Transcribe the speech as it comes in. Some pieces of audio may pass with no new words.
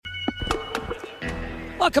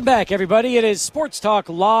Welcome back, everybody. It is Sports Talk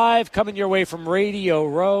Live, coming your way from Radio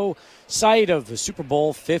Row, site of the Super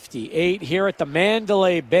Bowl 58, here at the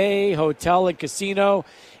Mandalay Bay Hotel and Casino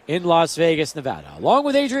in Las Vegas, Nevada. Along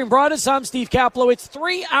with Adrian Broadus, I'm Steve Kaplow. It's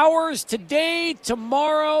 3 hours today,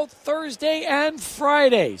 tomorrow, Thursday, and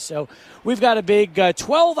Friday. So we've got a big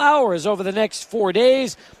 12 hours over the next 4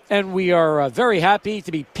 days, and we are very happy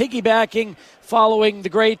to be piggybacking following the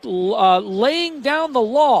great laying down the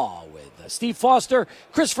law with Steve Foster,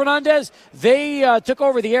 Chris Fernandez. They took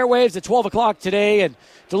over the airwaves at 12 o'clock today and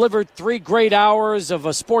delivered 3 great hours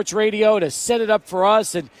of sports radio to set it up for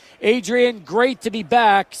us. And Adrian, great to be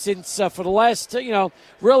back since for the last,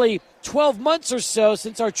 really 12 months or so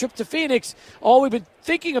since our trip to Phoenix, all we've been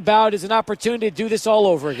thinking about is an opportunity to do this all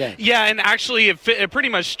over again. Yeah, and actually it pretty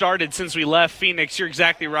much started since we left Phoenix. You're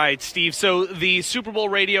exactly right, Steve. So the Super Bowl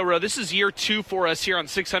Radio Row, this is year 2 for us here on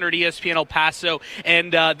 600 ESPN El Paso,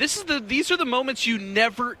 and these are the moments you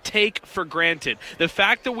never take for granted. The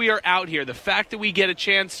fact that we are out here, the fact that we get a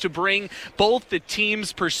chance to bring both the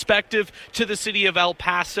team's perspective to the city of El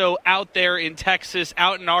Paso, out there in Texas,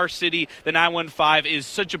 out in our city, the 915, is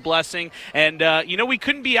such a blessing. And, we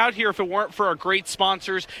couldn't be out here if it weren't for our great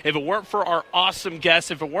sponsors, if it weren't for our awesome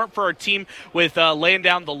guests, if it weren't for our team with laying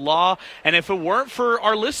down the law, and if it weren't for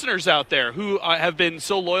our listeners out there who have been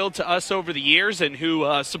so loyal to us over the years and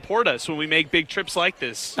who support us when we make big trips like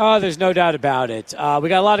this. Oh, there's no doubt about it. We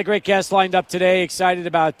got a lot of great guests lined up today. Excited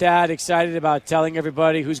about that. Excited about telling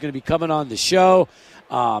everybody who's going to be coming on the show.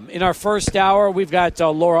 In our first hour, we've got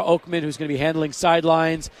Laura Okmin, who's going to be handling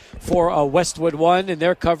sidelines for Westwood One and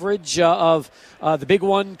their coverage of the big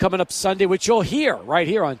one coming up Sunday, which you'll hear right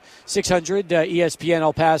here on 600 ESPN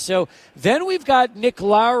El Paso. Then we've got Nick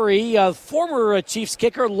Lowry, former Chiefs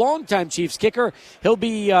kicker, longtime Chiefs kicker. He'll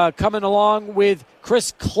be coming along with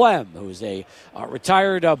Chris Clem, who's a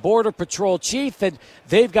retired Border Patrol chief, and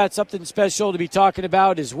they've got something special to be talking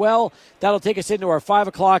about as well. That'll take us into our 5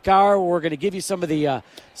 o'clock hour, where we're going to give you some of the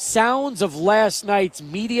sounds of last night's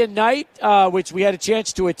media night, which we had a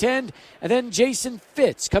chance to attend. And then Jason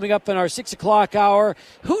Fitz coming up in our 6 o'clock hour.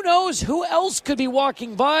 Who knows who else could be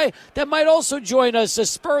walking by that might also join us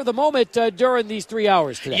spur of the moment during these 3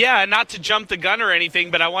 hours today. Yeah, not to jump the gun or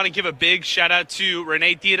anything, but I want to give a big shout-out to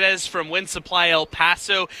Rene Tirres from Wind Supply El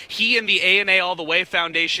Paso. He and the A&A All the Way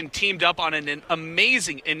Foundation teamed up on an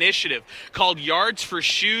amazing initiative called Yards for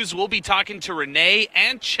Shoes. We'll be talking to Rene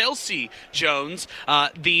and Chelsi Jones,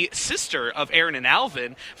 the sister of Aaron and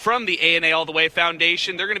Alvin, from the A&A All the Way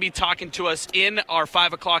Foundation. They're going to be talking to us in our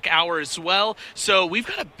 5 o'clock hour as well. So we've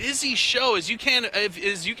got a busy show, as you can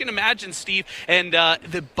imagine, Steve. And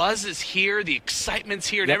the buzz is here, the excitement's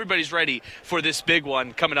here, and everybody's ready for this big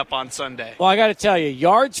one coming up on Sunday. Well, I got to tell you,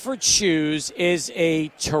 Yards for Shoes is a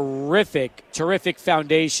terrific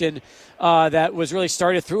foundation that was really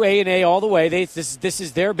started through A&A All the Way. This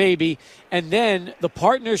is their baby. And then the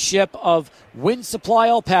partnership of Wind Supply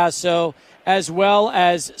El Paso as well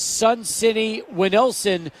as Sun City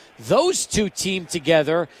Winelson, those two teamed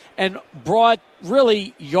together and brought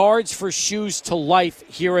really Yards for Shoes to life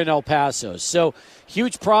here in El Paso. So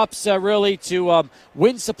huge props really to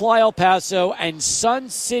Wind Supply El Paso and Sun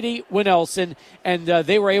City Winelson, and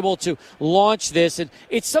they were able to launch this. And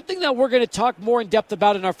it's something that we're going to talk more in depth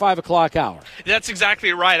about in our 5 o'clock hour. That's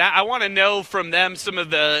exactly right. I want to know from them some of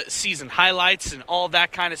the season highlights and all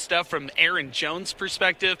that kind of stuff from Aaron Jones'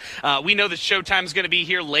 perspective. We know that Showtime's going to be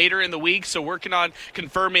here later in the week, so working on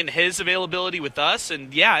confirming his availability with us.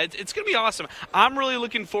 And, yeah, it's going to be awesome. I'm really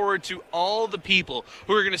looking forward to all the people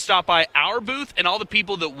who are going to stop by our booth and all the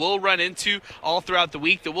people that we'll run into all throughout the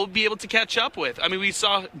week that we'll be able to catch up with. I mean, we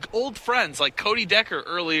saw old friends like Cody Decker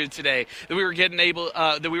earlier today that we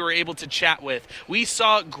were able to chat with. We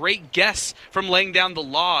saw great guests from Laying Down the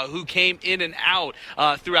Law who came in and out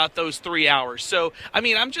throughout those 3 hours. So, I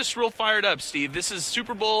mean, I'm just real fired up, Steve. This is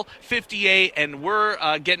Super Bowl 58, and we're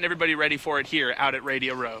getting everybody ready for it here out at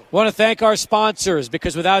Radio Row. Want to thank our sponsors,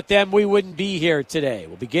 because without them, we wouldn't be here today.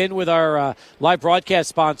 We'll begin with our live broadcast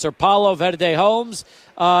sponsor, Palo Verde Homes.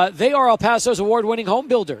 They are El Paso's award-winning home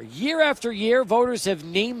builder. Year after year, voters have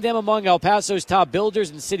named them among El Paso's top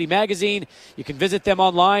builders in City Magazine. You can visit them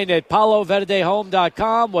online at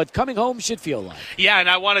paloverdehome.com. What coming home should feel like. Yeah, and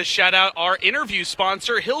I want to shout out our interview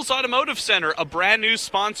sponsor, Hills Automotive Center, a brand new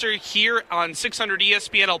sponsor here on 600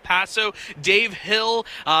 ESPN El Paso. Dave Hill,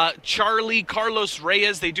 Charlie, Carlos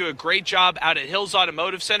Reyes, they do a great job out at Hills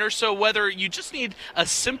Automotive Center. So whether you just need a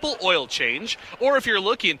simple oil change, or if you're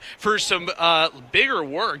looking for some bigger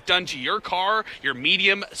work done to your car, your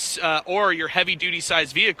medium, or your heavy-duty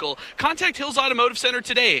size vehicle, contact Hills Automotive Center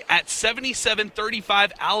today at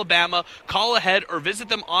 7735 Alabama. Call ahead or visit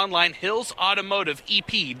them online,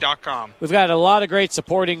 hillsautomotiveep.com. We've got a lot of great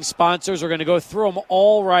supporting sponsors. We're going to go through them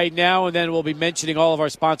all right now, and then we'll be mentioning all of our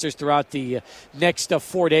sponsors throughout the next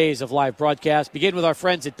 4 days of live broadcast. Begin with our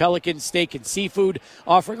friends at Pelican Steak and Seafood,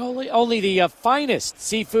 offering only the finest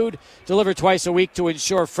seafood delivered twice a week to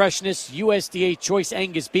ensure freshness. USDA Choice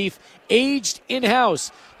Angus beef, aged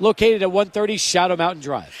in-house, located at 130 Shadow Mountain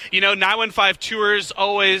Drive. 915 Tours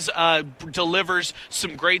always delivers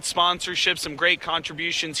some great sponsorships, some great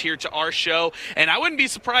contributions here to our show. And I wouldn't be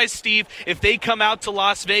surprised, Steve, if they come out to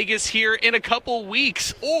Las Vegas here in a couple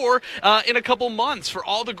weeks or in a couple months for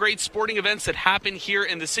all the great sporting events that happen here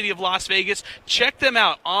in the city of Las Vegas. Check them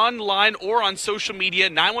out online or on social media,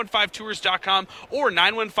 915tours.com or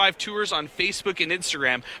 915 Tours on Facebook and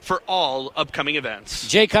Instagram for all upcoming events.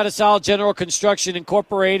 Jay Cudisal General Construction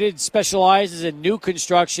Incorporated specializes in new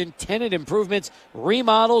construction, tenant improvements,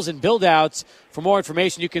 remodels, and build-outs. For more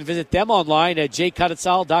information, you can visit them online at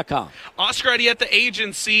jcudisal.com. Oscar Arietta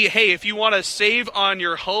Agency. Hey, if you want to save on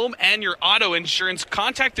your home and your auto insurance,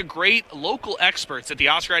 contact the great local experts at the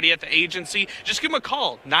Oscar Arietta Agency. Just give them a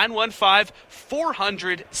call,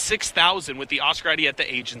 915-400-6000 with the Oscar Arietta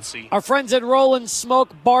Agency. Our friends at Rollin'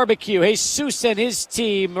 Smoke Barbecue. Jesus and his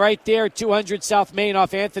team right there, 200 South Main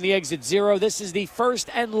off Anthony Exit 0. This is the first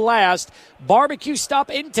and last barbecue stop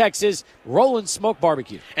in Texas, Rollin' Smoke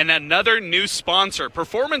Barbecue. And another new sponsor,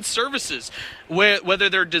 Performance Services, whether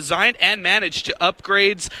they're designed and managed to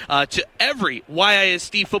upgrades to every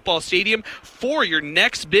YISD football stadium for your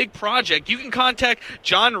next big project. You can contact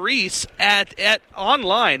John Reese at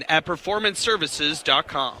online at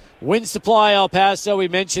performanceservices.com. Win Supply El Paso, we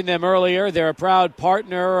mentioned them earlier. They're a proud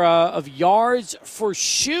partner of Yards for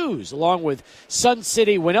Shoes, along with Sun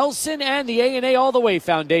City Winelson and the A&A All the Way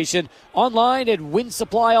Foundation, online at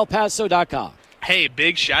winsupplyelpaso.com. Hey,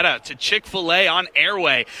 big shout out to Chick-fil-A on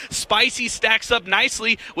Airway. Spicy stacks up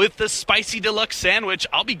nicely with the Spicy Deluxe Sandwich.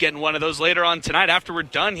 I'll be getting one of those later on tonight after we're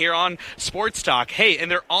done here on Sports Talk. Hey, and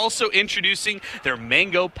they're also introducing their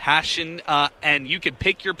Mango Passion, and you can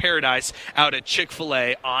pick your paradise out at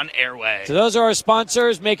Chick-fil-A on Airway. So those are our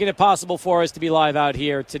sponsors, making it possible for us to be live out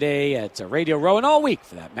here today at Radio Row and all week,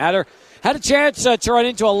 for that matter. Had a chance to run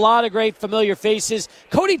into a lot of great familiar faces.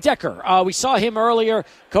 Cody Decker, we saw him earlier.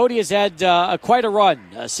 Cody has had quite a run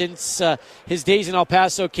since his days in El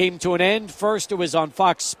Paso came to an end. First, it was on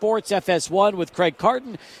Fox Sports FS1 with Craig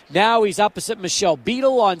Carton. Now he's opposite Michelle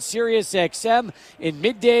Beadle on Sirius XM in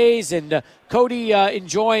middays, and Cody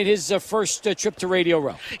enjoying his first trip to Radio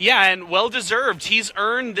Row. Yeah, and well-deserved. He's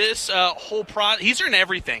earned this he's earned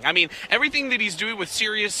everything. I mean, everything that he's doing with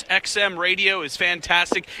Sirius XM Radio is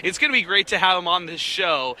fantastic. It's going to be great to have him on this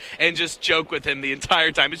show and just joke with him the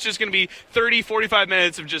entire time. It's just going to be 30, 45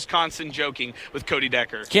 minutes of just constant joking with Cody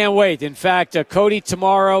Decker. Can't wait. In fact, Cody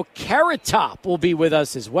tomorrow, Carrot Top will be with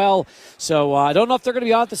us as well. So I don't know if they're going to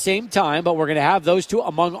be on at the same time, but we're going to have those two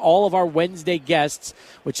among all of our Wednesday guests,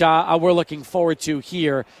 which we're looking forward to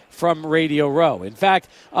here from Radio Row. In fact,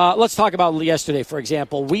 let's talk about yesterday, for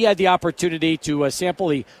example. We had the opportunity to sample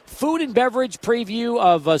the food and beverage preview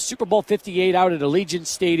of Super Bowl 58 out at Allegiant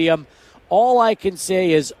Stadium. All I can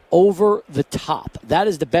say is over the top. That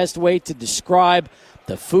is the best way to describe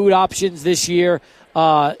the food options this year.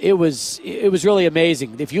 It was really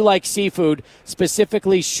amazing. If you like seafood,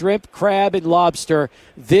 specifically shrimp, crab, and lobster,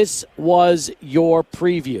 this was your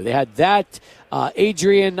preview. They had that.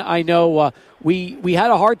 Adrian, I know we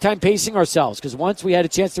had a hard time pacing ourselves because once we had a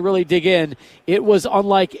chance to really dig in, it was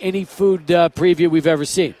unlike any food preview we've ever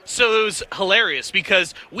seen. So it was hilarious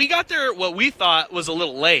because we got there what we thought was a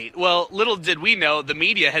little late. Well, little did we know the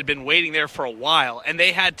media had been waiting there for a while, and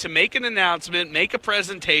they had to make an announcement, make a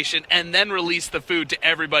presentation, and then release the food to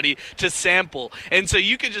everybody to sample. And so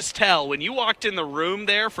you could just tell when you walked in the room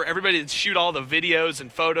there for everybody to shoot all the videos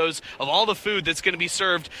and photos of all the food that's going to be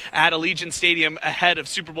served at Allegiant Stadium ahead of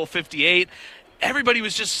Super Bowl 58. Everybody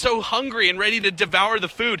was just so hungry and ready to devour the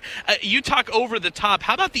food. You talk over the top.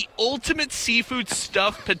 How about the ultimate seafood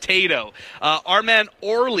stuffed potato? Our man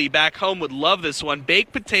Orly back home would love this one.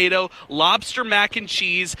 Baked potato, lobster mac and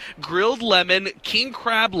cheese, grilled lemon, king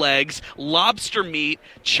crab legs, lobster meat,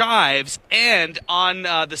 chives, and on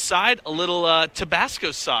the side, a little Tabasco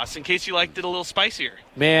sauce in case you liked it a little spicier.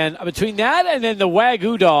 Man, between that and then the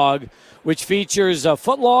Wagyu dog, which features a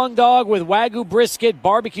foot-long dog with Wagyu brisket,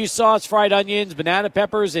 barbecue sauce, fried onions, banana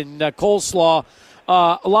peppers, and coleslaw.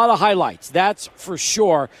 a lot of highlights, that's for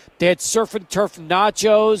sure. They had surf and turf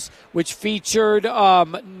nachos, which featured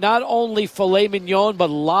not only filet mignon, but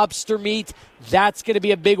lobster meat. That's going to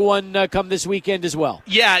be a big one come this weekend as well.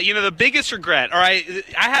 Yeah, the biggest regret, all right,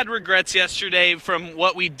 I had regrets yesterday from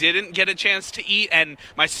what we didn't get a chance to eat, and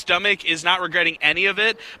my stomach is not regretting any of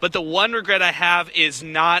it, but the one regret I have is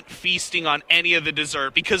not feasting on any of the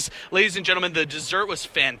dessert because, ladies and gentlemen, the dessert was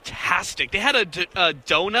fantastic. They had a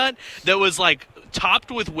donut that was like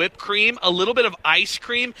topped with whipped cream, a little bit of ice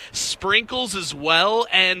cream, sprinkles as well,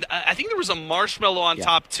 and I think there was a marshmallow on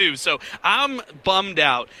top too. So I'm bummed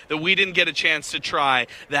out that we didn't get a chance to try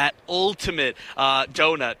that ultimate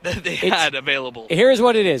donut that they had available. Here's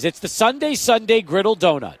what it is. It's the Sunday Griddle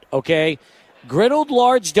Donut, okay? Griddled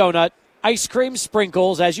large donut, ice cream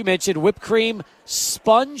sprinkles, as you mentioned, whipped cream,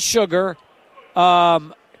 spun sugar,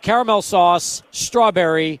 caramel sauce,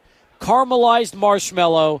 strawberry, caramelized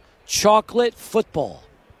marshmallow, chocolate football.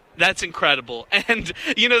 That's incredible. And,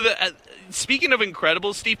 speaking of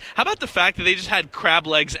incredible, Steve, how about the fact that they just had crab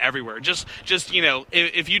legs everywhere? Just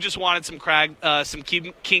if you just wanted some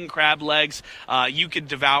king crab legs, you could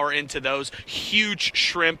devour into those. Huge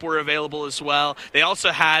shrimp were available as well. They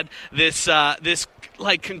also had this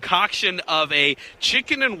concoction of a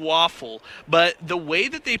chicken and waffle, but the way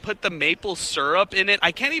that they put the maple syrup in it,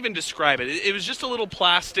 I can't even describe it. It was just a little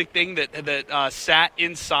plastic thing that sat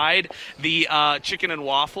inside the chicken and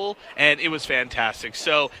waffle, and it was fantastic.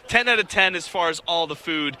 So 10 out of 10 as far as all the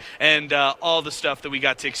food and all the stuff that we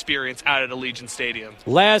got to experience out at Allegiant Stadium.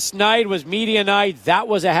 Last night was media night. That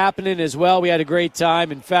was a happening as well. We had a great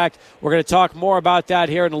time. In fact, we're going to talk more about that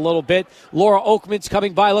here in a little bit. Laura Okmin's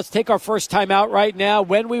coming by. Let's take our first time out right now.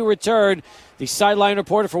 When we return, the sideline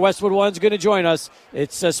reporter for Westwood One's going to join us.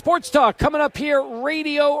 It's Sports Talk coming up here,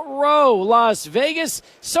 Radio Row, Las Vegas.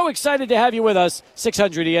 So excited to have you with us.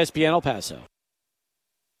 600 ESPN El Paso.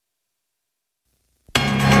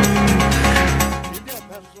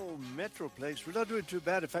 Metroplex, we're not doing too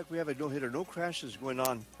bad. In fact, we have a no-hitter, no crashes going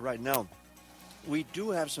on right now. We do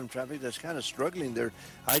have some traffic that's kind of struggling there.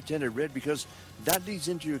 I-10 at red because that leads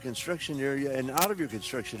into your construction area and out of your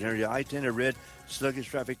construction area. I-10 at red, sluggish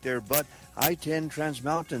traffic there. But I-10 Trans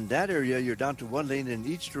Mountain, that area, you're down to one lane in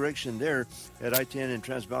each direction there at I-10 and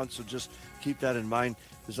Trans Mountain. So just keep that in mind.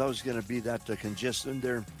 There's always going to be that congestion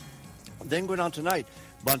there. Then going on tonight,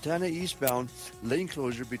 Montana eastbound, lane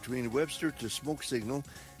closure between Webster to Smoke Signal.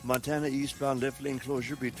 Montana eastbound left lane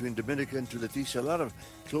closure between Dominican to Leticia. A lot of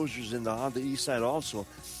closures on the east side also.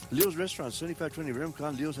 Leo's Restaurant, 7520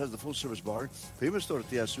 Remcon. Leo's has the full-service bar. Famous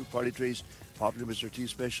tortilla soup, party trays, popular Mr. T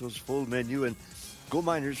specials, full menu. And Go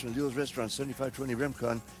Miners from Leo's Restaurant, 7520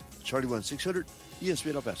 Remcon. Charlie 1600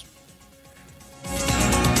 ESPN El Paso.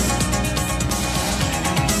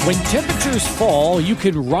 When temperatures fall, you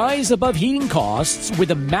can rise above heating costs with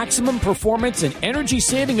the maximum performance and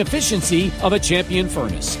energy-saving efficiency of a Champion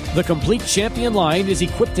furnace. The complete Champion line is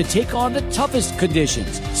equipped to take on the toughest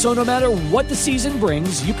conditions, so no matter what the season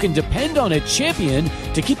brings, you can depend on a Champion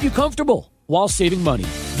to keep you comfortable while saving money.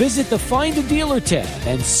 Visit the Find a Dealer tab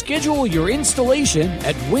and schedule your installation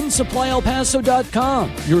at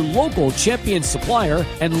WinSupplyElPaso.com, your local Champion supplier,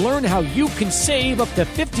 and learn how you can save up to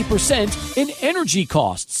 50% in energy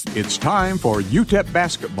costs. It's time for UTEP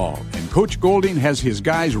basketball, and Coach Golding has his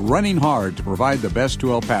guys running hard to provide the best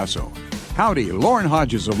to El Paso. Howdy, Lauren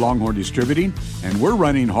Hodges of Longhorn Distributing, and we're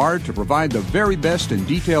running hard to provide the very best in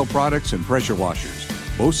detail products and pressure washers,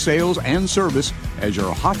 both sales and service, as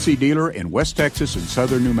your Hotsy dealer in West Texas and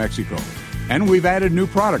southern New Mexico. And we've added new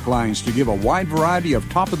product lines to give a wide variety of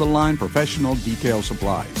top-of-the-line professional detail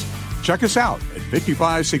supplies. Check us out at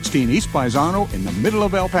 5516 East Paisano in the middle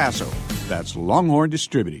of El Paso. That's Longhorn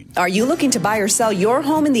Distributing. Are you looking to buy or sell your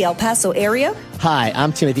home in the El Paso area? Hi,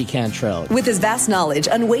 I'm Timothy Cantrell. With his vast knowledge,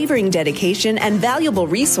 unwavering dedication, and valuable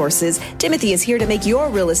resources, Timothy is here to make your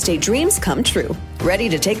real estate dreams come true. Ready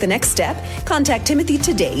to take the next step? Contact Timothy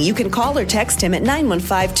today. You can call or text him at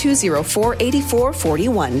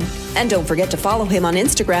 915-204-8441. And don't forget to follow him on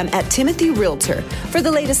Instagram at Timothy Realtor for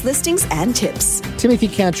the latest listings and tips. Timothy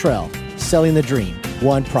Cantrell, selling the dream,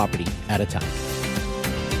 one property at a time.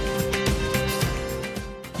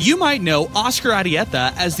 You might know Oscar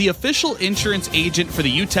Arieta as the official insurance agent for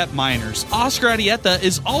the UTEP Miners. Oscar Arieta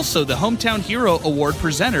is also the Hometown Hero Award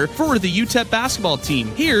presenter for the UTEP basketball team.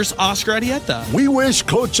 Here's Oscar Arieta. We wish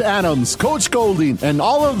Coach Adams, Coach Golding, and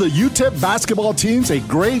all of the UTEP basketball teams a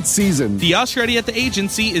great season. The Oscar Arieta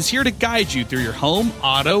Agency is here to guide you through your home,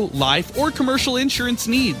 auto, life, or commercial insurance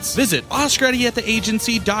needs. Visit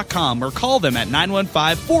OscarArietaAgency.com or call them at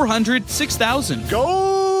 915-400-6000.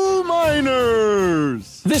 Go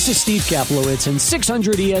Miners! This is Steve Kaplowitz, and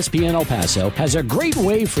 600 ESPN El Paso has a great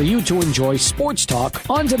way for you to enjoy Sports Talk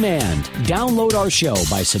on demand. Download our show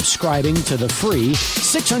by subscribing to the free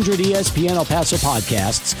 600 ESPN El Paso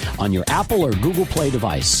podcasts on your Apple or Google Play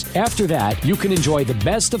device. After that, you can enjoy the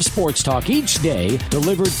best of Sports Talk each day,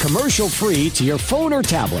 delivered commercial-free to your phone or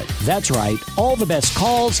tablet. That's right, all the best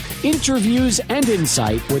calls, interviews, and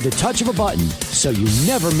insight with the touch of a button, so you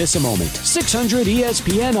never miss a moment. 600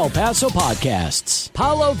 ESPN El Paso podcasts.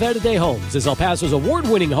 Palo Verde Homes is El Paso's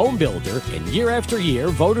award-winning home builder, and year after year,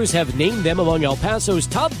 voters have named them among El Paso's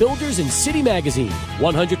top builders in City Magazine.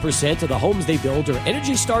 100% of the homes they build are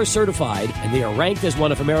Energy Star certified, and they are ranked as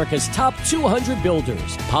one of America's top 200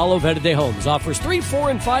 builders. Palo Verde Homes offers 3, 4,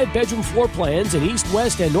 and 5 bedroom floor plans in East,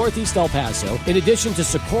 West, and Northeast El Paso, in addition to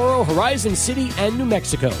Socorro, Horizon City, and New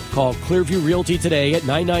Mexico. Call Clearview Realty today at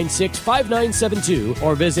 996-5972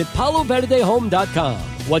 or visit paloverdehome.com.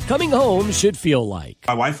 What coming home should feel like.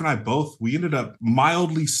 My wife and I both, we ended up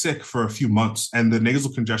mildly sick for a few months, and the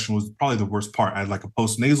nasal congestion was probably the worst part. I had like a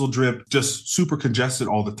post-nasal drip, just super congested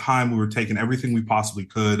all the time. We were taking everything we possibly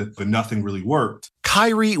could, but nothing really worked.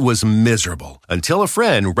 Kyrie was miserable until a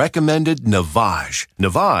friend recommended Navage.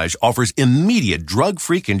 Navage offers immediate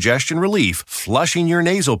drug-free congestion relief, flushing your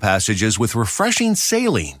nasal passages with refreshing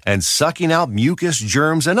saline and sucking out mucus,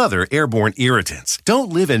 germs, and other airborne irritants.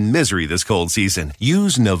 Don't live in misery this cold season.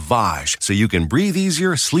 Use Navage so you can breathe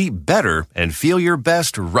easier, sleep better, and feel your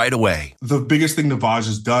best right away. The biggest thing Navage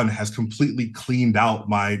has done has completely cleaned out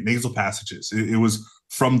my nasal passages. It was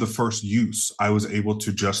from the first use. I was able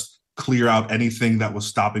to just clear out anything that was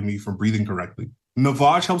stopping me from breathing correctly.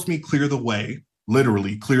 Navage helps me clear the way,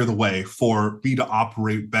 literally clear the way for me to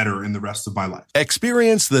operate better in the rest of my life.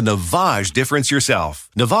 Experience the Navage difference yourself.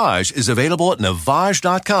 Navage is available at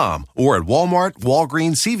Navage.com or at Walmart,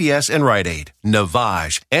 Walgreens, CVS, and Rite Aid.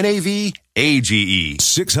 Navage, Navage.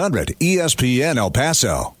 600 ESPN El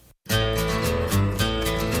Paso.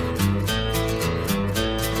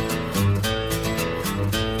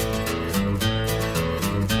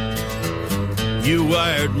 You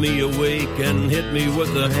wired me awake and hit me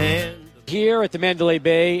with a hand. Here at the Mandalay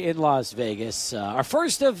Bay in Las Vegas, our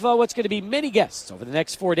first of what's going to be many guests over the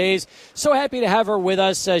next 4 days. So happy to have her with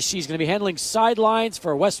us. She's going to be handling sidelines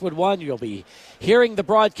for Westwood One. You'll be hearing the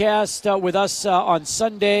broadcast with us on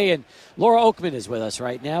Sunday, and Laura Okmin is with us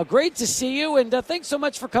right now. Great to see you, and thanks so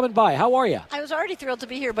much for coming by. How are you? I was already thrilled to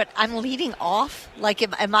be here, but I'm leading off. Like,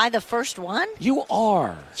 am I the first one? You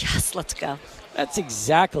are. Yes, let's go. That's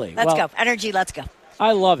exactly. Let's go. Energy, let's go.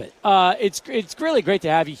 I love it. It's really great to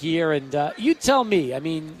have you here, and you tell me. I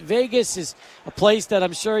mean, Vegas is a place that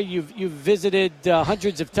I'm sure you've visited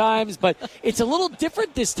hundreds of times, but it's a little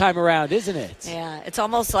different this time around, isn't it? Yeah, it's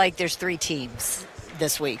almost like there's 3 teams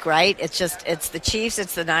this week, right? It's the Chiefs,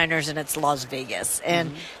 it's the Niners, and it's Las Vegas.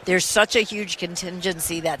 And there's such a huge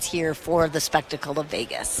contingency that's here for the spectacle of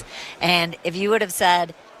Vegas. And if you would have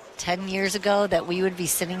said 10 years ago that we would be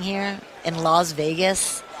sitting here in Las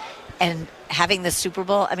Vegas and having the Super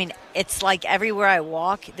Bowl, I mean, it's like everywhere I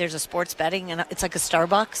walk, there's a sports betting, and it's like a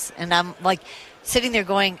Starbucks. And I'm like sitting there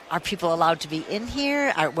going, are people allowed to be in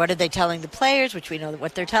here? What are they telling the players, which we know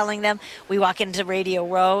what they're telling them? We walk into Radio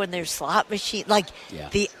Row, and there's slot machine. Like,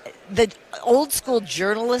 the old school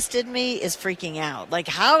journalist in me is freaking out. Like,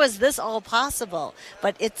 how is this all possible?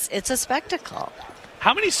 But it's a spectacle.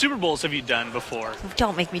 How many Super Bowls have you done before?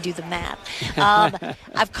 Don't make me do the math.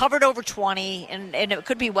 I've covered over 20, and it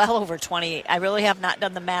could be well over 20. I really have not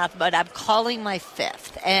done the math, but I'm calling my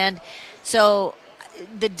 5th. And so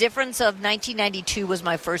the difference of 1992 was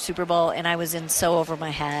my first Super Bowl, and I was in so over my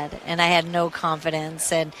head, and I had no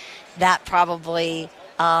confidence. And that probably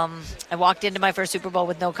I walked into my first Super Bowl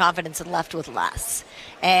with no confidence and left with less.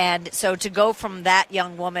 And so to go from that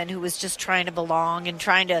young woman who was just trying to belong and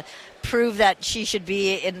trying to prove that she should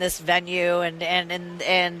be in this venue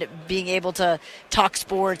and being able to talk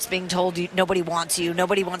sports, being told nobody wants you,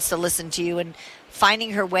 nobody wants to listen to you, and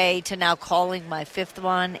finding her way to now calling my 5th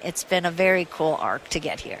one, it's been a very cool arc to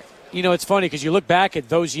get here. You know, it's funny because you look back at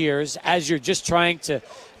those years as you're just trying to,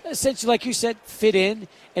 essentially, like you said, fit in.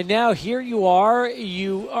 And now here you are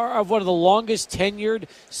one of the longest tenured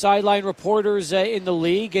sideline reporters in the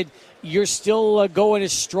league, and you're still going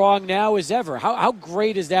as strong now as ever. How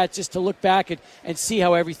great is that, just to look back and see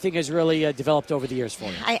how everything has really developed over the years for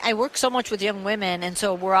you? I work so much with young women, and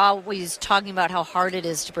so we're always talking about how hard it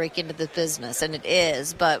is to break into the business, and it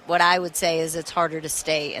is. But what I would say is it's harder to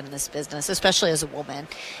stay in this business, especially as a woman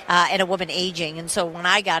and a woman aging. And so when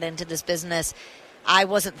I got into this business, I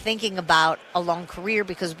wasn't thinking about a long career,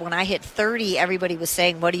 because when I hit 30, everybody was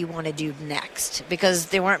saying, what do you want to do next? Because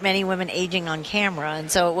there weren't many women aging on camera.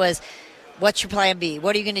 And so it was, what's your plan B?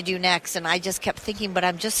 What are you going to do next? And I just kept thinking, but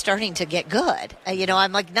I'm just starting to get good.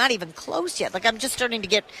 I'm like not even close yet. Like I'm just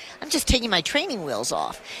taking my training wheels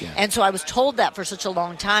off. Yeah. And so I was told that for such a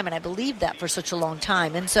long time, and I believed that for such a long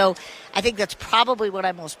time. And so I think that's probably what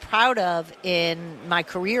I'm most proud of in my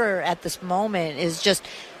career at this moment is just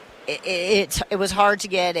it was hard to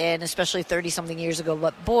get in, especially 30-something years ago.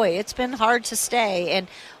 But, boy, it's been hard to stay. And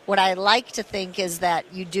what I like to think is that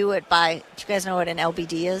you do it by, do you guys know what an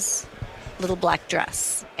LBD is? Little black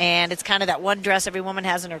dress. And it's kind of that one dress every woman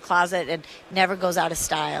has in her closet and never goes out of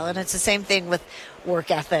style. And it's the same thing with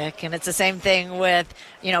work ethic, and it's the same thing with,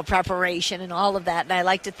 preparation and all of that. And I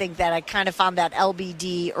like to think that I kind of found that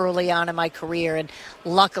LBD early on in my career, and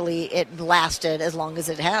luckily it lasted as long as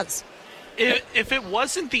it has. If it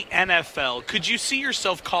wasn't the NFL, could you see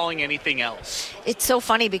yourself calling anything else? It's so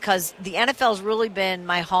funny because the NFL's really been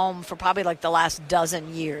my home for probably like the last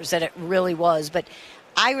dozen years, that it really was. But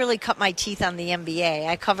I really cut my teeth on the NBA.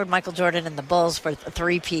 I covered Michael Jordan and the Bulls for a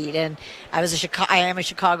three-peat, and I am a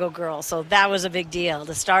Chicago girl, so that was a big deal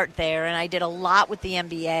to start there. And I did a lot with the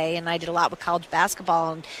NBA, and I did a lot with college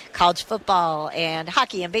basketball and college football and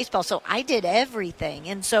hockey and baseball. So I did everything,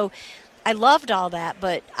 and so I loved all that,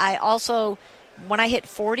 but I also, when I hit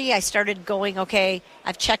 40, I started going, okay,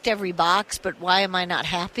 I've checked every box, but why am I not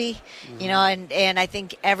happy? Mm-hmm. And I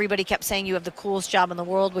think everybody kept saying you have the coolest job in the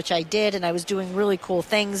world, which I did, and I was doing really cool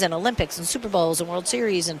things in Olympics and Super Bowls and World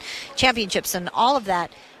Series and championships and all of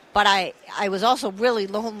that. But I was also really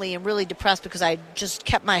lonely and really depressed because I just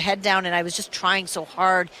kept my head down, and I was just trying so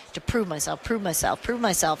hard to prove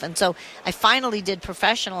myself. And so I finally did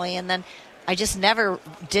professionally, and then I just never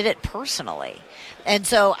did it personally. And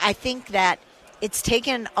so I think that it's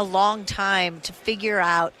taken a long time to figure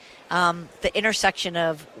out the intersection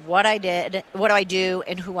of what I did, what do I do,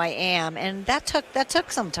 and who I am. And that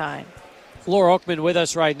took some time. Laura Okmin with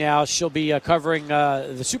us right now. She'll be covering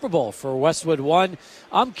the Super Bowl for Westwood One.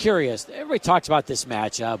 I'm curious. Everybody talks about this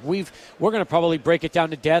matchup. We're going to probably break it down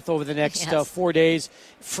to death over the next 4 days.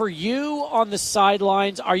 For you on the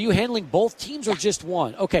sidelines, are you handling both teams or just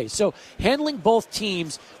one? Okay, so handling both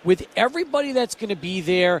teams with everybody that's going to be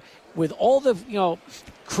there, with all the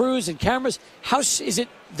crews and cameras, is it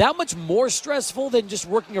that much more stressful than just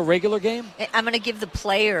working a regular game? I'm going to give the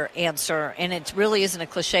player answer, and it really isn't a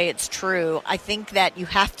cliche. It's true. I think that you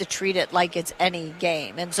have to treat it like it's any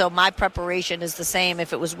game. And so my preparation is the same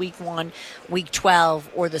if it was week 1, week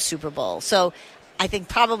 12, or the Super Bowl. So I think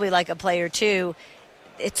probably like a player too,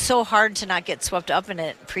 it's so hard to not get swept up in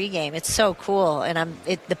it pregame. It's so cool, and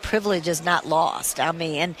the privilege is not lost on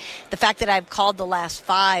me. And the fact that I've called the last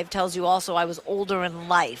 5 tells you also I was older in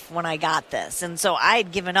life when I got this. And so I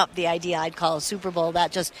had given up the idea I'd call a Super Bowl.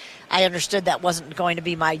 I understood that wasn't going to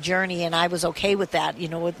be my journey, and I was okay with that,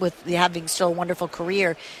 with having still a wonderful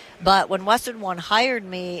career. But when Westwood One hired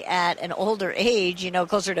me at an older age,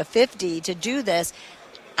 closer to 50, to do this,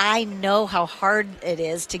 I know how hard it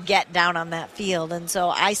is to get down on that field, and so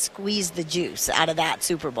I squeezed the juice out of that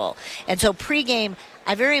Super Bowl. And so pregame,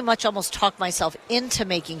 I very much almost talk myself into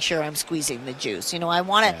making sure I'm squeezing the juice. I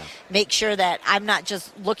want to make sure that I'm not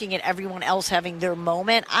just looking at everyone else having their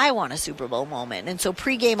moment. I want a Super Bowl moment. And so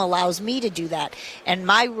pregame allows me to do that. And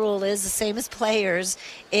my rule is the same as players,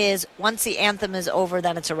 is once the anthem is over,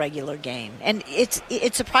 then it's a regular game. And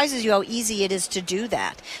it surprises you how easy it is to do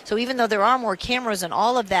that. So even though there are more cameras and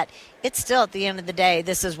all of that, it's still, at the end of the day,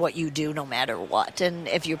 this is what you do no matter what. And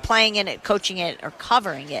if you're playing in it, coaching it, or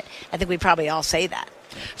covering it, I think we probably all say that.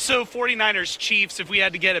 So 49ers Chiefs, if we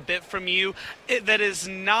had to get a bit from you, that is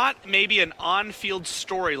not maybe an on-field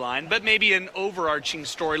storyline, but maybe an overarching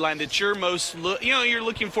storyline that you're you're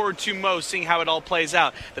looking forward to most, seeing how it all plays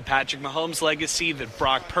out. The Patrick Mahomes legacy, the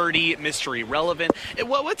Brock Purdy, mystery relevant.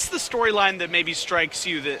 What's the storyline that maybe strikes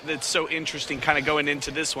you that's so interesting kind of going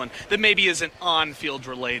into this one that maybe isn't on-field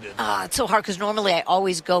related? It's so hard because normally I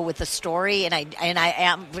always go with the story, and I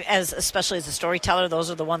am, especially as a storyteller,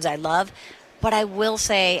 those are the ones I love. But I will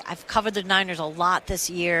say I've covered the Niners a lot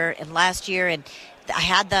this year and last year, and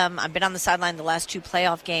I've been on the sideline the last 2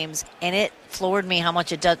 playoff games, and it floored me how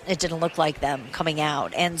much it didn't look like them coming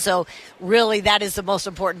out. And so really that is the most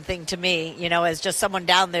important thing to me, as just someone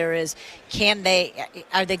down there, is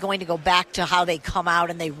are they going to go back to how they come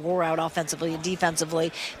out and they roar out offensively and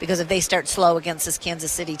defensively? Because if they start slow against this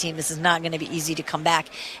Kansas City team, this is not going to be easy to come back.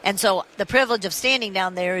 And so the privilege of standing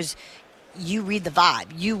down there is you read the vibe.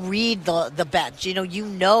 You read the bench. You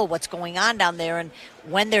know what's going on down there, and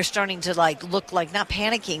when they're starting to look like not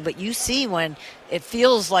panicking, but you see when it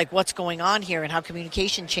feels like what's going on here and how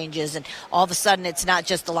communication changes, and all of a sudden it's not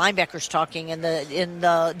just the linebackers talking and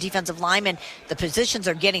the defensive linemen. The positions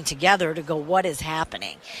are getting together to go, what is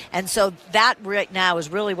happening? And so that right now is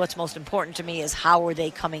really what's most important to me, is how are they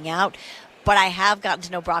coming out. But I have gotten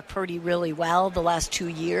to know Brock Purdy really well the last 2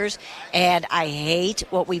 years, and I hate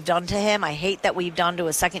what we've done to him. I hate that we've done to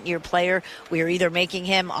a second-year player. We are either making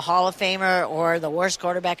him a Hall of Famer or the worst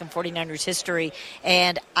quarterback in 49ers history.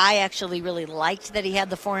 And I actually really liked that he had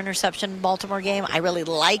the 4-interception Baltimore game. I really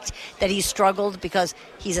liked that he struggled because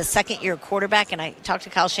he's a second-year quarterback. And I talked to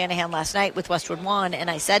Kyle Shanahan last night with Westwood One, and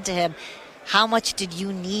I said to him, how much did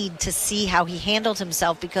you need to see how he handled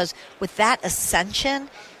himself? Because with that ascension,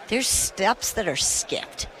 there's steps that are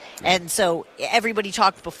skipped. And so everybody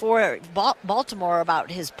talked before Baltimore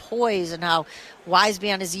about his poise and how wise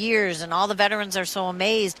beyond his years, and all the veterans are so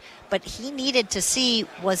amazed. But he needed to see,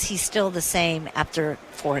 was he still the same after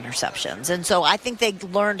 4 interceptions? And so I think they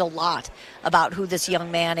learned a lot about who this young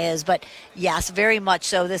man is. But yes, very much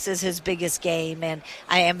so. This is his biggest game, and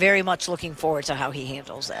I am very much looking forward to how he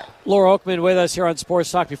handles it. Laura Okmin with us here on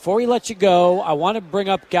Sports Talk. Before we let you go, I want to bring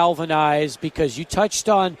up Galvanize, because you touched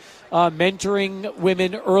on mentoring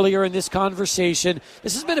women earlier in this conversation.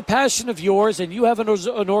 This has been a passion of yours, and you have an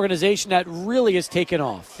organization that really has taken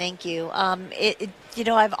off. Thank you.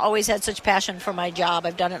 I've always had such passion for my job.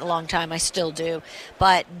 I've done it a long time. I still do.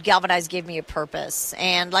 But Galvanize gave me a purpose.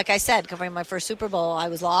 And like I said, covering my first Super Bowl, I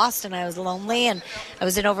was lost and I was lonely and I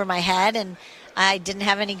was in over my head, and I didn't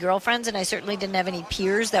have any girlfriends, and I certainly didn't have any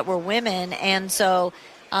peers that were women. And so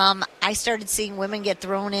I started seeing women get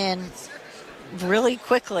thrown in really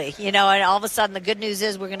quickly, and all of a sudden the good news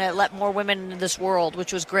is we're going to let more women into this world,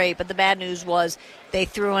 which was great. But the bad news was they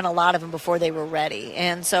threw in a lot of them before they were ready.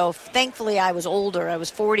 And so thankfully I was older. I was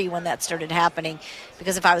 40 when that started happening,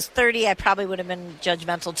 because if I was 30, I probably would have been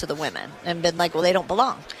judgmental to the women and been like, well, they don't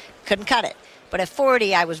belong. Couldn't cut it. But at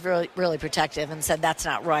 40, I was really, really protective and said, that's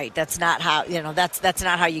not right. That's not how, that's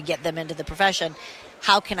not how you get them into the profession.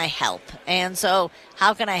 How can I help? And so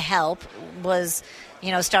how can I help was,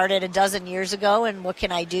 started a dozen years ago, and what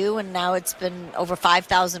can I do? And now it's been over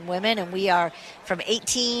 5,000 women, and we are from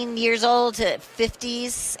 18 years old to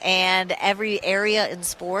 50s and every area in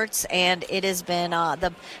sports. And it has been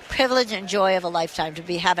the privilege and joy of a lifetime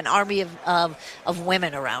to have an army of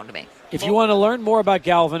women around me. If you want to learn more about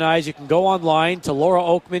Galvanize, you can go online to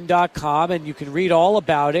lauraokmin.com, and you can read all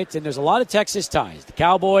about it. And there's a lot of Texas ties. The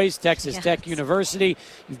Cowboys, Texas Tech University.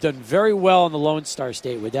 You've done very well in the Lone Star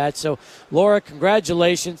State with that. So, Laura,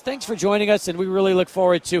 congratulations. Thanks for joining us, and we really look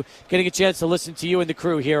forward to getting a chance to listen to you and the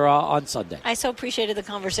crew here on Sunday. I so appreciated the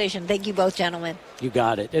conversation. Thank you both, gentlemen. You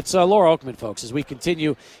got it. It's Laura Okmin, folks, as we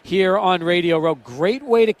continue here on Radio Row. Great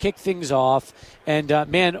way to kick things off. And,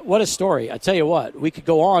 man, what a story. I tell you what, we could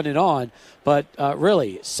go on and on, but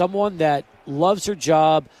really, someone that loves her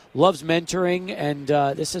job, loves mentoring, and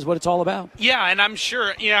this is what it's all about. Yeah, and I'm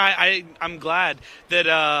sure, I'm glad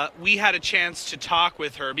that we had a chance to talk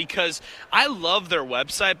with her, because I love their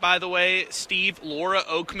website, by the way, Steve,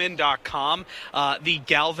 lauraokmin.com, the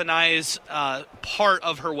Galvanize part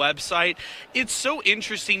of her website. It's so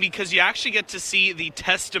interesting because you actually get to see the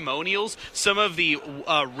testimonials, some of the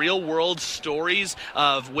real-world stories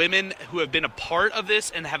of women who have been a part of this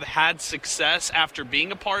and have had success after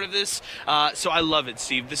being a part of this. So I love it,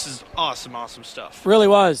 Steve. This is awesome stuff. Really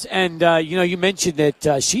was. And, you mentioned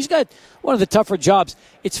that she's got one of the tougher jobs.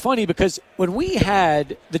 It's funny because when we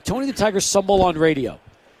had the Tony the Tiger Sun Bowl on radio,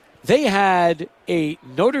 they had a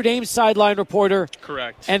Notre Dame sideline reporter.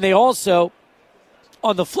 Correct. And they also,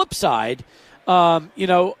 on the flip side,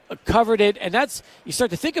 covered it. And that's, you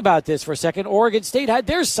start to think about this for a second. Oregon State had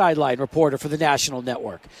their sideline reporter for the national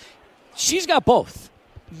network. She's got both.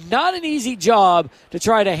 Not an easy job to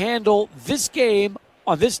try to handle this game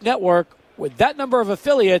on this network with that number of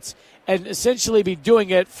affiliates and essentially be doing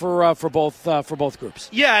it for both groups.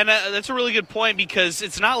 Yeah, and that's a really good point, because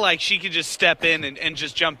it's not like she could just step in and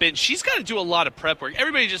just jump in. She's got to do a lot of prep work.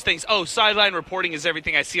 Everybody just thinks, sideline reporting is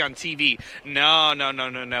everything I see on TV.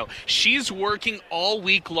 No. She's working all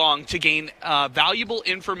week long to gain valuable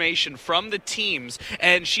information from the teams,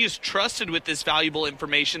 and she is trusted with this valuable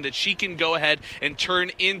information that she can go ahead and turn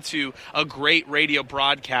into a great radio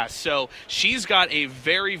broadcast. So she's got a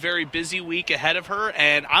very, very busy week ahead of her,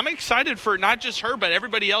 and I'm excited for not just her, but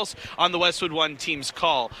everybody else on the Westwood One team's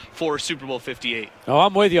call for Super Bowl 58. Oh,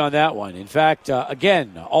 I'm with you on that one. In fact,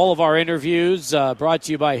 again, all of our interviews brought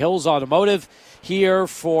to you by Hills Automotive. here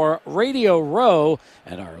for Radio Row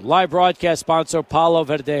and our live broadcast sponsor, Palo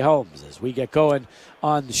Verde Homes, as we get going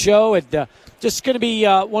on the show. And just going to be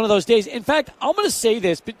one of those days. In fact, I'm going to say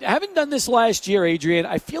this, but I haven't done this last year, Adrian.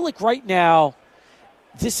 I feel like right now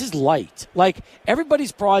this is light. Like,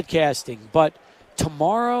 everybody's broadcasting, but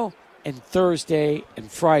tomorrow and Thursday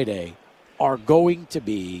and Friday are going to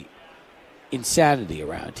be insanity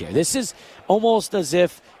around here. This is almost as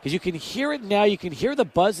if, because you can hear it now, you can hear the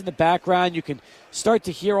buzz in the background, you can start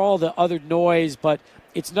to hear all the other noise, but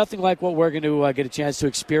it's nothing like what we're going to get a chance to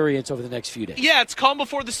experience over the next few days. Yeah, it's calm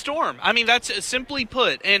before the storm. I mean, that's simply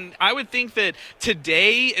put. And I would think that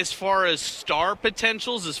today, as far as star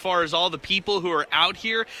potentials, as far as all the people who are out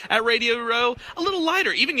here at Radio Row, a little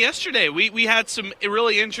lighter. Even yesterday, we had some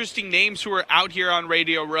really interesting names who were out here on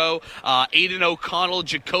Radio Row. Aiden O'Connell,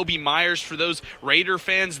 Jacoby Myers, for those Raider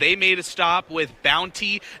fans, they made a stop with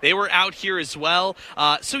Bounty. They were out here as well.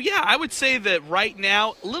 So, yeah, I would say that right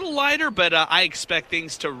now, a little lighter, but I expect things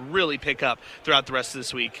to really pick up throughout the rest of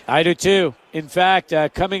this week. I do too. In fact,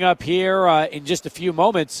 coming up here in just a few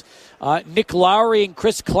moments, Nick Lowry and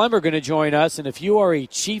Chris Clem are going to join us. And if you are a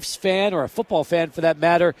Chiefs fan, or a football fan for that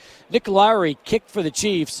matter, Nick Lowry kicked for the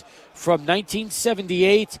Chiefs from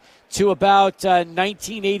 1978 to about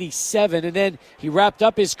 1987, and then he wrapped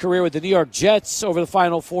up his career with the New York Jets over the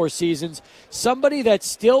final 4 seasons. Somebody that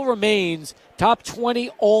still remains top 20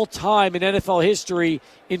 all-time in NFL history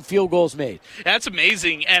in field goals made. That's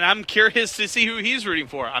amazing, and I'm curious to see who he's rooting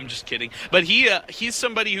for. I'm just kidding. But he's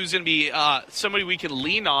somebody who's going to be somebody we can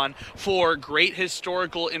lean on for great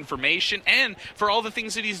historical information and for all the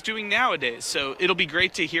things that he's doing nowadays. So it'll be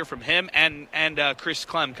great to hear from him and Chris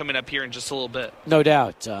Clem coming up here in just a little bit. No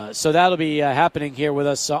doubt. So that'll be happening here with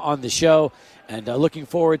us on the show, and looking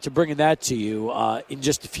forward to bringing that to you in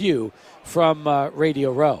just a few from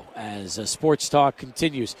Radio Row as Sports Talk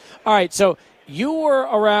continues. All right, so you were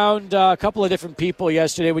around a couple of different people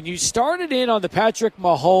yesterday. When you started in on the Patrick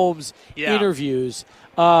Mahomes interviews,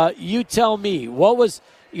 you tell me, what was,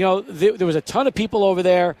 there was a ton of people over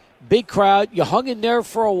there, big crowd. You hung in there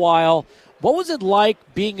for a while. What was it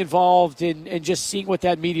like being involved in just seeing what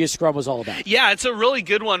that media scrum was all about? Yeah, it's a really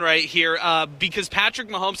good one right here because Patrick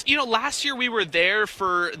Mahomes, last year we were there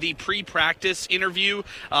for the pre-practice interview,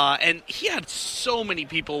 and he had so many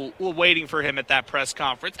people waiting for him at that press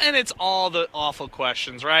conference, and it's all the awful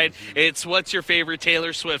questions, right? Mm-hmm. It's, what's your favorite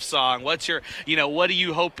Taylor Swift song? What's your, what do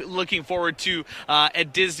you looking forward to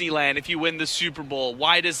at Disneyland if you win the Super Bowl?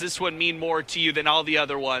 Why does this one mean more to you than all the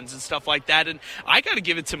other ones and stuff like that? And I got to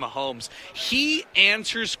give it to Mahomes. He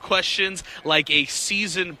answers questions like a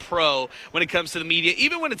seasoned pro when it comes to the media,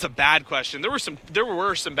 even when it's a bad question. There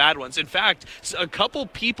were some bad ones. In fact, a couple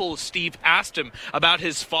people, Steve, asked him about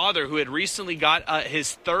his father, who had recently got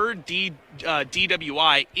his third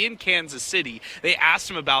DWI in Kansas City. They asked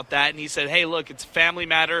him about that, and he said, hey, look, it's a family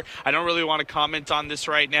matter. I don't really want to comment on this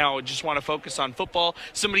right now. I just want to focus on football.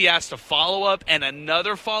 Somebody asked a follow-up and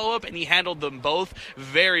another follow-up, and he handled them both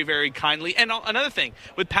very, very kindly. And another thing,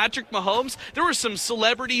 with Patrick Mahomes, there were some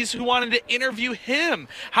celebrities who wanted to interview him.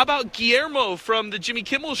 How about Guillermo from the Jimmy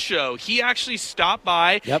Kimmel Show? He actually stopped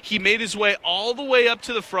by. Yep. He made his way all the way up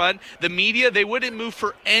to the front. The media, they wouldn't move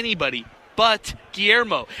for anybody but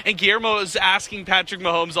Guillermo. And Guillermo was asking Patrick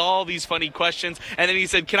Mahomes all these funny questions. And then he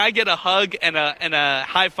said, can I get a hug and a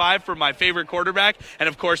high five for my favorite quarterback? And,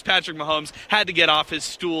 of course, Patrick Mahomes had to get off his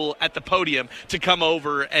stool at the podium to come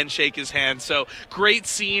over and shake his hand. So great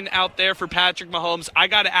scene out there for Patrick Mahomes. I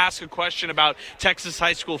got to ask a question about Texas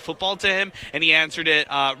high school football to him, and he answered it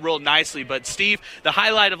real nicely. But, Steve, the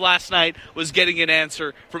highlight of last night was getting an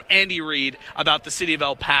answer from Andy Reid about the city of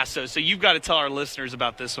El Paso. So you've got to tell our listeners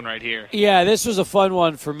about this one right here. Yeah, this was a fun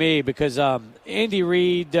one for me because Andy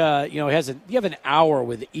Reid, you have an hour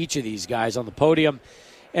with each of these guys on the podium.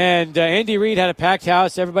 And Andy Reid had a packed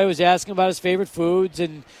house. Everybody was asking about his favorite foods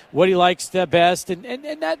and what he likes the best. And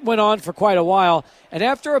that went on for quite a while. And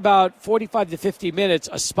after about 45 to 50 minutes,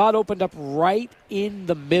 a spot opened up right in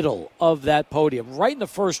the middle of that podium, right in the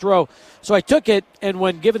first row. So I took it, and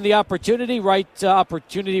when given the opportunity,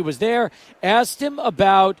 opportunity was there, asked him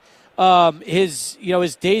about his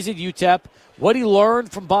days at UTEP, what he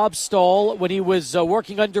learned from Bob Stoll when he was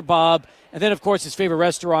working under Bob, and then, of course, his favorite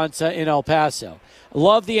restaurants in El Paso.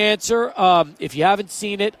 Love the answer. If you haven't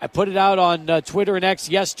seen it, I put it out on Twitter and X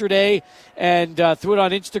yesterday and threw it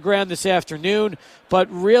on Instagram this afternoon. But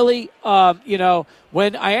really,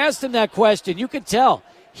 when I asked him that question, you could tell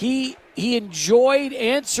he he enjoyed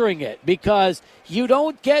answering it because you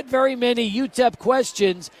don't get very many UTEP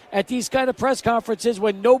questions at these kind of press conferences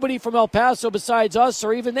when nobody from El Paso besides us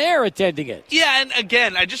are even there attending it. Yeah, and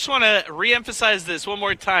again, I just want to reemphasize this one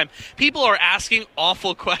more time. People are asking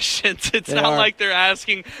awful questions. It's not like they're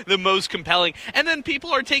asking the most compelling. And then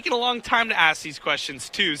people are taking a long time to ask these questions,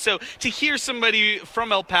 too. So to hear somebody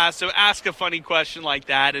from El Paso ask a funny question like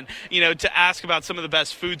that and, to ask about some of the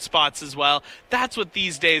best food spots as well, that's what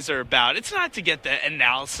these days are about. It's not to get the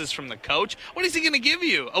analysis from the coach. What is he going to give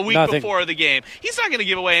you a week before the game? He's not going to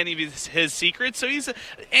give away any of his secrets. So he's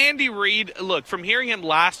Andy Reid. Look, from hearing him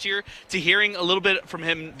last year to hearing a little bit from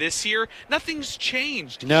him this year, nothing's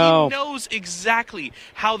changed. No. He knows exactly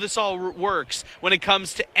how this all works when it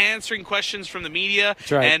comes to answering questions from the media.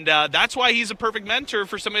 That's right. And that's why he's a perfect mentor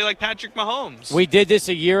for somebody like Patrick Mahomes. We did this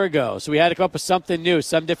a year ago, so we had to come up with something new,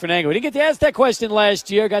 some different angle. We didn't get to ask that question last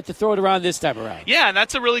year. Got to throw it around this time around. Yeah, and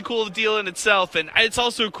that's a really cool deal in itself. And it's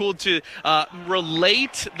also cool to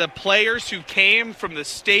relate the players who came from the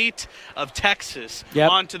state of Texas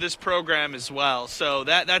onto this program as well. So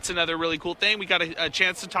that's another really cool thing. We got a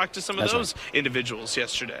chance to talk to some of those individuals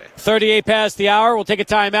yesterday. 38 past the hour. We'll take a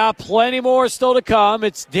timeout. Plenty more still to come.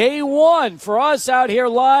 It's day one for us out here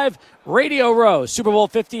live. Radio Row, Super Bowl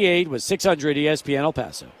 58 with 600 ESPN El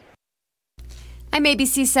Paso. I'm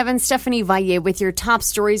ABC7 Stephanie Valle with your top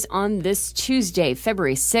stories on this Tuesday,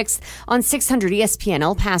 February 6th on 600 ESPN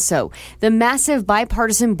El Paso. The massive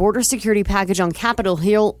bipartisan border security package on Capitol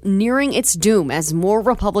Hill nearing its doom as more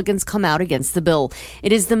Republicans come out against the bill.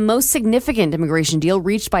 It is the most significant immigration deal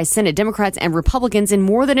reached by Senate Democrats and Republicans in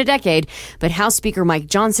more than a decade, but House Speaker Mike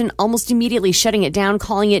Johnson almost immediately shutting it down,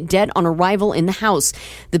 calling it dead on arrival in the House.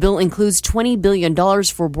 The bill includes $20 billion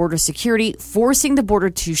for border security, forcing the border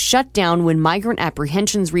to shut down when migrant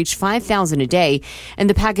apprehensions reach 5,000 a day, and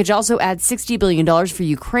the package also adds $60 billion for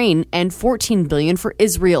Ukraine and $14 billion for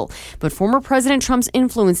Israel. But former President Trump's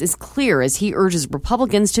influence is clear as he urges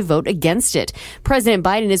Republicans to vote against it. President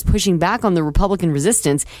Biden is pushing back on the Republican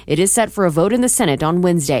resistance. It is set for a vote in the Senate on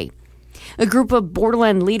Wednesday. A group of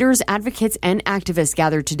borderland leaders, advocates, and activists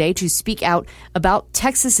gathered today to speak out about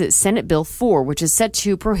Texas's Senate Bill 4, which is set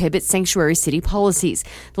to prohibit sanctuary city policies.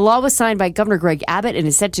 The law was signed by Governor Greg Abbott and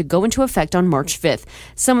is set to go into effect on March 5th.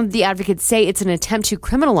 Some of the advocates say it's an attempt to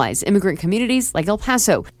criminalize immigrant communities like El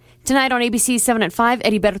Paso. Tonight on ABC 7 at 5,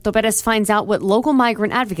 Heriberto Perez finds out what local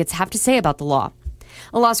migrant advocates have to say about the law.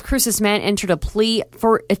 A Las Cruces man entered a plea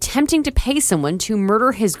for attempting to pay someone to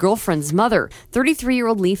murder his girlfriend's mother.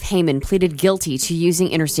 33-year-old Leif Heyman pleaded guilty to using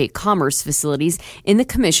interstate commerce facilities in the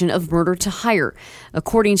commission of murder to hire.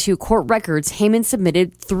 According to court records, Heyman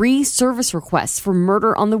submitted 3 service requests for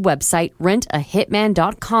murder on the website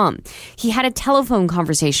rentahitman.com. He had a telephone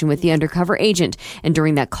conversation with the undercover agent, and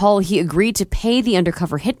during that call, he agreed to pay the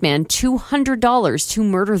undercover hitman $200 to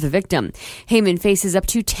murder the victim. Heyman faces up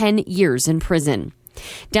to 10 years in prison.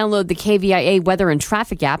 Download the KVIA Weather and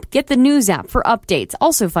Traffic app. Get the news app for updates.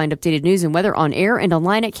 Also find updated news and weather on air and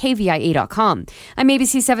online at kvia.com. I'm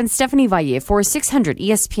ABC7 Stephanie Valle for 600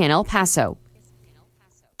 ESPN El Paso.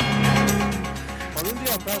 Well, in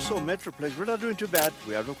the El Paso Metroplex, we're not doing too bad.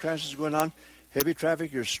 We have no crashes going on. Heavy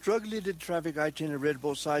traffic. You're struggling in traffic. I-10 and red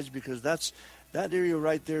both sides because that area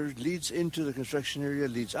right there leads into the construction area,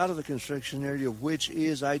 leads out of the construction area, which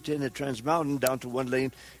is I-10 at Trans Mountain down to one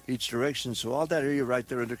lane each direction. So all that area right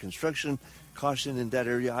there under construction, caution in that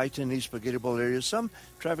area, I-10 East Spaghetti Bowl area. Some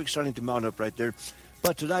traffic starting to mount up right there.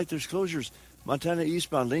 But tonight there's closures. Montana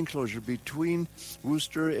eastbound lane closure between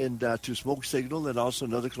Wooster and to Smoke Signal, and also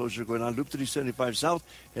another closure going on Loop 375 South,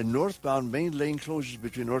 and northbound main lane closures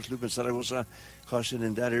between North Loop and Zaragoza. Caution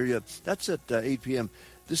in that area. That's at 8 p.m.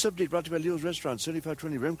 This update brought to you by Leo's Restaurant,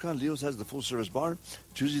 7520 Remcon. Leo's has the full-service bar,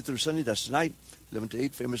 Tuesday through Sunday. That's tonight, 11 to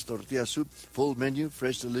 8. Famous tortilla soup, full menu,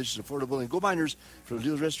 fresh, delicious, affordable. And go Miners from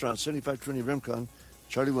Leo's Restaurant, 7520 Remcon.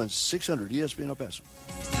 Charlie 1-600 ESPN El Paso.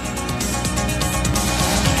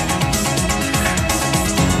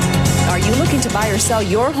 Are you looking to buy or sell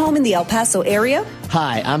your home in the El Paso area?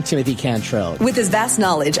 Hi, I'm Timothy Cantrell. With his vast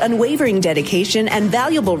knowledge, unwavering dedication, and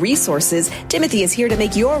valuable resources, Timothy is here to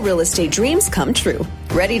make your real estate dreams come true.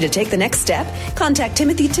 Ready to take the next step? Contact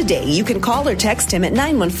Timothy today. You can call or text him at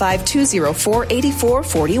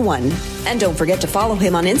 915-204-8441. And don't forget to follow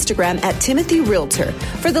him on Instagram at Timothy Realtor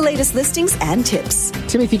for the latest listings and tips.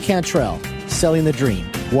 Timothy Cantrell, selling the dream,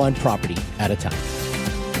 one property at a time.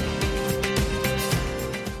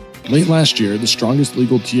 Late last year, the strongest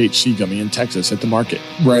legal THC gummy in Texas hit the market.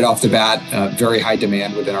 Right off the bat, very high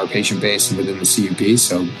demand within our patient base and within the CUP,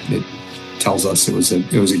 so it tells us it was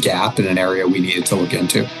a gap in an area we needed to look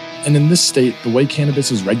into. And in this state, the way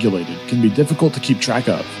cannabis is regulated can be difficult to keep track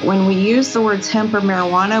of. When we use the words hemp or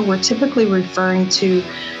marijuana, we're typically referring to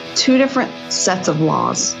two different sets of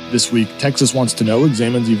laws. This week, Texas Wants to Know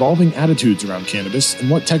examines evolving attitudes around cannabis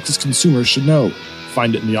and what Texas consumers should know.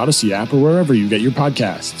 Find it in the Odyssey app or wherever you get your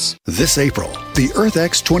podcasts. This April, the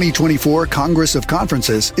EarthX 2024 Congress of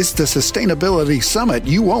Conferences is the sustainability summit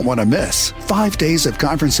you won't want to miss. 5 days of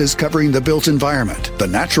conferences covering the built environment, the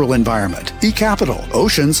natural environment, e-capital,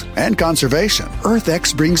 oceans, and conservation.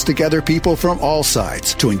 EarthX brings together people from all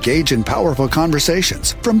sides to engage in powerful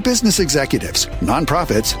conversations from business executives,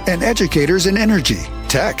 nonprofits, and educators in energy,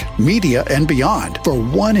 tech, media, and beyond for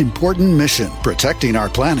one important mission, protecting our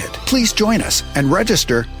planet. Please join us and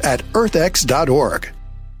register at earthx.org.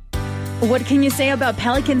 What can you say about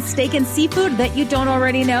Pelican's steak and seafood that you don't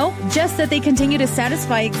already know? Just that they continue to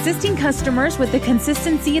satisfy existing customers with the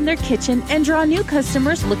consistency in their kitchen and draw new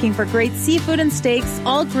customers looking for great seafood and steaks,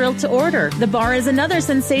 all grilled to order. The bar is another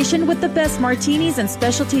sensation with the best martinis and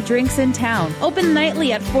specialty drinks in town. Open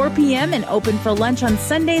nightly at 4 p.m. and open for lunch on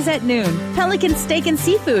Sundays at noon. Pelican Steak and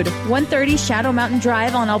Seafood, 130 Shadow Mountain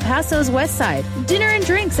Drive on El Paso's west side. Dinner and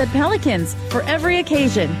drinks at Pelicans for every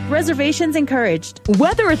occasion. Reservations encouraged.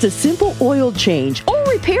 Whether it's a simple oil change or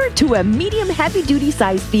repair to a medium heavy-duty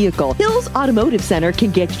sized vehicle, Hills Automotive Center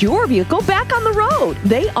can get your vehicle back on the road.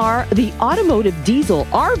 They are the automotive diesel,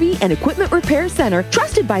 RV, and equipment repair center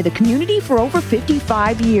trusted by the community for over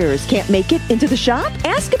 55 years. Can't make it into the shop?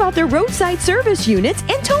 Ask about their roadside service units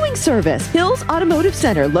and towing service. Hills Automotive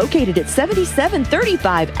Center, located at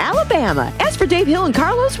 7735 Alabama. As for Dave Hill and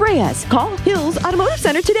Carlos Reyes, call Hills Automotive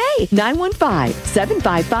Center today,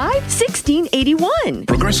 915-755-1681.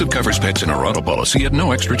 Progressive covers pets in our auto policy at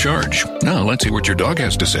no extra charge. Now, let's see what your dog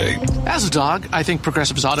has to say. As a dog, I think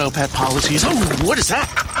Progressive's auto pet policies... Oh, what is that?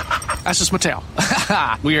 That's just my tail.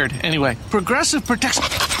 Weird. Anyway, Progressive protects...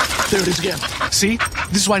 There it is again. See?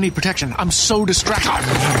 This is why I need protection. I'm so distracted.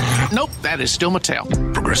 Nope, that is still my tail.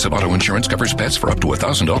 Progressive Auto Insurance covers pets for up to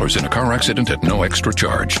 $1,000 in a car accident at no extra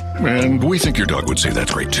charge. And we think your dog would say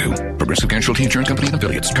that's great, too. Progressive Casualty Insurance Company and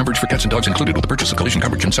affiliates. Coverage for cats and dogs included with the purchase of collision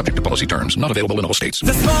coverage and subject to policy terms. Not available in all states.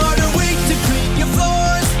 The smarter way to clean your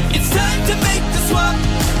floors. It's time to make the swap.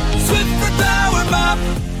 Swiffer Power Mop.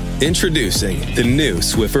 Introducing the new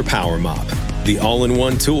Swiffer Power Mop. The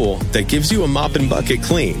all-in-one tool that gives you a mop and bucket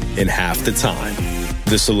clean in half the time.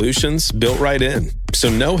 The solution's built right in,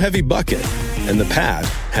 so no heavy bucket. And the pad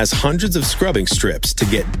has hundreds of scrubbing strips to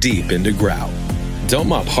get deep into grout. Don't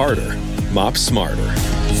mop harder, mop smarter.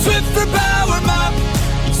 Swiffer Power Mop.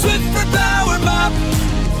 Swiffer Power Mop.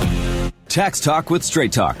 Tax Talk with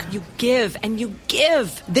Straight Talk. You give and you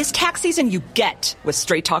give. This tax season, you get with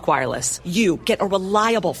Straight Talk Wireless. You get a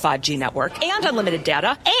reliable 5G network and unlimited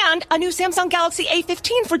data and a new Samsung Galaxy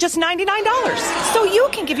A15 for just $99. So you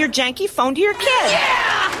can give your janky phone to your kid.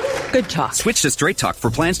 Yeah! Good talk. Switch to Straight Talk for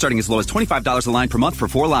plans starting as low as $25 a line per month for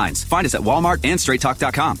 4 lines. Find us at Walmart and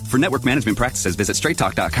StraightTalk.com. For network management practices, visit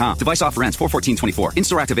StraightTalk.com. Device offer ends 4/14/24.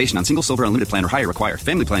 In-store activation on single Silver Unlimited plan or higher required.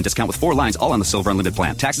 Family plan discount with 4 lines all on the Silver Unlimited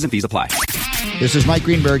plan. Taxes and fees apply. This is Mike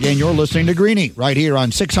Greenberg, and you're listening to Greeny right here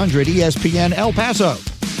on 600 ESPN El Paso.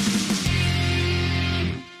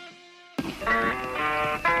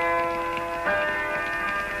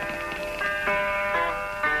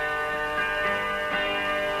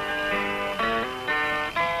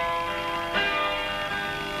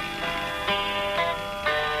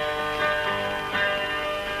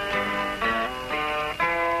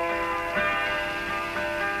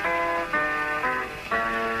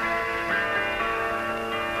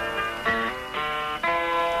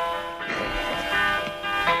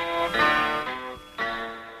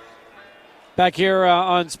 Back here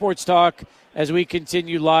on Sports Talk as we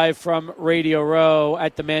continue live from Radio Row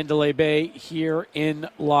at the Mandalay Bay here in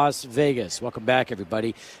Las Vegas. Welcome back,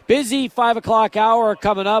 everybody. Busy 5 o'clock hour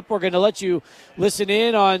coming up. We're going to let you listen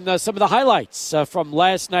in on some of the highlights from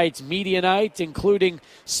last night's media night, including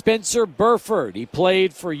Spencer Burford. He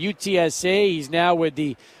played for UTSA. He's now with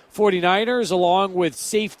the 49ers, along with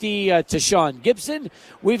safety Tashun Gipson.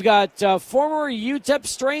 We've got former UTEP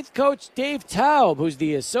strength coach Dave Toub, who's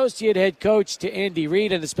the associate head coach to Andy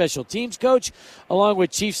Reid and the special teams coach, along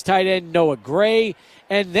with Chiefs tight end Noah Gray.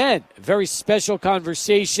 And then a very special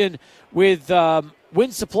conversation with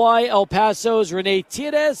Wind Supply El Paso's Rene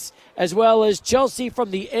Tirres, as well as Chelsi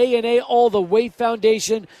from the A&A All the Way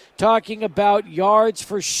Foundation, talking about yards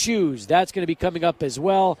for shoes. That's going to be coming up as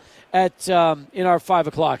well. at in our 5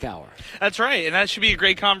 o'clock hour. That's right, and that should be a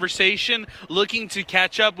great conversation. Looking to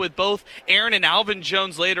catch up with both Aaron and Alvin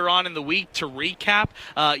Jones later on in the week to recap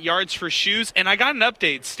yards for shoes. And I got an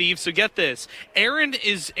update, Steve, so get this. Aaron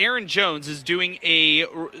Jones is doing a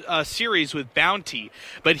series with Bounty,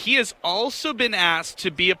 but he has also been asked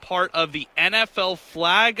to be a part of the NFL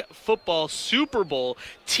Flag Football Super Bowl.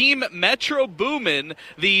 Team Metro Boomin,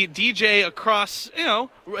 the DJ across,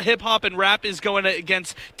 hip-hop and rap, is going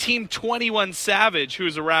against Team 21 Savage, who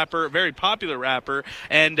is a rapper, a very popular rapper.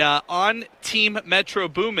 And on Team Metro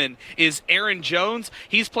Boomin is Aaron Jones.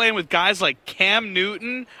 He's playing with guys like Cam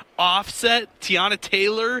Newton, Offset, Tiana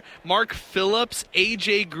Taylor, Mark Phillips,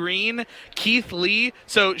 AJ Green, Keith Lee.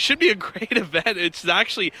 So it should be a great event. It's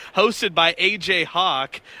actually hosted by AJ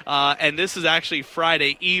Hawk, and this is actually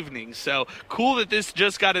Friday evening. So cool that this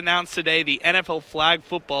just got announced today, the NFL Flag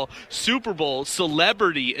Football Super Bowl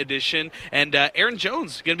Celebrity Edition, and Aaron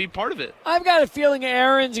Jones is going to be part of it. I've got a feeling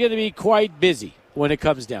Aaron's going to be quite busy when it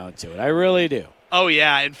comes down to it. I really do. Oh,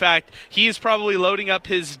 yeah. In fact, he's probably loading up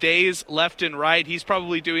his days left and right. He's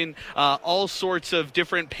probably doing all sorts of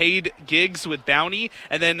different paid gigs with Bounty,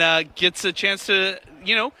 and then gets a chance to,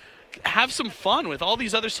 have some fun with all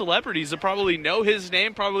these other celebrities that probably know his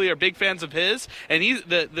name, probably are big fans of his. And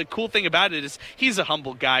the cool thing about it is he's a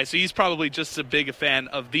humble guy, so he's probably just as big a fan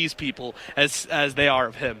of these people as they are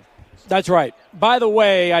of him. That's right. By the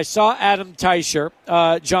way, I saw Adam Teicher,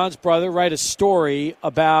 John's brother, write a story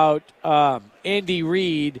about Andy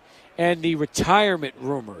Reid and the retirement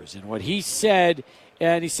rumors and what he said.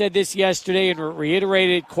 And he said this yesterday and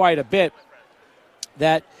reiterated quite a bit,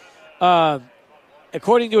 that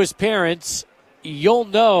according to his parents, you'll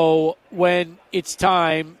know when it's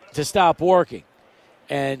time to stop working.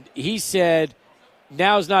 And he said,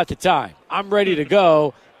 now's not the time. I'm ready to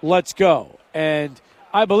go. Let's go. And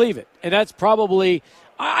I believe it. And that's probably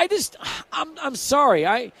 – I'm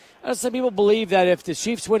sorry. Some people believe that if the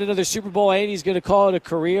Chiefs win another Super Bowl, Andy's going to call it a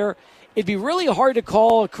career. It'd be really hard to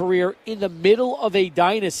call a career in the middle of a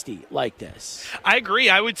dynasty like this. I agree.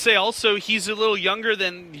 I would say also he's a little younger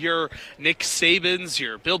than your Nick Sabans,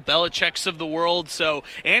 your Bill Belichick's of the world. So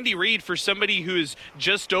Andy Reid, for somebody who is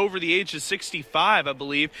just over the age of 65, I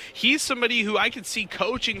believe, he's somebody who I could see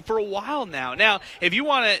coaching for a while now. Now, if you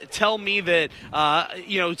want to tell me that,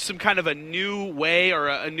 some kind of a new way or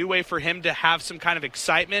a new way for him to have some kind of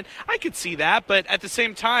excitement, I could see that. But at the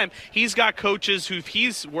same time, he's got coaches who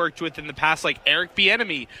he's worked with in the past, like Eric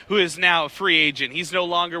Bieniemy, who is now a free agent. He's no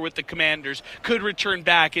longer with the Commanders, could return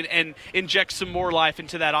back and inject some more life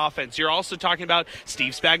into that offense. You're also talking about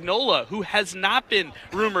Steve Spagnuolo, who has not been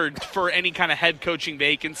rumored for any kind of head coaching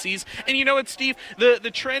vacancies. And you know what, Steve?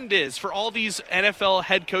 The trend is, for all these NFL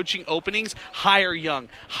head coaching openings, hire young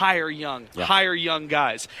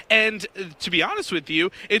guys. And to be honest with you,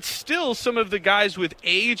 it's still some of the guys with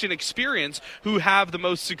age and experience who have the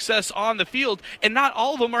most success on the field, and not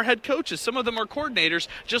all of them are head coaches. Some of them are coordinators,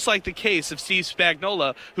 just like the case of Steve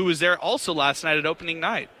Spagnuolo, who was there also last night at opening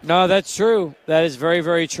night. No, that's true. That is very,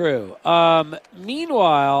 very true.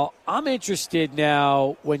 Meanwhile, I'm interested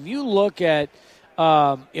now when you look at,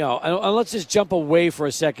 and let's just jump away for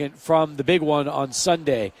a second from the big one on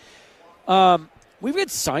Sunday. We've got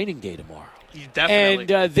signing day tomorrow.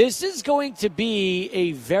 Definitely. And this is going to be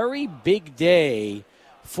a very big day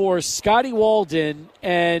for Scotty Walden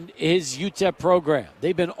and his UTEP program.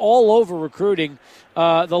 They've been all over recruiting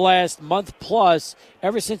the last month plus,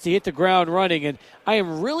 ever since they hit the ground running. And I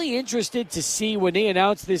am really interested to see when they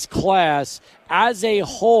announce this class as a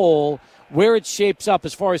whole, where it shapes up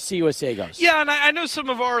as far as CUSA goes. Yeah, and I know some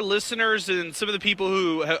of our listeners and some of the people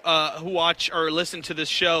who watch or listen to this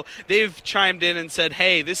show, they've chimed in and said,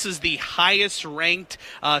 hey, this is the highest ranked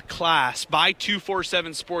class by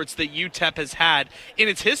 247 Sports that UTEP has had in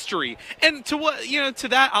its history. And to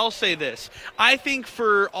that, I'll say this. I think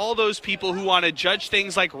for all those people who want to judge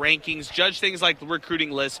things like rankings, judge things like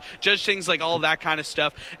recruiting lists, judge things like all that kind of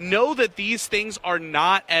stuff, know that these things are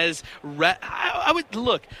not as I would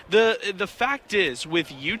look, the fact is, with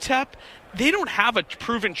UTEP, they don't have a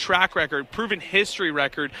proven track record, proven history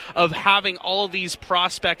record of having all of these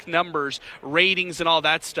prospect numbers, ratings, and all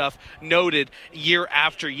that stuff noted year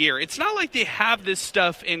after year. It's not like they have this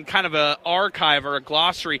stuff in kind of an archive or a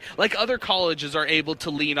glossary like other colleges are able to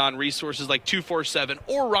lean on resources like 247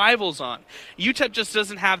 or Rivals on. UTEP just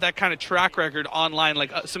doesn't have that kind of track record online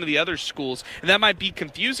like some of the other schools, and that might be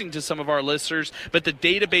confusing to some of our listeners, but the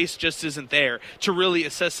database just isn't there to really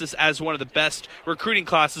assess this as one of the best recruiting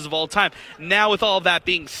classes of all time. Now, with all that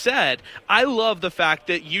being said, I love the fact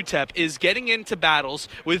that UTEP is getting into battles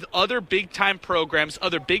with other big-time programs,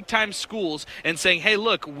 other big-time schools, and saying, hey,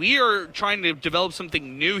 look, we are trying to develop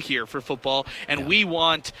something new here for football, and we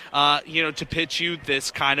want to pitch you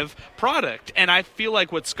this kind of product. And I feel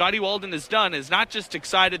like what Scotty Walden has done is not just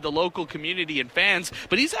excited the local community and fans,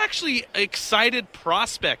 but he's actually excited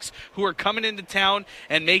prospects who are coming into town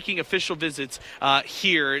and making official visits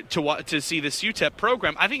here to see this UTEP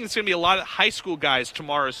program. I think it's going to be a lot of high school guys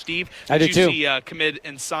tomorrow, Steve. I do too. See commit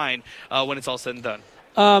and sign when it's all said and done.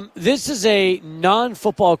 This is a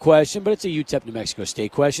non-football question, but it's a UTEP New Mexico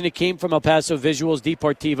State question. It came from El Paso Visuals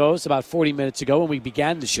Deportivos about 40 minutes ago when we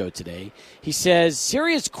began the show today. He says,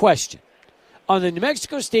 serious question. On the New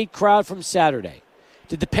Mexico State crowd from Saturday,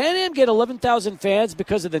 did the Pan Am get 11,000 fans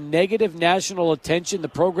because of the negative national attention the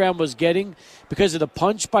program was getting because of the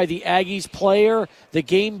punch by the Aggies player the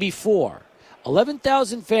game before?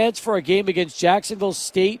 11,000 fans for a game against Jacksonville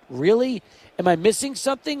State? Really? Am I missing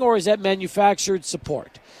something, or is that manufactured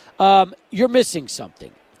support? You're missing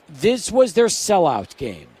something. This was their sellout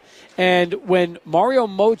game. And when Mario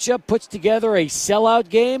Mocha puts together a sellout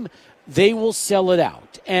game, they will sell it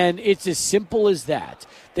out. And it's as simple as that.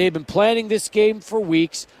 They've been planning this game for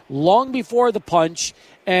weeks, long before the punch,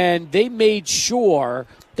 and they made sure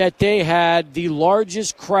that they had the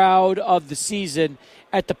largest crowd of the season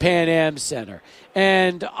at the Pan Am Center.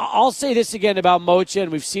 And I'll say this again about Mocha,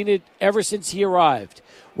 and we've seen it ever since he arrived.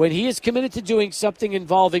 When he is committed to doing something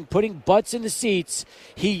involving putting butts in the seats,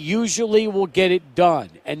 he usually will get it done.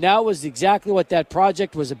 And that was exactly what that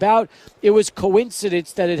project was about. It was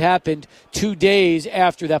coincidence that it happened 2 days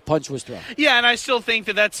after that punch was thrown. Yeah, and I still think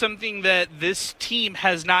that that's something that this team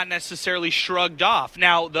has not necessarily shrugged off.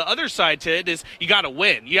 Now, the other side to it is you got to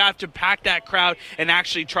win. You have to pack that crowd and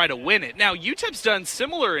actually try to win it. Now, UTEP's done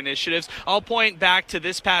similar initiatives. I'll point back to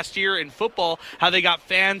this past year in football, how they got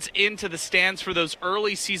fans into the stands for those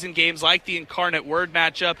early season games like the Incarnate Word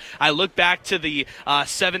matchup. I look back to the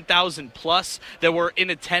 7,000 plus that were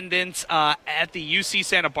in attendance at the UC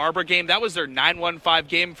Santa Barbara game. That was their 9-1-5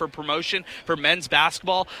 game for promotion for men's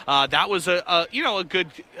basketball. That was a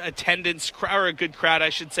good attendance or a good crowd, I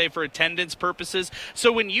should say, for attendance purposes.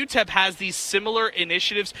 So when UTEP has these similar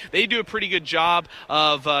initiatives, they do a pretty good job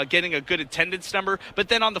of getting a good attendance number. But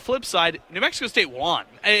then on the flip side, New Mexico State won.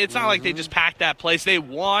 It's not like they just packed that place. They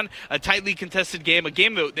won a tightly contested game, a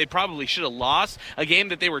game that they probably should have lost, a game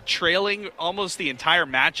that they were trailing almost the entire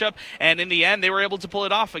matchup, and in the end they were able to pull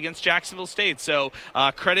it off against Jacksonville State. So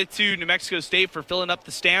credit to New Mexico State for filling up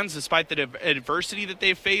the stands despite the adversity that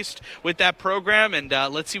they've faced with that program, and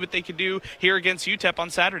let's see what they can do here against UTEP on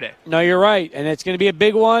Saturday. No, you're right, and it's going to be a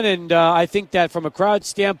big one, and I think that from a crowd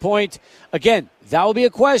standpoint, again, that will be a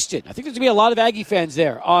question. I think there's going to be a lot of Aggie fans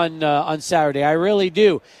there on Saturday. I really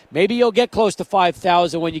do. Maybe you'll get close to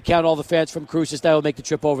 5,000 when you count all the fans from Cruces that will make the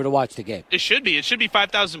trip over to watch the game. It should be. It should be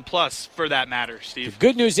 5,000 plus for that matter, Steve. The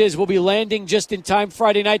good news is we'll be landing just in time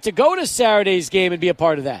Friday night to go to Saturday's game and be a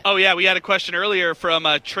part of that. Oh, yeah. We had a question earlier from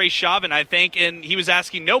Trey Chauvin, I think, and he was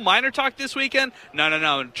asking, no Minor Talk this weekend?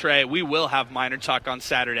 No, Trey. We will have Minor Talk on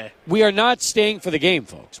Saturday. We are not staying for the game,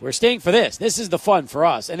 folks. We're staying for this. This is the fun for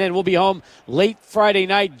us. And then we'll be home late Friday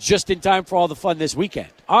night just in time for all the fun this weekend.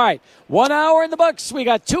 All right, 1 hour in the books. We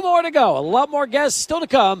got 2 more to go. A lot more guests still to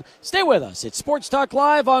come. Stay with us. It's Sports Talk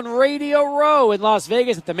Live on Radio Row in Las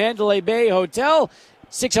Vegas at the Mandalay Bay Hotel,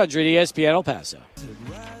 600 ESPN El Paso.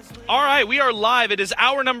 All right, we are live. It is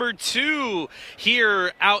hour number 2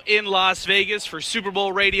 here out in Las Vegas for Super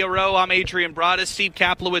Bowl Radio Row. I'm Adrian Broadus, Steve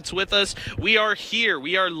Kaplowitz with us. We are here.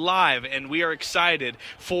 We are live, and we are excited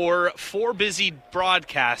for 4 busy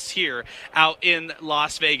broadcasts here out in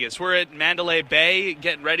Las Vegas. We're at Mandalay Bay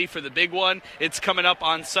getting ready for the big one. It's coming up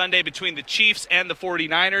on Sunday between the Chiefs and the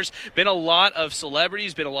 49ers. Been a lot of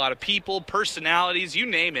celebrities, been a lot of people, personalities, you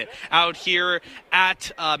name it, out here at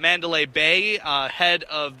Mandalay Bay ahead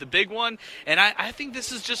of the big one, and I think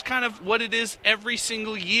this is just kind of what it is every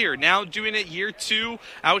single year. Now doing it year 2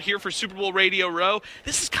 out here for Super Bowl Radio Row,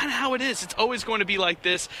 this is kind of how it is. It's always going to be like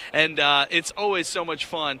this, and it's always so much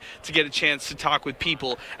fun to get a chance to talk with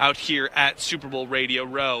people out here at Super Bowl Radio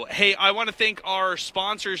Row. Hey, I want to thank our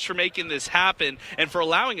sponsors for making this happen and for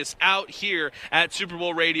allowing us out here at Super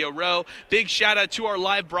Bowl Radio Row. Big shout out to our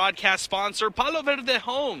live broadcast sponsor, Palo Verde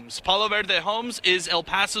Homes. Palo Verde Homes is El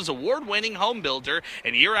Paso's award-winning home builder,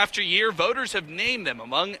 and year after after year, voters have named them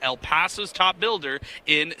among El Paso's top builder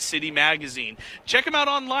in City Magazine. Check them out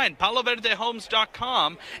online,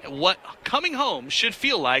 paloverdehomes.com, what coming home should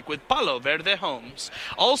feel like with Palo Verde Homes.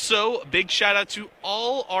 Also, big shout out to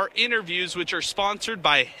all our interviews, which are sponsored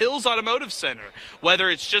by Hills Automotive Center. Whether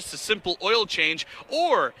it's just a simple oil change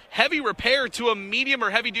or heavy repair to a medium or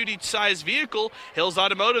heavy-duty size vehicle, Hills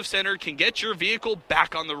Automotive Center can get your vehicle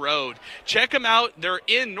back on the road. Check them out. They're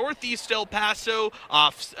in Northeast El Paso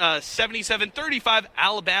off 7735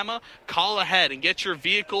 Alabama. Call ahead and get your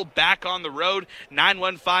vehicle back on the road.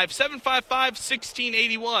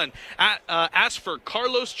 915-755-1681. Ask for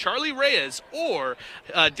Carlos Charlie Reyes or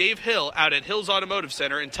Dave Hill out at Hills Automotive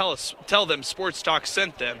Center and tell them Sports Talk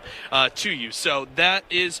sent them to you. So that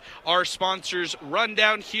is our sponsors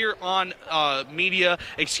rundown here on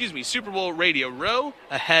Super Bowl Radio Row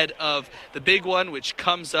ahead of the big one, which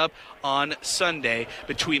comes up on Sunday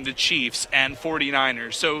between the Chiefs and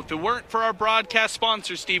 49ers. So if it weren't for our broadcast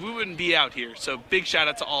sponsors, Steve, we wouldn't be out here. So big shout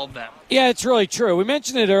out to all of them. Yeah, it's really true. We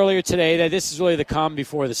mentioned it earlier today that this is really the calm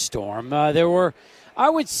before the storm. There were, I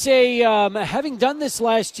would say, having done this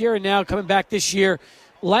last year and now coming back this year,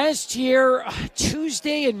 last year,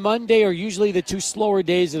 Tuesday and Monday are usually the two slower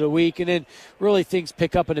days of the week, and then really things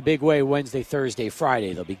pick up in a big way Wednesday, Thursday, Friday.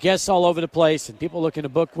 There'll be guests all over the place and people looking to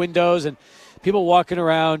book windows and people walking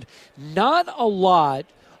around. Not a lot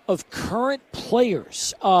of current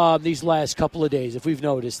players these last couple of days, if we've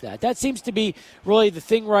noticed that. That seems to be really the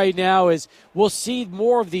thing right now is we'll see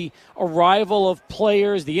more of the arrival of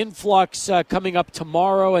players, the influx coming up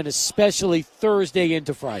tomorrow and especially Thursday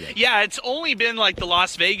into Friday. Yeah, it's only been like the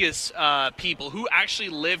Las Vegas people who actually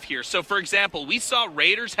live here. So, for example, we saw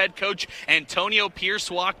Raiders head coach Antonio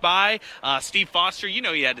Pierce walk by. Steve Foster, you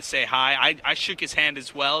know he had to say hi. I shook his hand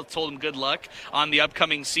as well, told him good luck on the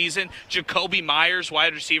upcoming season. Jacoby Myers,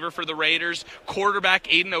 wide receiver for the Raiders, quarterback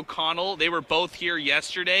Aiden O'Connell, they were both here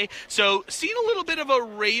yesterday. So seeing a little bit of a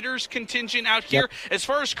Raiders contingent out here. Yep. As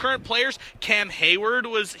far as current players, Cam Hayward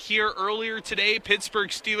was here earlier today, Pittsburgh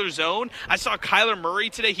Steelers own. I saw Kyler Murray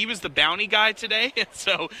today. He was the bounty guy today,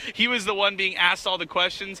 so he was the one being asked all the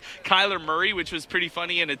questions, Kyler Murray, which was pretty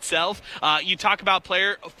funny in itself. You talk about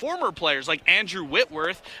former players like Andrew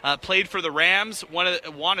Whitworth, played for the Rams,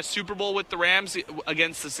 won a Super Bowl with the Rams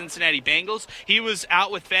against the Cincinnati Bengals. He was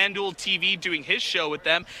out with FanDuel TV doing his show with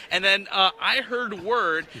them. And then I heard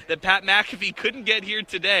word that Pat McAfee couldn't get here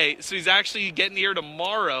today, so he's actually getting here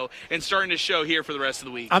tomorrow and starting to show here for the rest of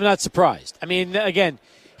the week. I'm not surprised. I mean, again,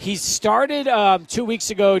 he started 2 weeks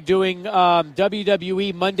ago doing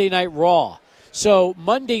WWE Monday Night Raw. So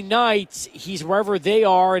Monday nights, he's wherever they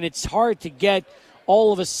are, and it's hard to get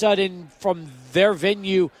all of a sudden from their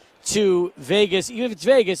venue to Vegas, even if it's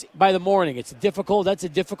Vegas, by the morning. That's a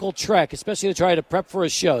difficult trek, especially to try to prep for a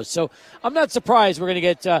show. So I'm not surprised we're going to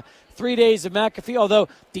get 3 days of McAfee, although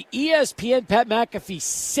the ESPN Pat McAfee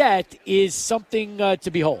set is something to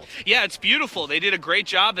behold. Yeah, it's beautiful. They did a great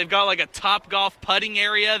job. They've got like a Top Golf putting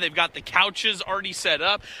area. They've got the couches already set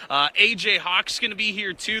up. AJ Hawk's going to be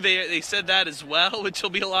here too. They said that as well, which will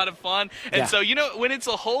be a lot of fun. And so, when it's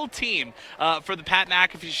a whole team for the Pat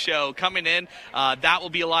McAfee show coming in, that will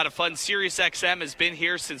be a lot of fun. SiriusXM has been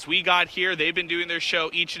here since we got here. They've been doing their show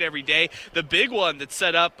each and every day. The big one that's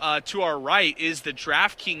set up to our right is the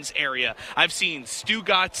DraftKings area. I've seen Stu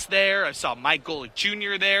Gotts there. I saw Mike Golick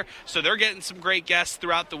Jr. there. So they're getting some great guests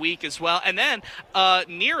throughout the week as well. And then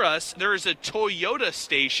near us, there is a Toyota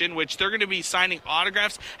station, which they're going to be signing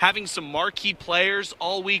autographs, having some marquee players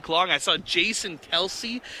all week long. I saw Jason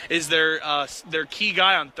Kelsey is their key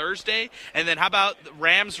guy on Thursday. And then how about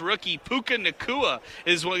Rams rookie Puka Nacua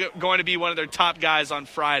is going to be one of their top guys on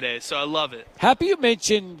Friday. So I love it. Happy you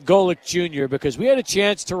mentioned Golick Jr. because we had a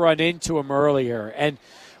chance to run into him earlier. And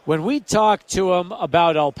when we talked to him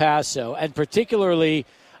about El Paso, and particularly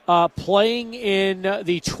playing in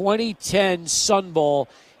the 2010 Sun Bowl,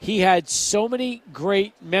 he had so many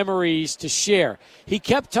great memories to share. He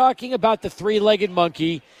kept talking about the three-legged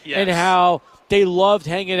monkey and how they loved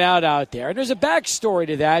hanging out there. And there's a backstory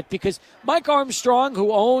to that because Mike Armstrong,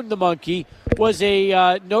 who owned the monkey, was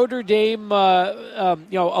a Notre Dame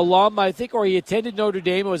alum, I think, or he attended Notre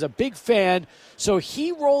Dame and was a big fan. So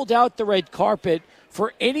he rolled out the red carpet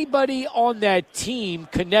for anybody on that team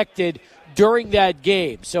connected during that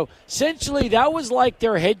game. So essentially that was like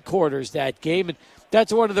their headquarters that game, and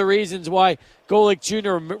that's one of the reasons why Golic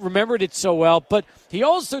Jr. remembered it so well, but he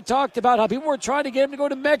also talked about how people were trying to get him to go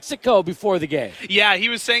to Mexico before the game. Yeah, he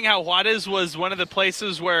was saying how Juarez was one of the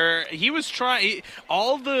places where he was trying.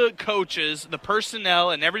 All the coaches, the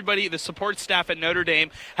personnel, and everybody, the support staff at Notre Dame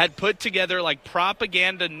had put together like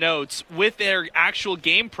propaganda notes with their actual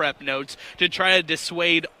game prep notes to try to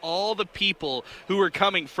dissuade all the people who were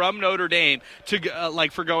coming from Notre Dame to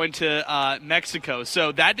for going to Mexico.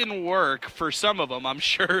 So that didn't work for some of them, I'm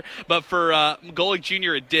sure, but for Golic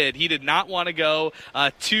Jr. it did. He did not want to go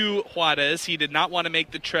to Juarez. He did not want to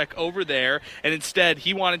make the trek over there, and instead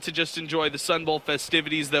he wanted to just enjoy the Sun Bowl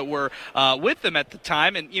festivities that were with them at the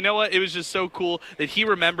time. And you know what? It was just so cool that he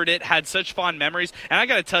remembered it, had such fond memories. And I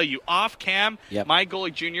got to tell you, off cam, Mike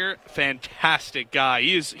Golic Jr., fantastic guy.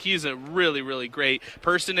 He's a really, really great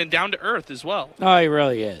person and down to earth as well. Oh, he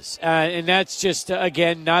really is. And that's just,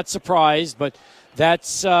 again, not surprised, but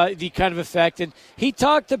that's the kind of effect. And he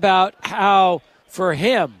talked about how, for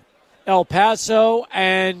him, El Paso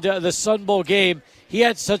and the Sun Bowl game, he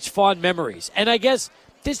had such fond memories. And I guess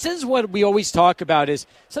this is what we always talk about is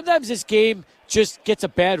sometimes this game just gets a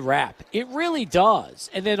bad rap. It really does.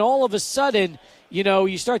 And then all of a sudden,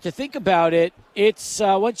 you start to think about it. It's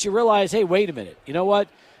once you realize, hey, wait a minute. You know what?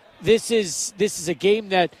 This is a game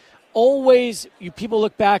that always people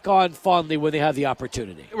look back on fondly when they have the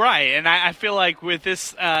opportunity. Right, and I feel like with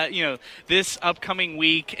this, this upcoming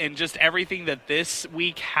week and just everything that this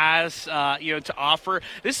week has, to offer,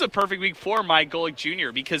 this is a perfect week for Mike Golic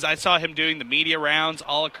Jr. because I saw him doing the media rounds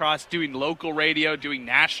all across, doing local radio, doing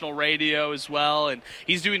national radio as well, and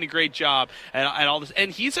he's doing a great job at all this.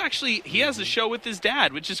 And he has a show with his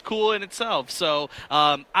dad, which is cool in itself. So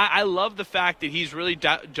I love the fact that he's really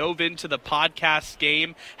dove into the podcast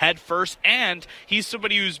game head first, and he's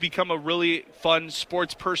somebody who's become a really fun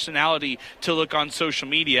sports personality to look on social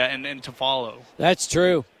media and to follow. That's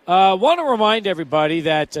true. Want to remind everybody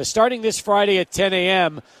that starting this Friday at 10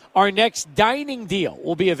 a.m., our next dining deal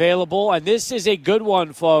will be available, and this is a good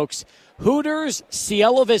one, folks. Hooters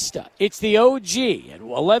Cielo Vista. It's the OG at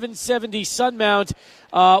 1170 Sunmount.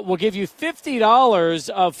 Will give you $50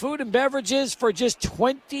 of food and beverages for just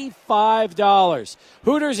 $25.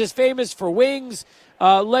 Hooters is famous for wings,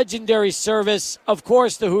 legendary service, of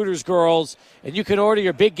course, the Hooters girls. And you can order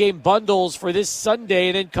your big game bundles for this Sunday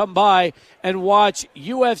and then come by and watch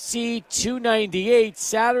UFC 298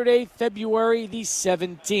 Saturday, February the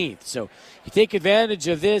 17th. So you take advantage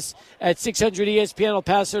of this at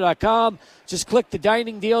 600ESPNElPaso.com. Just click the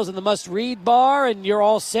dining deals in the must-read bar, and you're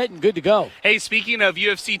all set and good to go. Hey, speaking of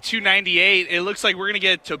UFC 298, it looks like we're going to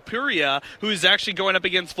get Topuria, who's actually going up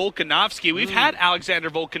against Volkanovski. We've had Alexander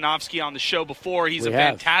Volkanovski on the show before. He's a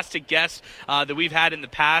fantastic guest that we've had in the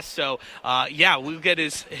past. So, we'll get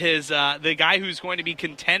his the guy who's going to be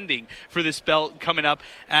contending for this belt coming up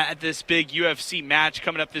at this big UFC match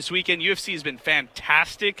coming up this weekend. UFC has been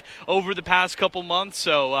fantastic over the past couple months,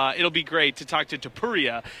 so it'll be great to talk to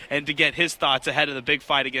Topuria and to get his thoughts ahead of the big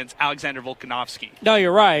fight against Alexander Volkanovski. No,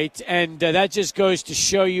 you're right, and that just goes to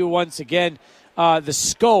show you once again the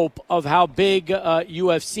scope of how big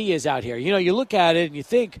UFC is out here. You look at it and you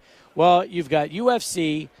think, well, you've got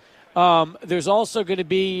UFC. There's also going to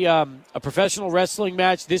be a professional wrestling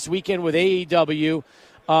match this weekend with AEW.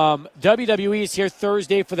 WWE is here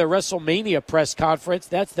Thursday for their WrestleMania press conference.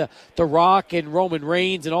 That's the Rock and Roman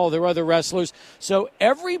Reigns and all their other wrestlers. So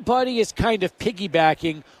everybody is kind of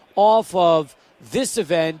piggybacking off of this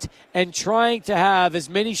event and trying to have as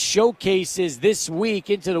many showcases this week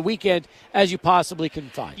into the weekend as you possibly can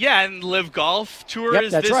find. Yeah, and Live Golf Tour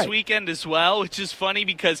is this weekend as well, which is funny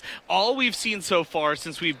because all we've seen so far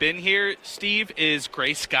since we've been here, Steve, is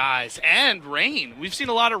gray skies and rain. We've seen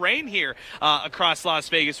a lot of rain here across Las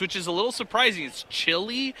Vegas, which is a little surprising. It's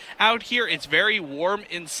chilly out here. It's very warm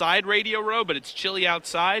inside Radio Row, but it's chilly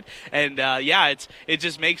outside. And, it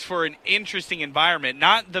just makes for an interesting environment.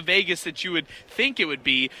 Not the Vegas that you would think it would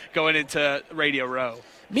be going into Radio Row.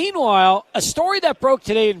 Meanwhile, a story that broke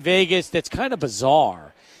today in Vegas that's kind of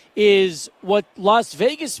bizarre is what Las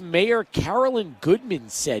Vegas Mayor Carolyn Goodman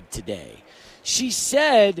said today. She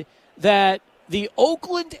said that the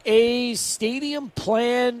Oakland A's stadium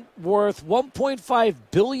plan worth $1.5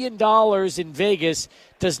 billion in Vegas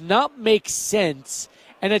does not make sense,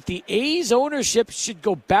 and that the A's ownership should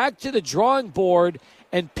go back to the drawing board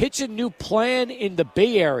and pitch a new plan in the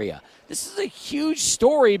Bay Area. This is a huge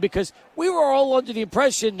story because we were all under the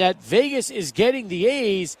impression that Vegas is getting the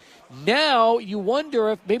A's. now you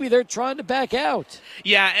wonder if maybe they're trying to back out.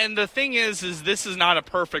 Yeah, and the thing is this is not a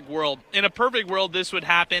perfect world. In a perfect world, this would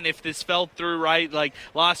happen if this fell through, right? Like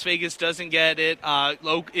Las Vegas doesn't get it.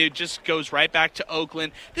 It just goes right back to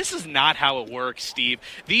Oakland. This is not how it works, Steve.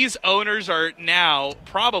 These owners are now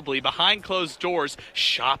probably behind closed doors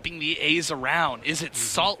shopping the A's around. Is it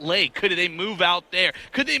Salt Lake? Could they move out there?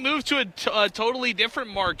 Could they move to a totally different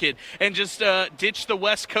market and just ditch the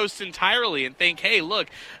West Coast entirely and think, hey, look,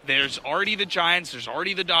 there's already the Giants, there's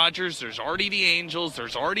already the Dodgers, there's already the Angels,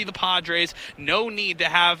 there's already the Padres. No need to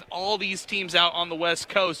have all these teams out on the West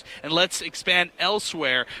Coast, and let's expand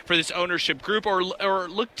elsewhere for this ownership group or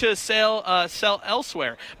look to sell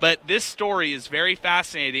elsewhere. But this story is very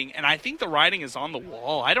fascinating, and I think the writing is on the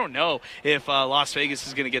wall. I don't know if Las Vegas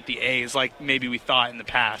is going to get the A's like maybe we thought in the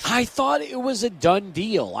past. I thought it was a done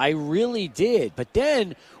deal. I really did. But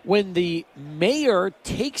then when the mayor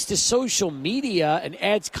takes to social media and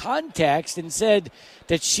adds context and said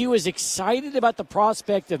that she was excited about the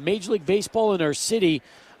prospect of Major League Baseball in her city,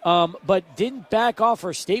 but didn't back off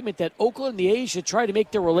her statement that Oakland and the A's should try to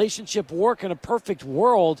make their relationship work in a perfect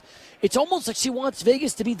world, it's almost like she wants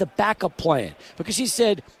Vegas to be the backup plan. Because she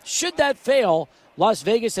said, should that fail, Las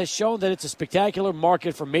Vegas has shown that it's a spectacular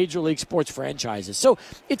market for Major League sports franchises. So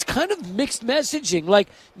it's kind of mixed messaging. Like,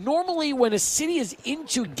 normally when a city is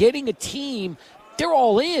into getting a team, they're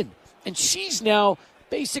all in. And she's now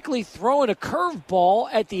basically throwing a curveball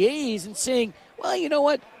at the A's and saying, well, you know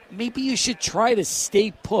what? Maybe you should try to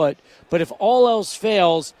stay put. But if all else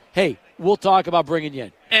fails, hey, we'll talk about bringing you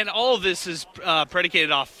in. And all of this is predicated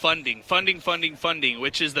off funding,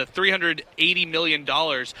 which is the $380 million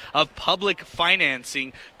of public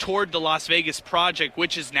financing toward the Las Vegas project,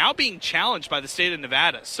 which is now being challenged by the state of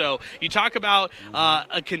Nevada. So you talk about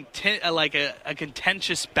a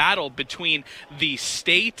contentious battle between the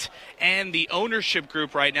state and the ownership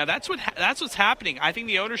group right now. That's what's happening. I think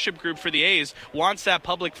the ownership group for the A's wants that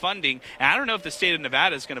public funding, and I don't know if the state of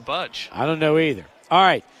Nevada is going to budge. I don't know either. All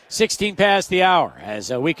right. 16 past the hour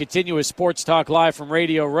as we continue with Sports Talk live from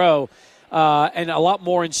Radio Row, and a lot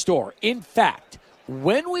more in store. In fact,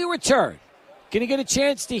 when we return, going to get a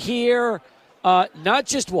chance to hear not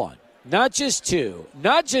just one, not just two,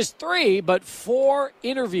 not just three, but 4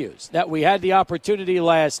 interviews that we had the opportunity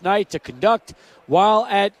last night to conduct while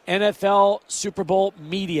at NFL Super Bowl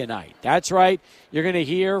Media Night. That's right. You're going to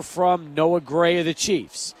hear from Noah Gray of the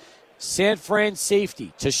Chiefs, San Fran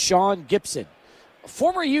safety Tashun Gipson,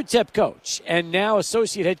 former UTEP coach and now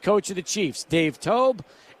associate head coach of the Chiefs, Dave Toub,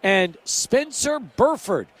 and Spencer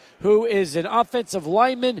Burford, who is an offensive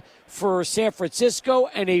lineman for San Francisco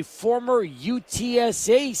and a former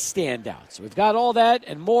UTSA standout. So we've got all that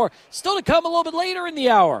and more still to come a little bit later in the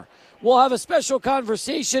hour. We'll have a special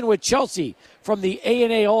conversation with Chelsi from the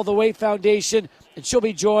A&A All the Way Foundation, and she'll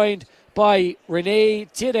be joined by Rene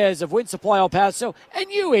Tirres of Wind Supply El Paso,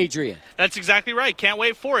 and you, Adrian. That's exactly right. Can't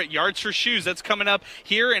wait for it. Yards for Shoes. That's coming up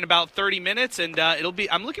here in about 30 minutes, and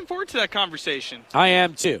I'm looking forward to that conversation. I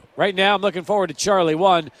am, too. Right now, I'm looking forward to Charlie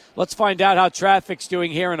 1. Let's find out how traffic's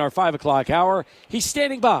doing here in our 5 o'clock hour. He's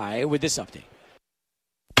standing by with this update.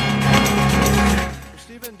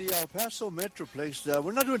 Stephen, the El Paso Metroplex,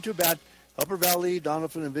 we're not doing too bad. Upper Valley,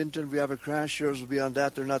 Donovan and Vinton, we have a crash. Yours will be on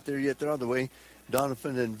that. They're not there yet. They're on the way.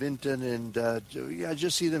 Donovan and Vinton, and I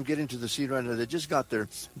just see them getting to the scene right now. They just got there,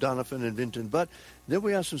 Donovan and Vinton. But then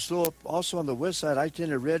we have some slow up also on the west side.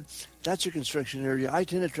 I-10 at Red, that's your construction area.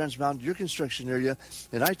 I-10 at Trans Mountain, your construction area.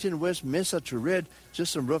 And I-10 West, Mesa to Red,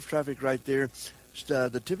 just some rough traffic right there.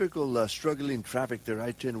 The typical struggling traffic there,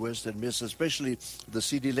 I-10 West and Mesa, especially the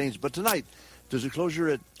CD lanes. But tonight, there's a closure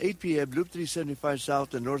at 8 p.m., Loop 375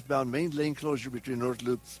 South, and northbound main lane closure between North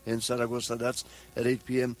Loop and Zaragoza. That's at 8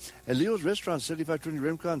 p.m. And Leo's Restaurant,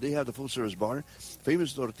 7520 Remcon, they have the full-service bar.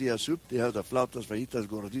 Famous tortilla soup. They have the flautas, fajitas,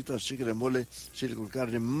 gorditas, chicken and mole, chile con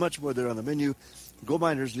carne, much more there on the menu. Go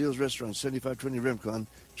Miners, Leo's Restaurant, 7520 Remcon,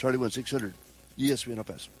 Charlie 1600, ESPN El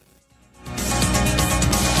Paso.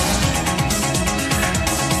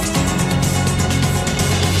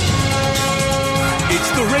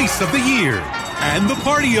 It's the race of the year and the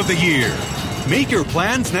party of the year. Make your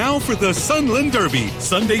plans now for the Sunland Derby,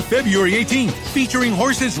 Sunday, February 18th, featuring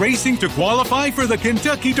horses racing to qualify for the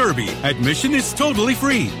Kentucky Derby. Admission is totally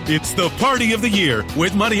free. It's the party of the year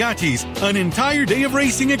with mariachis, an entire day of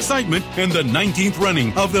racing excitement, and the 19th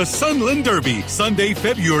running of the Sunland Derby, Sunday,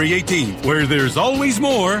 February 18th, where there's always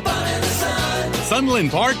more. Sunland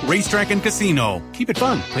Park Racetrack and Casino. Keep it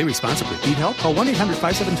fun. Play responsibly. Need help? Call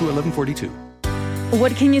 1-800-572-1142.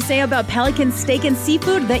 What can you say about Pelican Steak and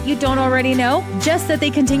Seafood that you don't already know? Just that they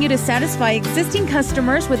continue to satisfy existing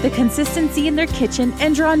customers with the consistency in their kitchen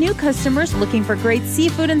and draw new customers looking for great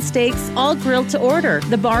seafood and steaks, all grilled to order.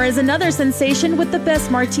 The bar is another sensation with the best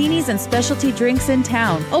martinis and specialty drinks in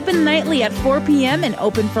town. Open nightly at 4 p.m. and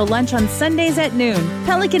open for lunch on Sundays at noon.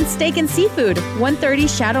 Pelican Steak and Seafood, 130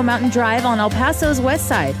 Shadow Mountain Drive on El Paso's west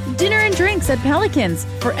side. Dinner and drinks at Pelicans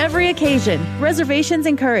for every occasion. Reservations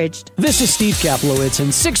encouraged. This is Steve Kaplowitz,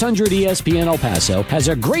 and 600 ESPN El Paso has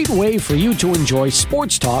a great way for you to enjoy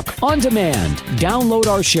Sports Talk on demand. Download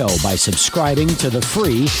our show by subscribing to the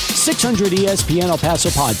free 600 ESPN El Paso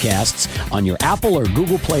podcasts on your Apple or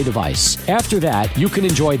Google Play device. After that, you can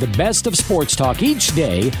enjoy the best of Sports Talk each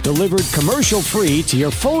day, delivered commercial-free to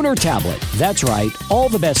your phone or tablet. That's right, all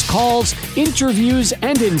the best calls, interviews,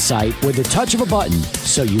 and insight with the touch of a button,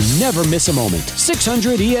 so you never miss a moment.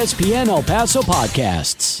 600 ESPN El Paso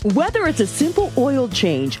podcasts. Whether it's a simple oil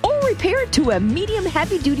change or repair to a medium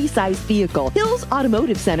heavy-duty size vehicle, Hills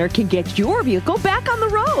Automotive Center can get your vehicle back on the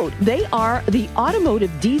road. They are the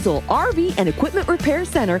automotive diesel, RV, and equipment repair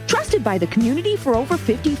center trusted by the community for over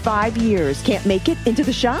 55 years. Can't make it into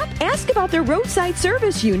the shop? Ask about their roadside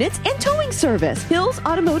service units and towing service. Hills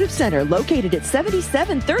Automotive Center, located at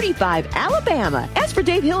 7735 Alabama. As for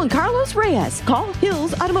Dave Hill and Carlos Reyes, call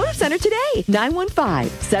Hills Automotive Center today,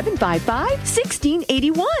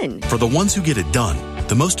 915-755-1681. For the ones who get it done,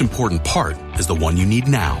 the most important part is the one you need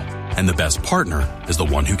now. And the best partner is the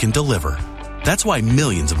one who can deliver. That's why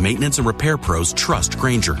millions of maintenance and repair pros trust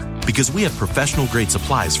Grainger. Because we have professional-grade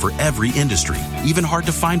supplies for every industry, even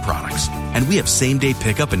hard-to-find products. And we have same-day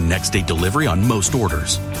pickup and next-day delivery on most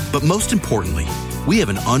orders. But most importantly, we have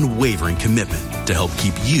an unwavering commitment to help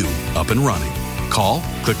keep you up and running. Call,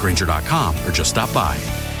 click Grainger.com, or just stop by.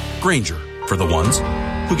 Grainger, for the ones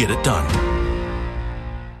who get it done.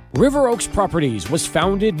 River Oaks Properties was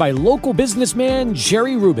founded by local businessman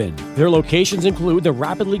Jerry Rubin. Their locations include the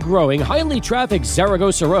rapidly growing, highly trafficked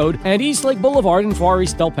Zaragoza Road and East Lake Boulevard in Far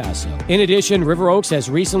East El Paso. In addition, River Oaks has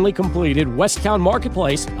recently completed Westtown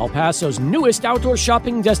Marketplace, El Paso's newest outdoor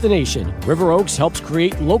shopping destination. River Oaks helps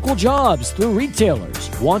create local jobs through retailers.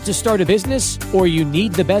 Want to start a business or you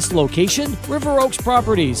need the best location? River Oaks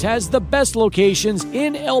Properties has the best locations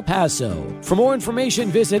in El Paso. For more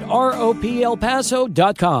information, visit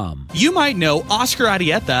roplpaso.com. You might know Oscar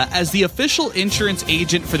Arieta as the official insurance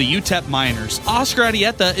agent for the UTEP Miners. Oscar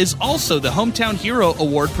Arieta is also the Hometown Hero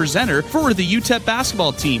Award presenter for the UTEP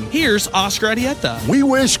basketball team. Here's Oscar Arieta. We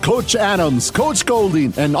wish Coach Adams, Coach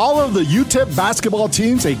Golding, and all of the UTEP basketball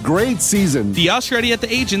teams a great season. The Oscar Arieta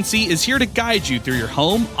Agency is here to guide you through your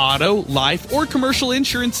home, auto, life, or commercial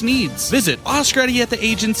insurance needs. Visit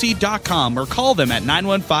OscarArietaAgency.com or call them at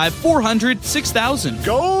 915-400-6000.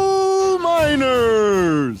 Go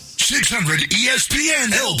Miners! 600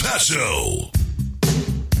 ESPN El Paso.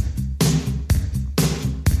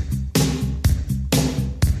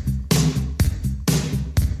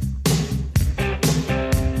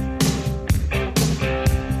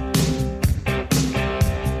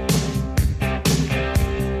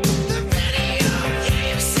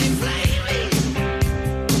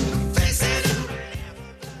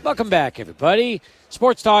 Welcome back, everybody.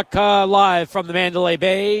 Sports Talk live from the Mandalay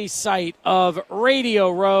Bay site of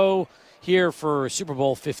Radio Row here for Super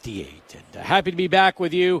Bowl 58. And happy to be back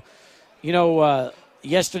with you. You know,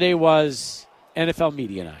 yesterday was NFL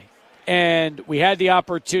Media Night, and we had the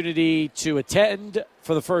opportunity to attend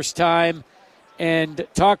for the first time and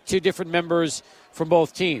talk to different members from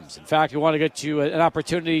both teams. In fact, we want to get you an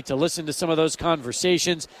opportunity to listen to some of those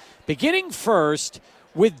conversations, beginning first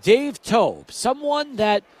with Dave Toub, someone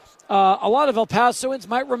that a lot of El Pasoans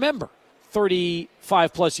might remember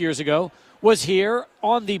 35-plus years ago, was here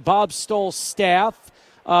on the Bob Stoll staff,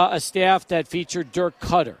 a staff that featured Dirk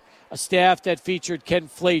Cutter, a staff that featured Ken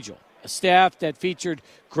Flagel, a staff that featured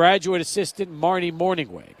graduate assistant Marnie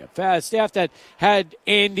Morningweg, a staff that had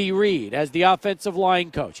Andy Reid as the offensive line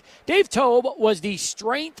coach. Dave Toub was the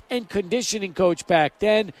strength and conditioning coach back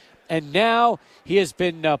then, and now he has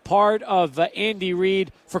been part of Andy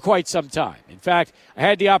Reid for quite some time. In fact, I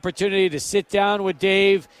had the opportunity to sit down with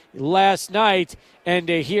Dave last night, and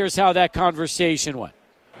here's how that conversation went.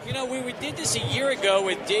 You know, we did this a year ago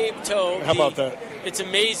with Dave Toub. How about that? It's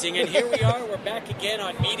amazing. And here we are. We're back again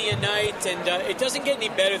on Media Night, and it doesn't get any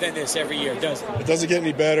better than this every year, does it? It doesn't get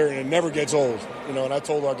any better, and it never gets old. You know, and I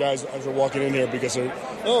told our guys as we're walking in here because,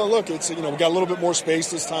 look, it's, we got a little bit more space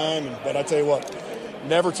this time, but I tell you what,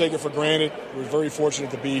 never take it for granted. We're very fortunate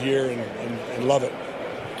to be here and love it.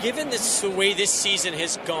 Given the way this season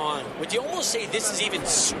has gone, would you almost say this is even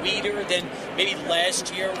sweeter than maybe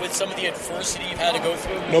last year with some of the adversity you've had to go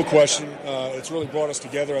through? No question. It's really brought us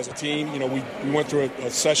together as a team. We went through a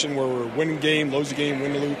session where we were winning game, losing game,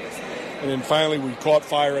 win to lose. And then finally we caught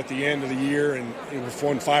fire at the end of the year, and we've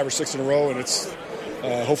won 5 or 6 in a row, and it's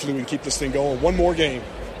hopefully we can keep this thing going. One more game.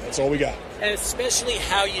 That's all we got. And especially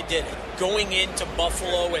how you did it, going into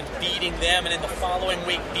Buffalo and beating them, and in the following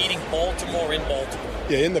week beating Baltimore in Baltimore.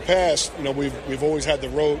 Yeah, in the past, we've always had the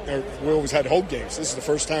road, or we always had home games. This is the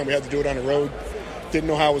first time we had to do it on the road. Didn't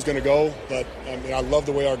know how it was going to go, but I love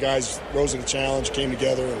the way our guys rose to the challenge, came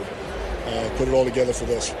together, and put it all together for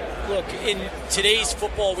this. Look, in today's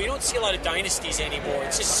football, we don't see a lot of dynasties anymore.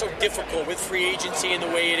 It's just so difficult with free agency and the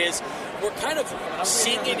way it is. We're kind of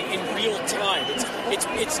seeing it in real time.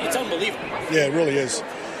 It's unbelievable. Yeah, it really is.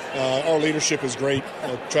 Our leadership is great.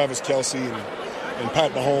 Travis Chelsi and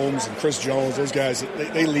Pat Mahomes and Chris Jones, those guys,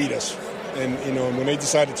 they lead us. And when they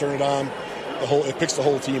decide to turn it on, it picks the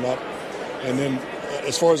whole team up. And then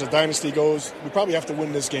as far as a dynasty goes, we probably have to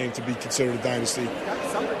win this game to be considered a dynasty.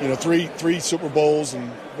 Three Super Bowls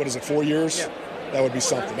in, 4 years? Yeah. That would be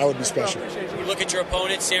something. That would be special. You look at your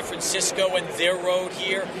opponent, San Francisco, and their road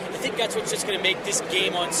here. I think that's what's just going to make this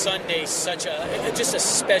game on Sunday such just a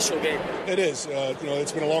special game. It is.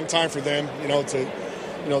 It's been a long time for them.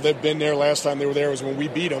 They've been there. Last time they were there was when we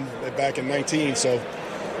beat them back in 19. So,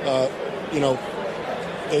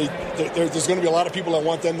 there's going to be a lot of people that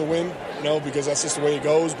want them to win. Because that's just the way it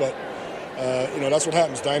goes. But that's what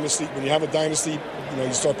happens. Dynasty. When you have a dynasty,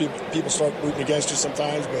 people start rooting against you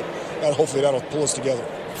sometimes. But hopefully that'll pull us together.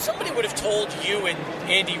 Somebody would have told you and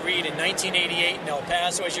Andy Reid in 1988 in El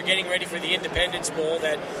Paso, as you're getting ready for the Independence Bowl,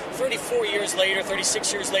 that 34 years later,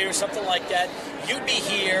 36 years later, something like that, you'd be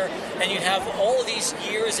here and you'd have all of these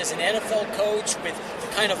years as an NFL coach with the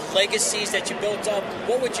kind of legacies that you built up.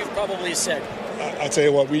 What would you probably have said? I tell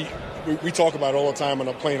you what, we talk about it all the time on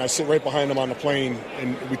the plane. I sit right behind him on the plane,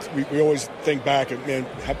 and we always think back. Man,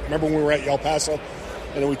 remember when we were at El Paso?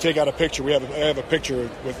 And then we take out a picture. I have a picture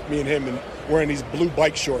with me and him and wearing these blue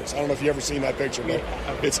bike shorts. I don't know if you've ever seen that picture, but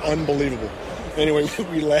it's unbelievable. Anyway,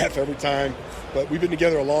 we laugh every time. But we've been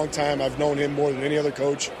together a long time. I've known him more than any other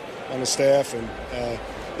coach on the staff, and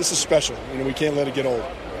this is special. We can't let it get old.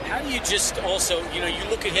 How do you just also, you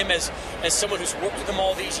look at him as someone who's worked with him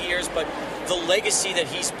all these years, but the legacy that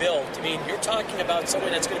he's built, you're talking about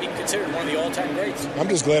someone that's going to be considered one of the all-time greats. I'm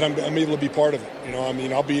just glad I'm able to be part of it.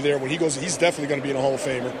 I'll be there when he goes. He's definitely going to be in a Hall of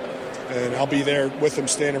Famer, and I'll be there with him,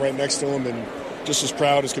 standing right next to him, and just as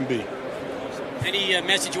proud as can be. Any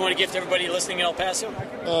message you want to give to everybody listening in El Paso?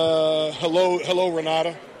 Hello,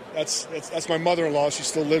 Renata. That's my mother-in-law. She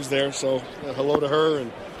still lives there, so hello to her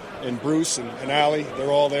and Bruce and Allie.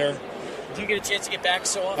 They're all there. Do you get a chance to get back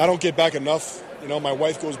so often? I don't get back enough. My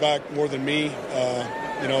wife goes back more than me,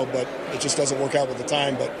 but it just doesn't work out with the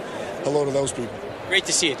time. But hello to those people. Great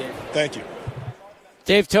to see you, Dave. Thank you.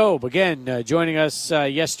 Dave Toub, again, joining us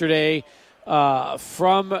yesterday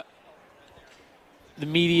from the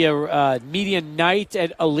media night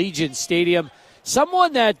at Allegiant Stadium.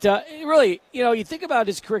 Someone that really, you think about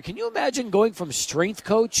his career. Can you imagine going from strength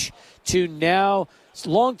coach to now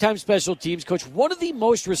longtime special teams coach, one of the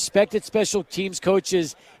most respected special teams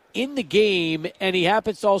coaches in the game, and he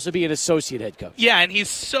happens to also be an associate head coach. Yeah, and he's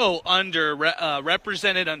so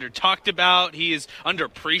represented, under talked about. He is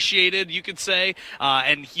underappreciated, you could say.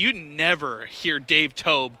 And you never hear Dave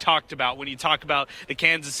Toub talked about when you talk about the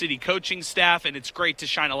Kansas City coaching staff, and it's great to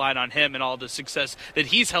shine a light on him and all the success that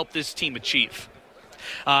he's helped this team achieve.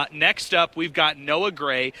 Next up, we've got Noah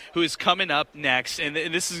Gray, who is coming up next, and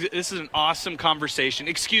this is an awesome conversation.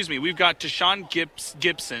 Excuse me, we've got Tashun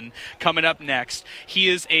Gipson coming up next. He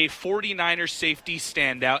is a 49ers safety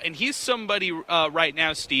standout, and he's somebody right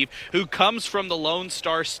now, Steve, who comes from the Lone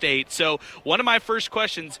Star State. So one of my first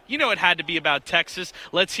questions, it had to be about Texas.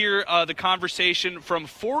 Let's hear the conversation from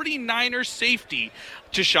 49ers safety,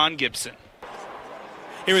 Tashun Gipson.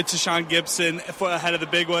 Here with Tashun Gipson, ahead of the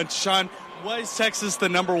big one. Tashun, why is Texas the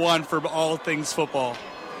number one for all things football?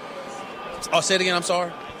 Oh, say it again, I'm sorry.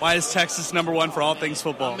 Why is Texas number one for all things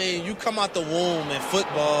football? You come out the womb and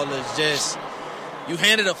football is just, you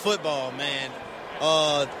handed a football, man.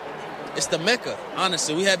 It's the Mecca,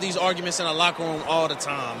 honestly. We have these arguments in our locker room all the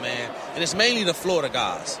time, man. And it's mainly the Florida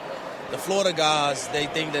guys. The Florida guys, they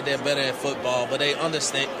think that they're better at football, but they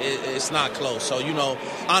understand it's not close. So,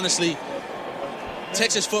 honestly,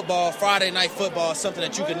 Texas football, Friday night football is something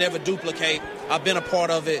that you can never duplicate. I've been a part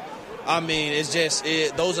of it. It's just,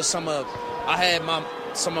 those are some of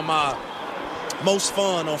my most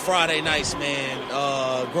fun on Friday nights,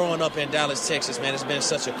 man. Growing up in Dallas, Texas, man, it's been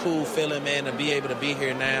such a cool feeling, man, to be able to be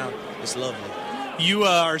here now. It's lovely. You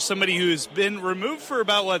are somebody who's been removed for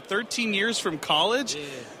about, 13 years from college? Yeah.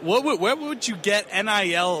 What would you get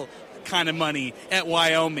NIL kind of money at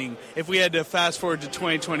Wyoming if we had to fast forward to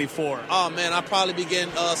 2024? Oh, man, I'd probably be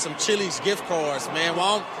getting some Chili's gift cards, man.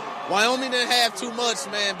 Wyoming didn't have too much,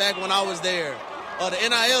 man, back when I was there. The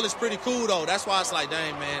NIL is pretty cool, though. That's why it's like,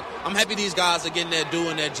 dang, man, I'm happy these guys are getting their due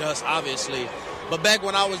and their just, obviously. But back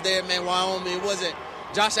when I was there, man, Wyoming, it wasn't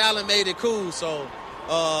 – Josh Allen made it cool, so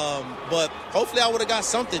but hopefully I would have got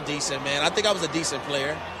something decent, man. I think I was a decent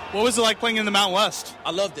player. What was it like playing in the Mountain West?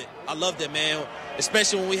 I loved it, man,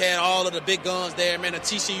 especially when we had all of the big guns there, man, the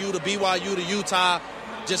TCU, the BYU, the Utah,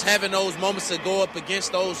 just having those moments to go up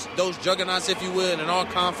against those juggernauts, if you will, in our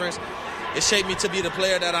conference. It shaped me to be the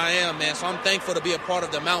player that I am, man. So I'm thankful to be a part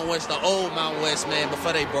of the Mountain West, the old Mountain West, man,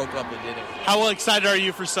 before they broke up and did it. How excited are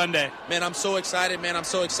you for Sunday? Man, I'm so excited, man. I'm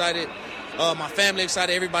so excited. My family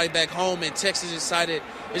excited. Everybody back home in Texas excited.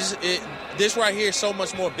 This right here is so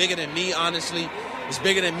much more bigger than me, honestly. It's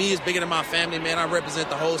bigger than me. It's bigger than my family, man. I represent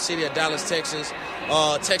the whole city of Dallas, Texas,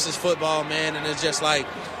 Texas football, man. And it's just like,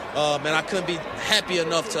 man, I couldn't be happy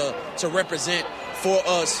enough to represent for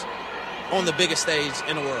us on the biggest stage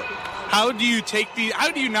in the world. How do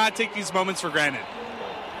you not take these moments for granted?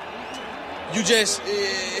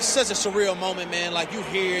 It's such a surreal moment, man. Like, you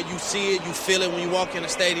hear it, you see it, you feel it when you walk in the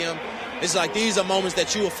stadium. It's like these are moments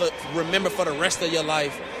that you will remember for the rest of your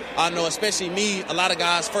life. I know, especially me, a lot of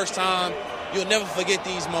guys, first time, you'll never forget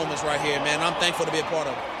these moments right here, man. I'm thankful to be a part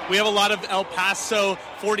of it. We have a lot of El Paso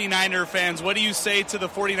 49er fans. What do you say to the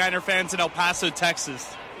 49er fans in El Paso,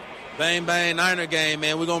 Texas? Bang, bang, Niner game,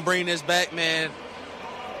 man. We're going to bring this back, man.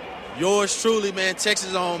 Yours truly, man.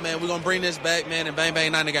 Texas on, man. We're going to bring this back, man, and bang,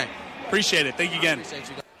 bang, Niner game. Appreciate it. Thank you again. Appreciate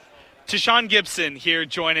you guys. Tashun Gipson here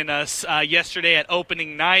joining us yesterday at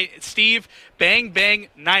opening night. Steve, Bang Bang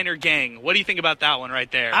Niner Gang. What do you think about that one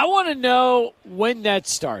right there? I want to know when that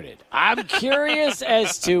started. I'm curious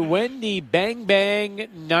as to when the Bang Bang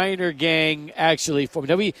Niner Gang actually formed.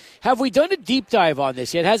 Now, have we done a deep dive on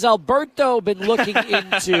this yet? Has Alberto been looking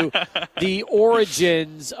into the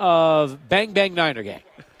origins of Bang Bang Niner Gang?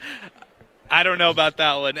 I don't know about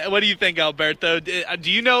that one. What do you think, Alberto?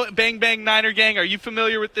 Do you know Bang Bang Niner Gang? Are you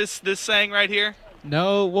familiar with this saying right here?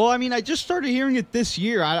 No. Well, I mean, I just started hearing it this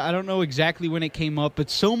year. I don't know exactly when it came up, but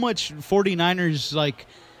so much 49ers, like,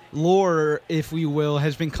 lore, if we will,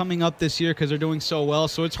 has been coming up this year because they're doing so well.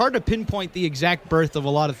 So it's hard to pinpoint the exact birth of a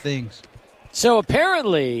lot of things. So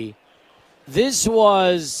apparently this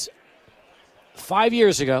was 5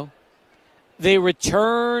 years ago. They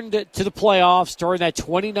returned to the playoffs during that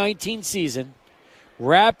 2019 season.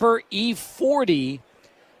 Rapper E40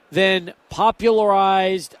 then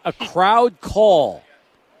popularized a crowd call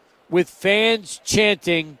with fans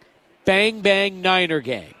chanting, Bang Bang Niner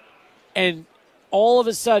Gang. And all of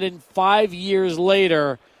a sudden, 5 years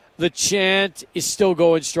later, the chant is still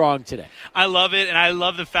going strong today. I love it, and I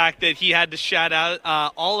love the fact that he had to shout out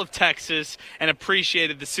all of Texas and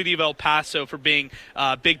appreciated the city of El Paso for being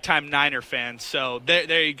big-time Niner fans. So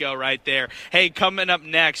there you go right there. Hey, coming up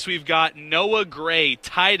next, we've got Noah Gray,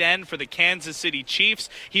 tight end for the Kansas City Chiefs.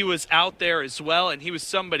 He was out there as well, and he was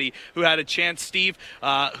somebody who had a chance, Steve,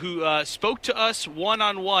 who spoke to us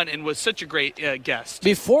one-on-one and was such a great guest.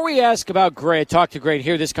 Before we ask about Gray, talk to Gray and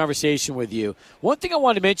hear this conversation with you, one thing I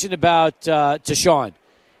wanted to mention about Tashun,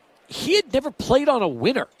 he had never played on a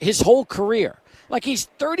winner his whole career. Like, he's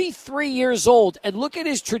 33 years old, and look at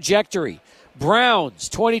his trajectory. Browns,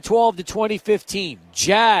 2012 to 2015.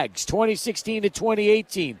 Jags, 2016 to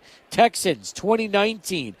 2018. Texans,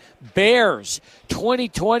 2019. Bears,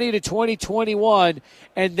 2020 to 2021.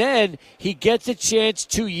 And then he gets a chance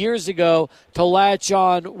 2 years ago to latch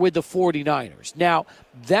on with the 49ers. Now,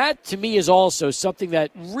 that to me is also something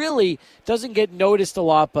that really doesn't get noticed a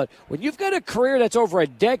lot. But when you've got a career that's over a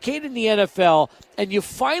decade in the NFL and you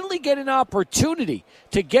finally get an opportunity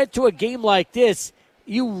to get to a game like this,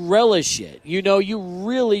 you relish it. You know, you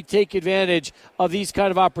really take advantage of these kind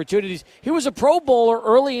of opportunities. He was a Pro Bowler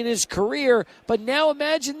early in his career, but now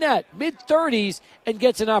imagine that, mid-30s, and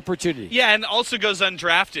gets an opportunity. Yeah, and also goes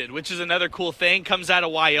undrafted, which is another cool thing. Comes out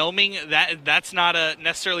of Wyoming. That's not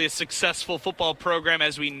necessarily a successful football program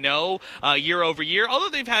as we know year over year, although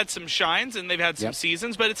they've had some shines and they've had some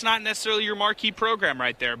seasons, but it's not necessarily your marquee program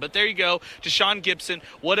right there. But there you go, Tashun Gipson.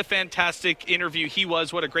 What a fantastic interview he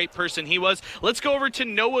was. What a great person he was. Let's go over to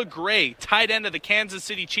Noah Gray, tight end of the Kansas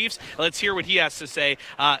City Chiefs. Let's hear what he had to say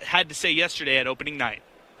yesterday at opening night.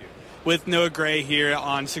 With Noah Gray here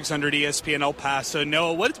on 600 ESPN El Paso.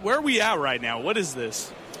 Noah, where are we at right now? What is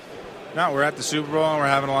this? No, we're at the Super Bowl, and we're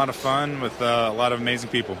having a lot of fun with a lot of amazing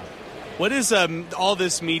people. What is all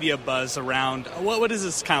this media buzz around? What is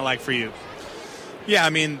this kind of like for you? Yeah,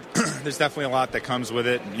 I mean, there's definitely a lot that comes with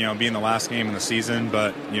it, being the last game of the season.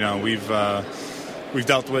 But, we've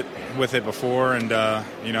dealt with it before, and,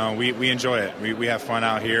 we enjoy it. We have fun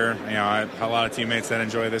out here. I have a lot of teammates that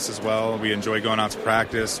enjoy this as well. We enjoy going out to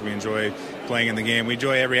practice. We enjoy playing in the game. We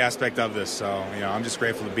enjoy every aspect of this. So, I'm just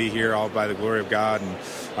grateful to be here, all by the glory of God. And,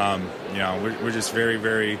 we're just very,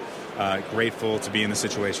 very grateful to be in this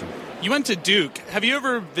situation. You went to Duke. Have you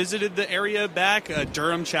ever visited the area back,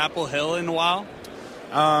 Durham, Chapel Hill, in a while?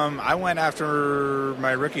 I went after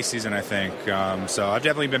my rookie season, I think. So I've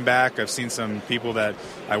definitely been back. I've seen some people that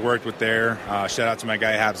I worked with there. Shout out to my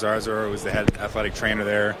guy, Hab Zarzor, who was the head athletic trainer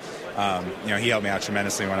there. He helped me out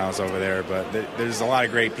tremendously when I was over there. But there's a lot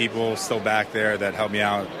of great people still back there that help me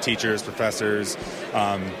out, teachers, professors,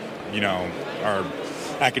 our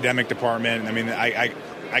academic department. I mean,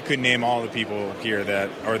 I couldn't name all the people here that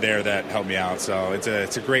are there that help me out. So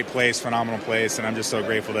it's a great place, phenomenal place, and I'm just so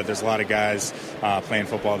grateful that there's a lot of guys playing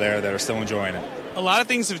football there that are still enjoying it. A lot of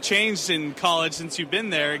things have changed in college since you've been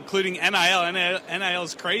there, including NIL. NIL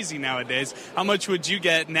is crazy nowadays. How much would you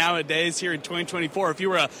get nowadays here in 2024 if you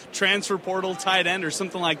were a transfer portal tight end or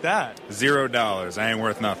something like that? $0. I ain't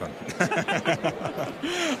worth nothing.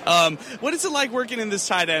 What is it like working in this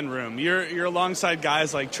tight end room? You're alongside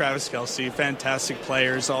guys like Travis Chelsi, fantastic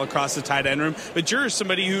players all across the tight end room, but you're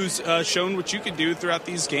somebody who's shown what you can do throughout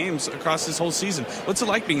these games across this whole season. What's it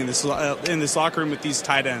like being in this locker room with these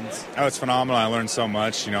tight ends? Oh, it's phenomenal. I learned so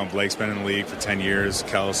much. Blake's been in the league for 10 years,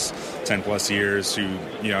 Kels 10 plus years,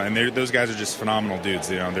 and those guys are just phenomenal dudes.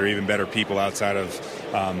 They're even better people outside of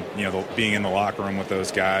being in the locker room with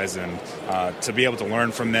those guys, and to be able to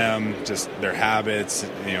learn from them, just their habits,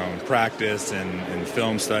 practice and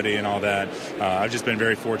film study and all that. I've just been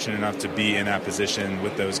very fortunate enough to be in that position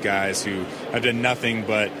with those guys who have done nothing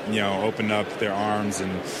but open up their arms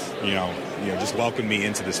and just welcome me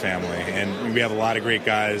into this family. And we have a lot of great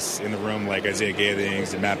guys in the room like Isaiah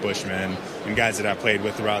Gathings and Matt Bushman and guys that I've played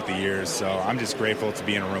with throughout the years. So I'm just grateful to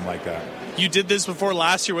be in a room like that. You did this before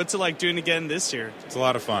last year. What's it like doing it again this year? It's a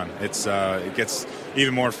lot of fun. It gets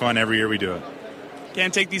even more fun every year we do it.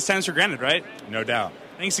 Can't take these times for granted, right? No doubt.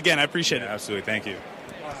 Thanks again. I appreciate it. Absolutely. Thank you.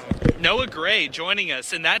 Noah Gray joining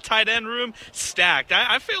us in that tight end room, stacked.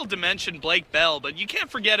 I failed to mention Blake Bell, but you can't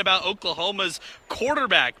forget about Oklahoma's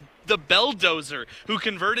quarterback, the Belldozer, who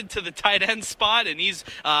converted to the tight end spot, and he's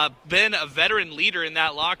been a veteran leader in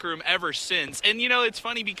that locker room ever since. And, it's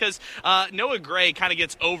funny because Noah Gray kind of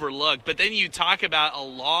gets overlooked, but then you talk about a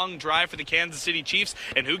long drive for the Kansas City Chiefs,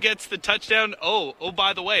 and who gets the touchdown? Oh,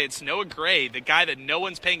 by the way, it's Noah Gray, the guy that no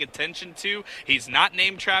one's paying attention to. He's not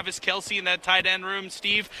named Travis Chelsi in that tight end room,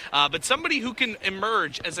 Steve, but somebody who can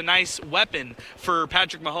emerge as a nice weapon for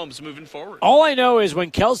Patrick Mahomes moving forward. All I know is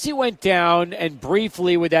when Chelsi went down and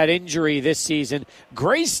briefly with that injury this season,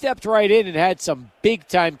 Gray stepped right in and had some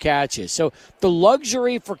big-time catches. So the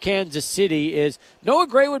luxury for Kansas City is Noah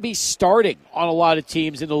Gray would be starting on a lot of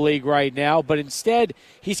teams in the league right now, but instead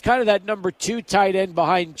he's kind of that number 2 tight end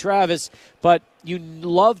behind Travis. But you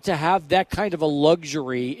love to have that kind of a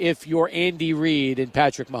luxury if you're Andy Reid and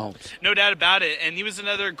Patrick Mahomes. No doubt about it. And he was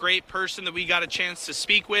another great person that we got a chance to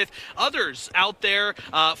speak with. Others out there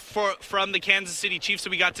from the Kansas City Chiefs that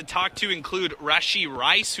we got to talk to include Rashee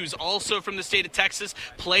Rice, who's also from the state of Texas,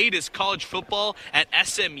 played his college football at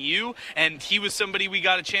SMU, and he was somebody we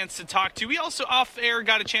got a chance to talk to. We also off-air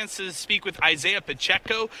got a chance to speak with Isaiah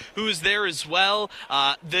Pacheco, who was there as well.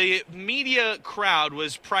 The media crowd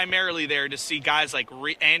was primarily there to see guys like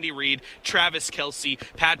Andy Reid, Travis Chelsi,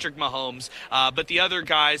 Patrick Mahomes, but the other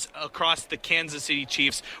guys across the Kansas City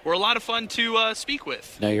Chiefs were a lot of fun to speak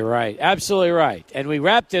with. No, you're right. Absolutely right. And we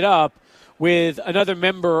wrapped it up with another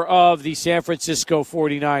member of the San Francisco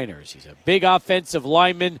 49ers. He's a big offensive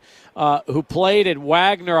lineman who played at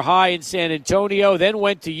Wagner High in San Antonio, then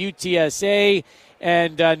went to UTSA,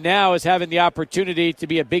 and now is having the opportunity to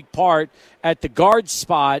be a big part at the guard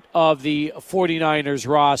spot of the 49ers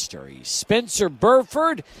roster. He's Spencer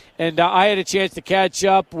Burford, and I had a chance to catch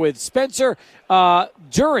up with Spencer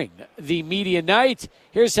during the media night.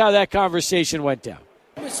 Here's how that conversation went down.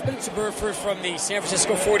 With Spencer Burford from the San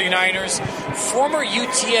Francisco 49ers, former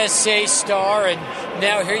UTSA star, and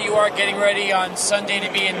now here you are getting ready on Sunday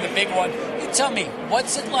to be in the big one. You tell me,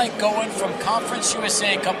 what's it like going from Conference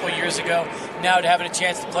USA a couple of years ago now to having a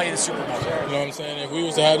chance to play in the Super Bowl? You know what I'm saying? If we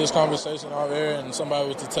was to have this conversation out there and somebody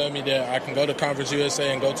was to tell me that I can go to Conference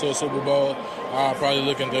USA and go to a Super Bowl, I'll probably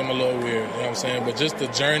look at them a little weird, you know what I'm saying? But just the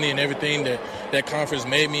journey and everything that conference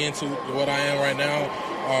made me into what I am right now,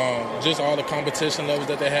 just all the competition levels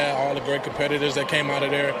that they had, all the great competitors that came out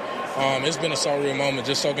of there. It's been a surreal moment,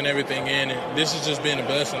 just soaking everything in. And this has just been a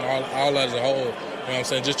blessing all as a whole. You know what I'm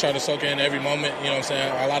saying? Just try to soak in every moment. You know what I'm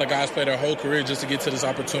saying? A lot of guys play their whole career just to get to this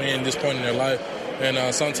opportunity and this point in their life.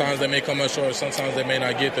 And sometimes they may come up short, sometimes they may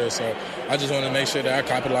not get there. So I just want to make sure that I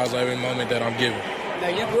capitalize on every moment that I'm given. Now,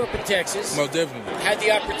 you grew up in Texas. Most definitely. Had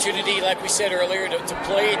the opportunity, like we said earlier, to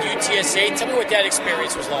play at UTSA. Tell me what that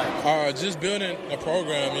experience was like. Just building a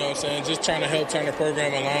program, you know what I'm saying? Just trying to help turn the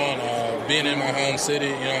program along. Being in my home city,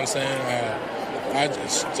 you know what I'm saying?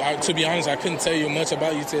 To be honest, I couldn't tell you much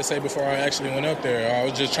about UTSA before I actually went up there. I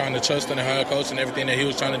was just trying to trust in the head coach and everything that he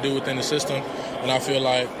was trying to do within the system. And I feel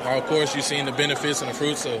like, of course, you've seen the benefits and the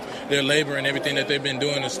fruits of their labor and everything that they've been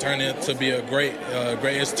doing has turned it to be a great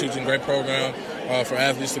institution, great program for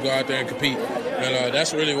athletes to go out there and compete. And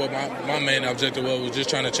that's really what my main objective was just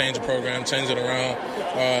trying to change the program, change it around,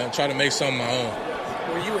 and try to make something my own.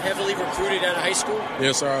 Were you heavily recruited out of high school?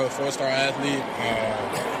 Yes, sir. I was a four-star athlete.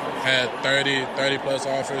 Had 30-plus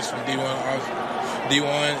offers from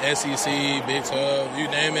D1, SEC, Big 12, you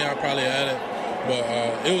name it, I probably had it.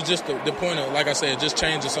 But it was just the point of, like I said, just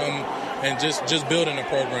changing something and just building a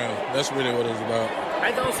program. That's really what it was about.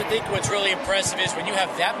 I also think what's really impressive is when you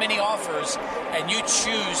have that many offers and you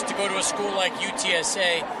choose to go to a school like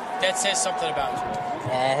UTSA, that says something about you.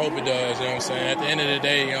 I hope it does, you know what I'm saying? At the end of the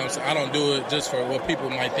day, you know what I'm saying, I don't do it just for what people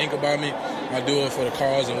might think about me. I do it for the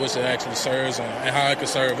cause in which it actually serves and how I can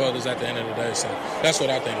serve others at the end of the day. So that's what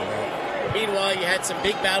I think about. Meanwhile, you had some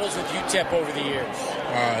big battles with UTEP over the years.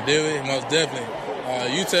 Did we? Most definitely.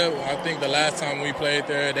 UTEP, I think the last time we played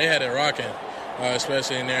there, they had it rocking,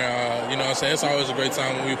 especially in there. You know what I'm saying? It's always a great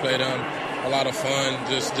time when we play them. A lot of fun,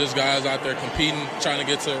 just guys out there competing, trying to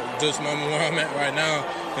get to this moment where I'm at right now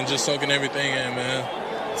and just soaking everything in, man.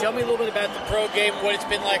 Tell me a little bit about the pro game, what it's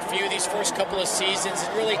been like for you these first couple of seasons,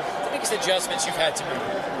 and really the biggest adjustments you've had to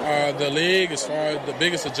make. The league, as far as the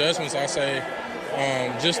biggest adjustments, I say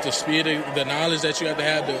just the speed, the knowledge that you have to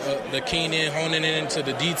have, the keen in, honing in into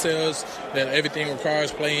the details that everything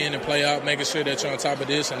requires, play in and play out, making sure that you're on top of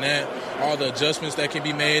this and that, all the adjustments that can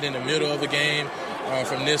be made in the middle of a game,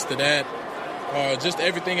 from this to that. Just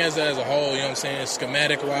everything as a whole, you know what I'm saying,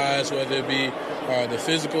 schematic-wise, whether it be the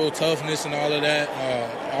physical toughness and all of that,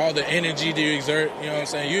 all the energy that you exert, you know what I'm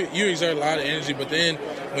saying. You exert a lot of energy, but then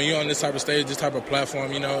when you're on this type of stage, this type of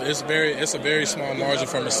platform, you know, it's a very small margin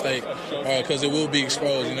for mistake because it will be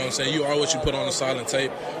exposed, you know what I'm saying. You are what you put on the silent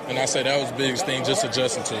tape, and I say that was the biggest thing, just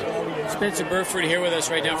adjusting to it. Spencer Burford here with us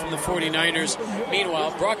right now from the 49ers.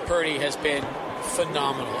 Meanwhile, Brock Purdy has been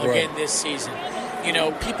phenomenal again this season. You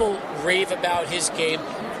know, people rave about his game.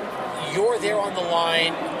 You're there on the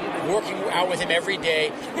line, working out with him every day.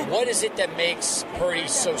 What is it that makes Purdy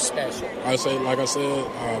so special? I say, like I said,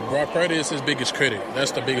 Brock Purdy is his biggest critic.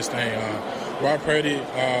 That's the biggest thing. Brock Purdy,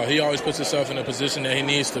 he always puts himself in a position that he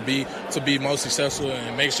needs to be most successful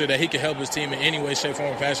and make sure that he can help his team in any way, shape,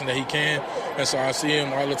 form, or fashion that he can. And so I see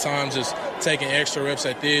him all the time just taking extra reps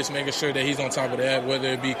at this, making sure that he's on top of that, whether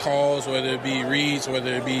it be calls, whether it be reads,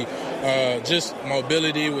 whether it be just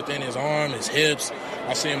mobility within his arm, his hips.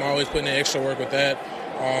 I see him always putting in extra work with that.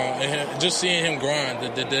 And just seeing him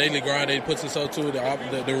grind, the daily grind that he puts himself to,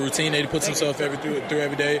 the routine that he puts himself through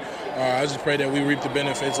every day, I just pray that we reap the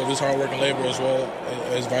benefits of his hard work and labor as well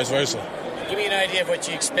as vice versa. Give me an idea of what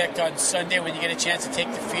you expect on Sunday when you get a chance to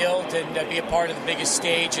take the field and be a part of the biggest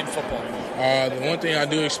stage in football. The one thing I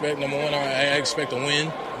do expect, number one, I expect a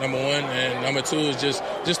win, number one, and number two is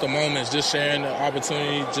just the moments, just sharing the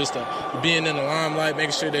opportunity, just being in the limelight,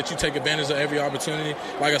 making sure that you take advantage of every opportunity.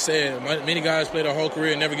 Like I said, many guys play their whole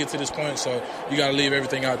career and never get to this point, so you got to leave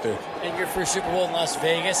everything out there. And your first Super Bowl in Las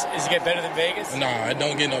Vegas, does it get better than Vegas? Nah, it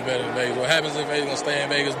don't get no better than Vegas. What happens in Vegas is going to stay in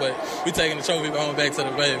Vegas, but we taking the trophy home back to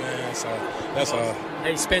the Bay, man, so that's all.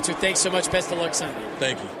 Hey, Spencer, thanks so much. Best of luck Sunday.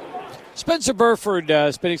 Thank you. Spencer Burford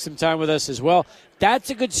spending some time with us as well. That's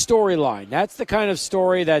a good storyline. That's the kind of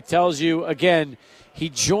story that tells you, again, he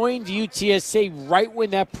joined UTSA right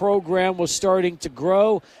when that program was starting to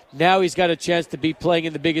grow. Now he's got a chance to be playing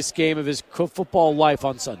in the biggest game of his football life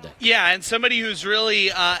on Sunday. Yeah, and somebody who's really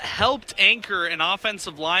helped anchor an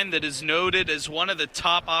offensive line that is noted as one of the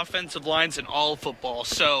top offensive lines in all football.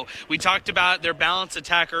 So we talked about their balanced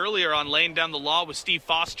attack earlier on laying down the law with Steve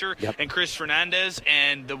Foster and Chris Fernandez,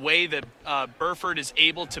 and the way that Burford is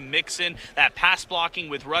able to mix in that pass blocking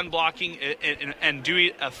with run blocking and do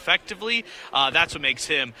it effectively. That's what makes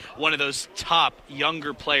him one of those top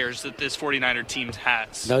younger players that this 49er team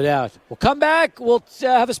has. No doubt. We'll come back. We'll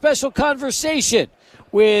have a special conversation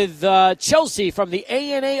with Chelsi from the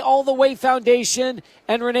ANA All the Way Foundation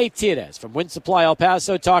and Rene Tirres from Wind Supply El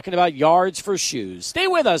Paso talking about yards for shoes. Stay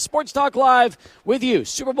with us. Sports Talk Live with you.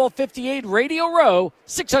 Super Bowl 58 Radio Row,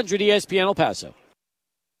 600 ESPN El Paso.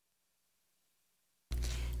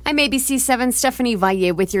 I'm ABC7 Stephanie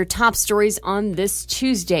Valle with your top stories on this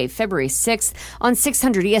Tuesday, February 6th on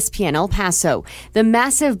 600 ESPN El Paso. The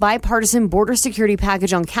massive bipartisan border security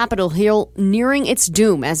package on Capitol Hill nearing its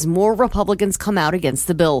doom as more Republicans come out against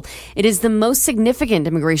the bill. It is the most significant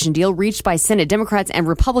immigration deal reached by Senate Democrats and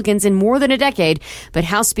Republicans in more than a decade, but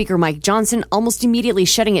House Speaker Mike Johnson almost immediately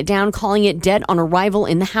shutting it down, calling it dead on arrival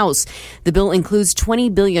in the House. The bill includes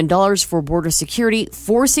 $20 billion for border security,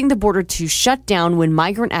 forcing the border to shut down when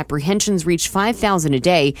migrant apprehensions reach 5,000 a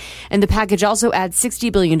day, and the package also adds $60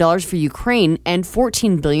 billion for Ukraine and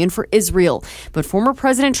 $14 billion for Israel. But former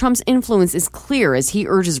President Trump's influence is clear as he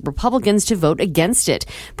urges Republicans to vote against it.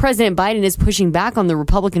 President Biden is pushing back on the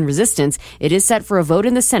Republican resistance. It is set for a vote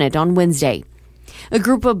in the Senate on Wednesday. A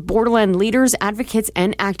group of borderland leaders, advocates,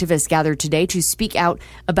 and activists gathered today to speak out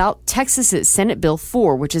about Texas's Senate Bill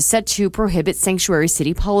 4, which is set to prohibit sanctuary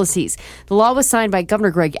city policies. The law was signed by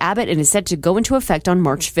Governor Greg Abbott and is set to go into effect on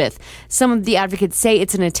March 5th. Some of the advocates say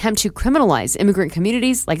it's an attempt to criminalize immigrant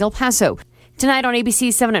communities like El Paso. Tonight on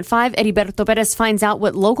ABC 7 at 5, Heriberto Perez finds out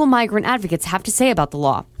what local migrant advocates have to say about the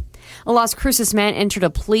law. A Las Cruces man entered a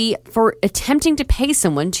plea for attempting to pay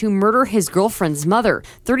someone to murder his girlfriend's mother.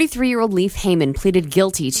 33-year-old Leif Heyman pleaded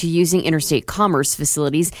guilty to using interstate commerce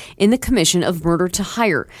facilities in the commission of murder to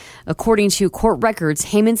hire. According to court records,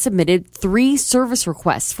 Heyman submitted 3 service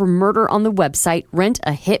requests for murder on the website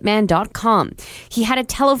rentahitman.com. He had a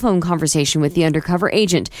telephone conversation with the undercover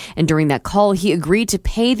agent, and during that call, he agreed to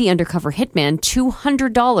pay the undercover hitman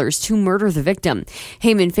 $200 to murder the victim.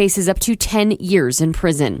 Heyman faces up to 10 years in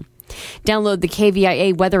prison. Download the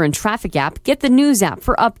KVIA weather and traffic app. Get the news app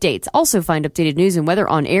for updates. Also find updated news and weather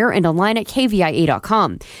on air and online at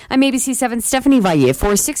kvia.com. I'm ABC7 Stephanie Valle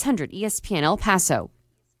for 600 ESPN El Paso.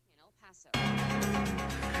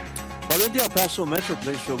 Well, in the El Paso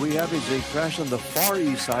Metroplex, what we have is a crash on the far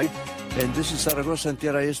east side. And this is Zaragoza and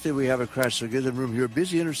Tirres Este. We have a crash. So get the room here.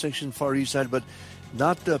 Busy intersection, far east side, but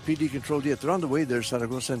not PD controlled yet. They're on the way there,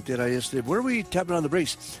 Zaragoza and Tirres Este. Where are we tapping on the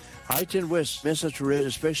brakes? I-10 West, Mesa to Red,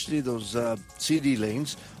 especially those CD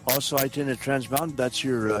lanes. Also, I-10 at Transbound, that's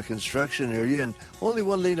your construction area, and only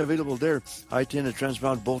one lane available there. I-10 at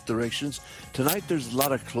Transbound, both directions. Tonight, there's a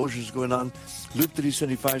lot of closures going on. Loop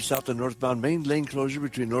 375 south and northbound, main lane closure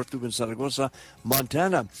between North Loop and Zaragoza.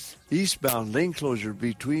 Montana, eastbound lane closure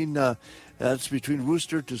between that's between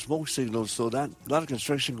Worcester to Smoke Signals. So that a lot of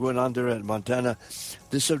construction going on there at Montana.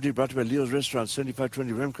 This subject brought to you by Leo's Restaurant,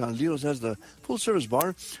 7520 Remcon. Leo's has the full-service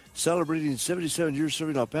bar, celebrating 77 years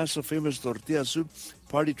serving El Paso, famous tortilla soup,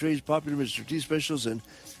 party trays, popular Mr. T specials, and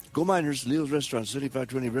go Miners, Leo's Restaurant,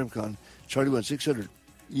 7520 Remcon, Charlie 1600,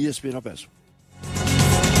 ESPN El Paso.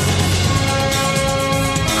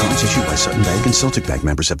 Cards issued by Sutton Bank and Celtic Bank,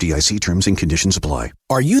 members FDIC. Terms and conditions apply.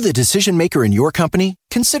 Are you the decision maker in your company?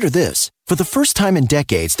 Consider this. For the first time in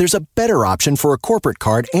decades, there's a better option for a corporate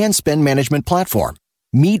card and spend management platform.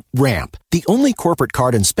 Meet Ramp, the only corporate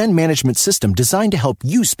card and spend management system designed to help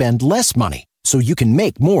you spend less money so you can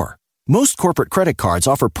make more. Most corporate credit cards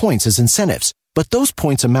offer points as incentives, but those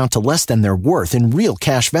points amount to less than their worth in real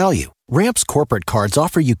cash value. Ramp's corporate cards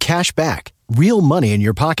offer you cash back, real money in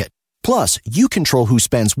your pocket. Plus, you control who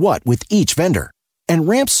spends what with each vendor. And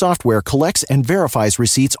Ramp's software collects and verifies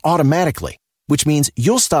receipts automatically, which means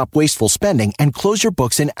you'll stop wasteful spending and close your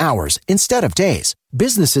books in hours instead of days.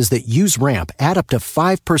 Businesses that use Ramp add up to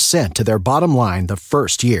 5% to their bottom line the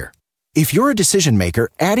first year. If you're a decision maker,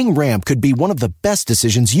 adding Ramp could be one of the best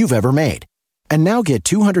decisions you've ever made. And now get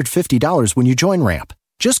 $250 when you join Ramp.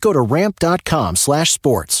 Just go to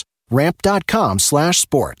ramp.com/sports.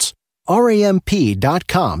 Ramp.com/sports.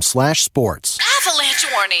 ramp.com/sports. Avalanche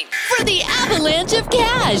warning for the avalanche of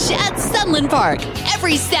cash at Sunland Park.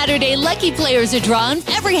 Every Saturday, lucky players are drawn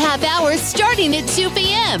every half hour starting at 2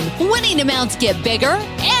 p.m. Winning amounts get bigger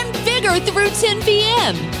and bigger through 10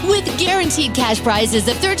 p.m. With guaranteed cash prizes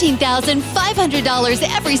of $13,500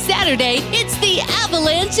 every Saturday, it's the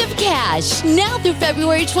avalanche of cash. Now through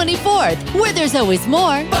February 24th, where there's always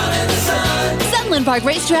more. Sunland Park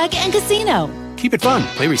Racetrack and Casino. Keep it fun.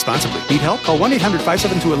 Play responsibly. Need help? Call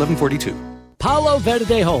 1-800-572-1142. Palo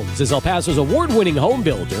Verde Homes is El Paso's award-winning home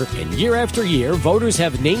builder, and year after year, voters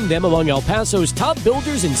have named them among El Paso's top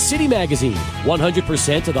builders in City Magazine.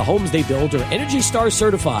 100% of the homes they build are Energy Star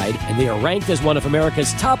certified, and they are ranked as one of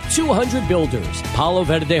America's top 200 builders. Palo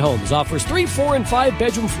Verde Homes offers 3, 4, and 5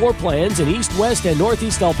 bedroom floor plans in East, West, and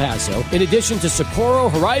Northeast El Paso, in addition to Socorro,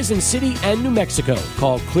 Horizon City, and New Mexico.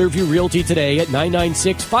 Call Clearview Realty today at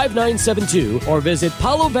 996-5972 or visit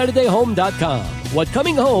paloverdehome.com. What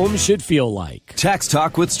coming home should feel like. Tax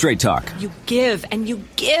Talk with Straight Talk. You give and you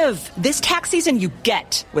give. This tax season, you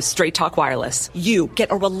get with Straight Talk Wireless. You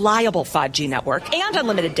get a reliable 5G network and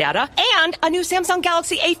unlimited data and a new Samsung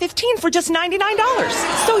Galaxy A15 for just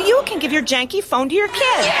 $99. So you can give your janky phone to your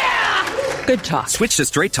kid. Yeah! Good talk. Switch to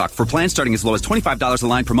Straight Talk for plans starting as low as $25 a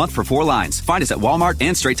line per month for 4 lines. Find us at Walmart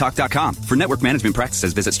and StraightTalk.com. For network management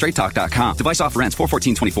practices, visit StraightTalk.com. Device offer ends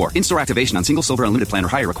 4/14/24. In-store activation on single silver unlimited plan or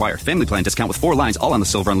higher required. Family plan discount with 4 lines all on the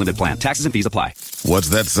silver unlimited plan. Taxes and fees apply. What's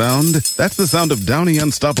that sound? That's the sound of Downy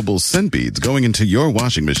Unstoppable scent beads going into your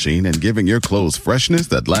washing machine and giving your clothes freshness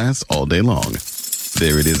that lasts all day long.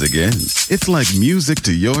 There it is again. It's like music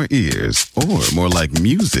to your ears, or more like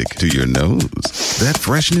music to your nose. That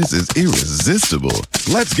freshness is irresistible.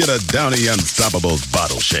 Let's get a Downy Unstoppables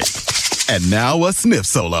bottle shake. And now a sniff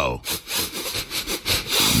solo.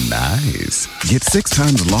 Nice. Get 6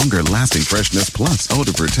 times longer lasting freshness plus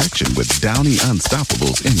odor protection with Downy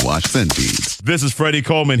Unstoppables in wash scent beads. This is Freddie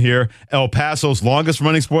Coleman here. El Paso's longest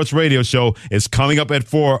running sports radio show is coming up at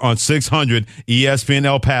 4 on 600 ESPN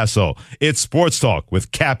El Paso. It's Sports Talk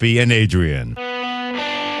with Cappy and Adrian.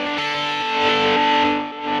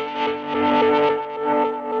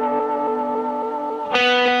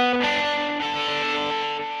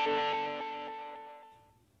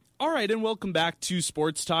 And welcome back to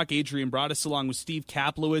Sports Talk. Adrian brought us along with Steve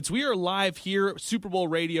Kaplowitz. We are live here, Super Bowl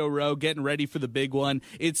Radio Row, getting ready for the big one.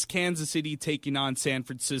 It's Kansas City taking on San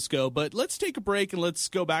Francisco. But let's take a break and let's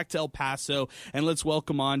go back to El Paso and let's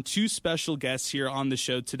welcome on 2 special guests here on the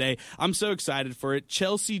show today. I'm so excited for it.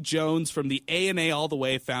 Chelsi Jones from the A&A All the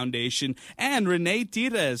Way Foundation and Rene,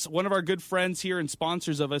 Tirres, one of our good friends here and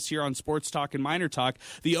sponsors of us here on Sports Talk and Minor Talk,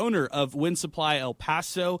 the owner of Win Supply El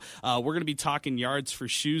Paso. We're going to be talking yards for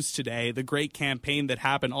shoes today. The great campaign that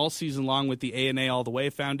happened all season long with the A&A All the Way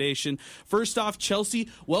Foundation. First off, Chelsi,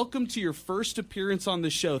 welcome to your first appearance on the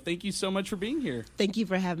show. Thank you so much for being here. Thank you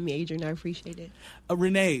for having me, Adrian. I appreciate it.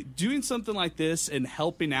 Rene, doing something like this and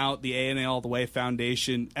helping out the A&A All the Way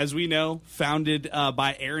Foundation, as we know, founded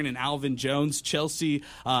by Aaron and Alvin Jones. Chelsi,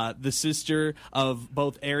 the sister of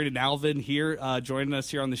both Aaron and Alvin here, joining us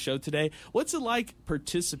here on the show today. What's it like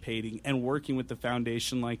participating and working with the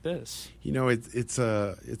foundation like this? You know, it's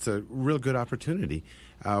a real good opportunity.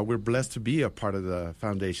 We're blessed to be a part of the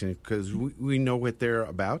foundation because we know what they're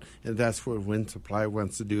about, and that's what Win Supply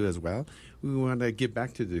wants to do as well. We want to give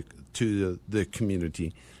back to the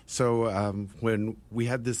community. So when we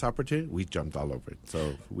had this opportunity, we jumped all over it.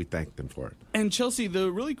 So we thank them for it. And Chelsi,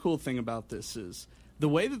 the really cool thing about this is the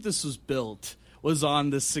way that this was built was on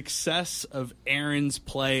the success of Aaron's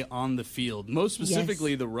play on the field, most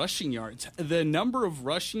specifically the rushing yards. The number of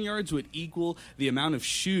rushing yards would equal the amount of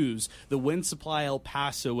shoes the Win Supply El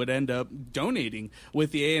Paso would end up donating with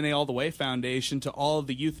the A&A All the Way Foundation to all of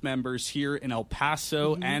the youth members here in El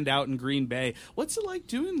Paso and out in Green Bay. What's it like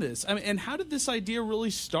doing this? I mean, and how did this idea really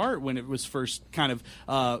start when it was first kind of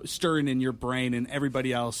stirring in your brain and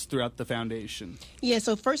everybody else throughout the foundation? Yeah,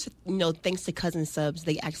 so first, thanks to Cousin Subs,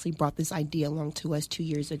 they actually brought this idea along to us 2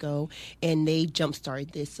 years ago, and they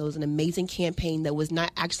jump-started this. So it was an amazing campaign that was not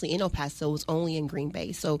actually in El Paso, it was only in Green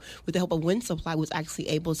Bay. So with the help of Win Supply, was actually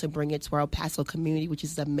able to bring it to our El Paso community, which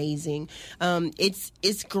is amazing.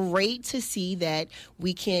 It's great to see that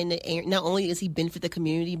we can, not only does he benefit the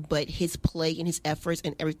community, but his play and his efforts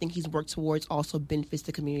and everything he's worked towards also benefits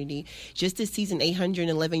the community. Just this season,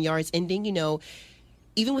 811 yards ending,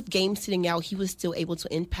 even with games sitting out, he was still able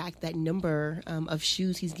to impact that number of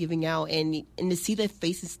shoes he's giving out. And to see the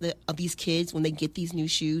faces of these kids when they get these new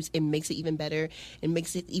shoes, it makes it even better. It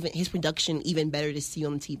makes it even his production even better to see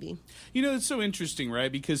on TV. It's so interesting,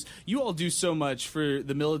 right? Because you all do so much for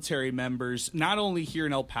the military members, not only here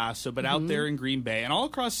in El Paso, but out there in Green Bay and all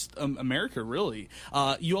across America, really.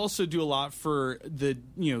 You also do a lot for the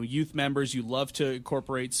youth members. You love to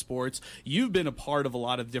incorporate sports. You've been a part of a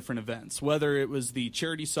lot of different events, whether it was the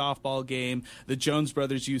charity softball game, the Jones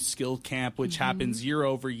Brothers Youth Skill Camp, which happens year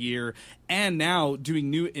over year, and now doing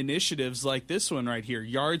new initiatives like this one right here,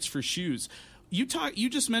 Yards for Shoes. You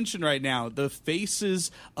just mentioned right now the faces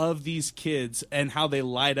of these kids and how they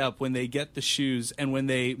light up when they get the shoes and when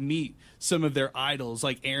they meet some of their idols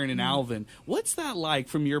like Aaron and Alvin. What's that like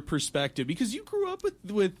from your perspective? Because you grew up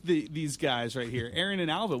with these guys right here, Aaron and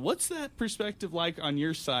Alvin. What's that perspective like on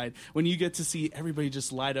your side when you get to see everybody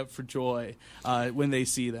just light up for joy when they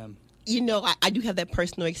see them? I do have that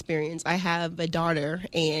personal experience. I have a daughter,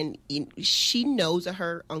 and she knows that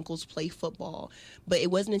her uncles play football. But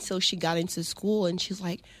it wasn't until she got into school, and she's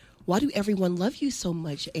like, why do everyone love you so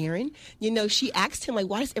much, Aaron? She asked him, like,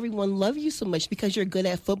 why does everyone love you so much? Because you're good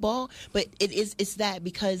at football? But it's that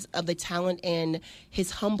because of the talent and his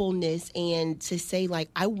humbleness, and to say, like,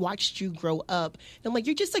 I watched you grow up. And I'm like,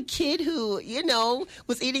 you're just a kid who,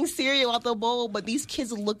 was eating cereal out the bowl, but these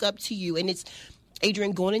kids look up to you. And it's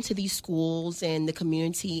Adrian, going into these schools and the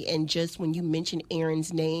community, and just when you mention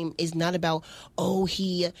Aaron's name, is not about,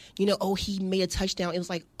 he made a touchdown. It was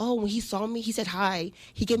like, when he saw me, he said hi.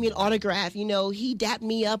 He gave me an autograph. He dapped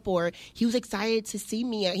me up, or he was excited to see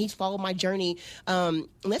me. He's followed my journey. And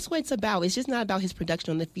that's what it's about. It's just not about his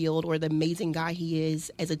production on the field or the amazing guy he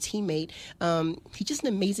is as a teammate. He's just an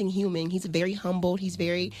amazing human. He's very humble. He's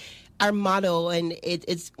very... Our motto, and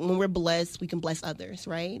it's when we're blessed, we can bless others,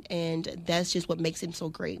 right? And that's just what makes him so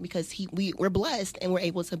great, because we're blessed and we're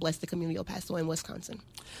able to bless the community of El Paso and Wisconsin.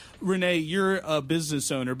 Rene, you're a business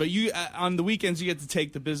owner, but you on the weekends you get to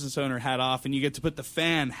take the business owner hat off and you get to put the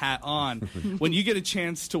fan hat on. When you get a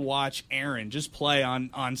chance to watch Aaron just play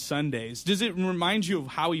on Sundays, does it remind you of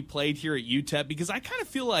how he played here at UTEP? Because I kind of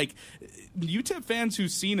feel like UTEP fans who've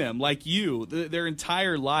seen him, like you, their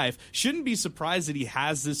entire life, shouldn't be surprised that he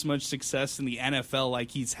has this much success in the NFL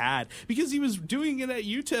like he's had, because he was doing it at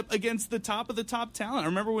UTEP against the top of the top talent. I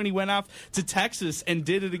remember when he went off to Texas and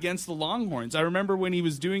did it against the Longhorns. I remember when he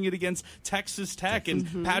was doing it against Texas Tech,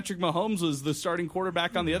 and Patrick Mahomes was the starting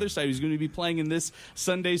quarterback on the other side. He was going to be playing in this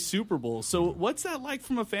Sunday's Super Bowl. So what's that like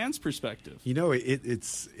from a fan's perspective?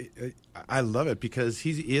 I love it because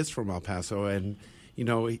he is from El Paso, and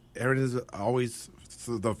Aaron is always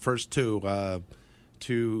the first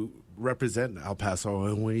to represent El Paso,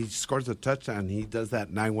 and when he scores a touchdown, he does that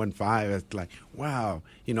 915. It's like, wow,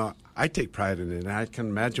 I take pride in it, and I can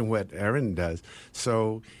imagine what Aaron does.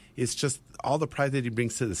 So it's just all the pride that he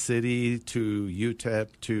brings to the city, to UTEP,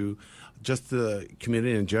 to just the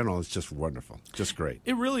community in general. Is just wonderful, just great.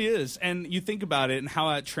 It really is. And you think about it and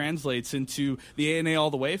how that translates into the ANA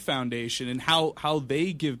All the Way Foundation and how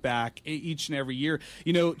they give back each and every year.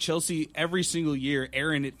 Chelsi, every single year,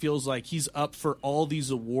 Aaron, it feels like he's up for all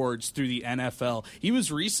these awards through the NFL. He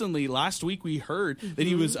was recently, last week we heard that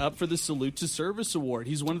he was up for the Salute to Service Award.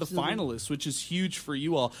 He's one of the finalists, which is huge for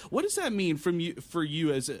you all. What does that mean for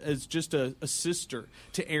you as just a sister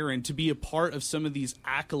to Aaron, to be a part of some of these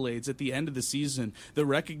accolades at the end of the season that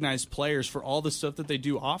recognize players for all the stuff that they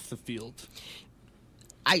do off the field?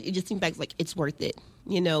 I just think back, like, it's worth it.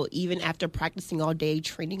 Even after practicing all day,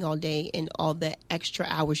 training all day, and all the extra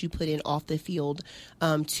hours you put in off the field,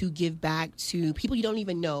 to give back to people you don't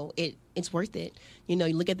even know, it's worth it. You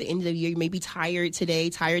look at the end of the year, you may be tired today,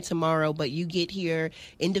 tired tomorrow, but you get here,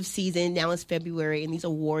 end of season, now it's February, and these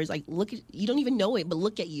awards, like, you don't even know it, but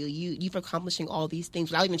look at you've accomplishing all these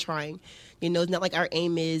things without even trying. It's not like our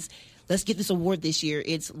aim is, let's get this award this year.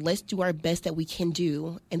 It's let's do our best that we can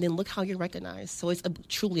do, and then look how you're recognized. So it's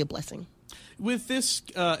truly a blessing. With this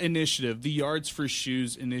initiative, the Yards for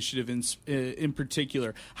Shoes initiative in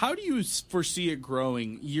particular, how do you foresee it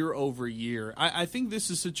growing year over year? I think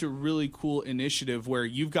this is such a really cool initiative where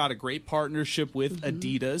you've got a great partnership with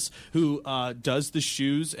Adidas, who does the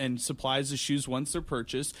shoes and supplies the shoes once they're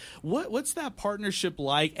purchased. What's that partnership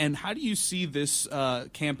like, and how do you see this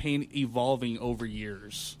campaign evolving over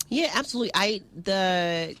years? Yeah, absolutely.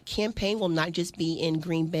 The campaign will not just be in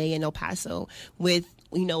Green Bay and El Paso. With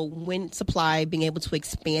when Supply being able to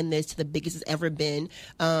expand this to the biggest it's ever been,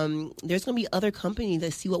 there's going to be other companies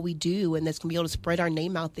that see what we do and that's going to be able to spread our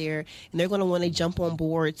name out there, and they're going to want to jump on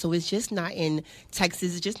board. So it's just not in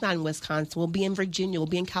Texas, it's just not in Wisconsin. We'll be in Virginia, we'll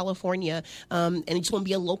be in California, and it just won't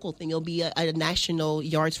be a local thing. It'll be a national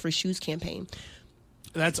Yards for Shoes campaign.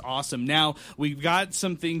 That's awesome. Now, we've got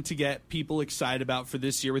something to get people excited about for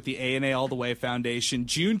this year with the ANA All the Way Foundation.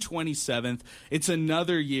 June 27th, it's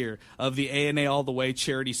another year of the ANA All the Way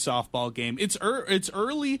charity softball game. It's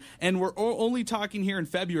early, and we're only talking here in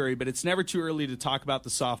February, but it's never too early to talk about the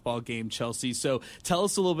softball game, Chelsi. So tell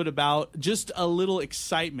us a little bit about just a little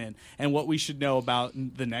excitement and what we should know about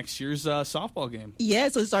the next year's softball game. Yeah,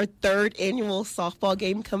 so it's our third annual softball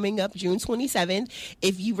game coming up June 27th.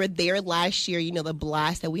 If you were there last year, the Black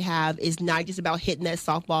blast that we have is not just about hitting that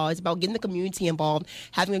softball. It's about getting the community involved,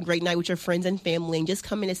 having a great night with your friends and family, and just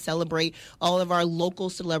coming to celebrate all of our local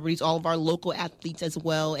celebrities, all of our local athletes, as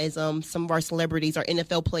well as some of our celebrities, our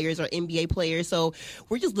NFL players, our NBA players. So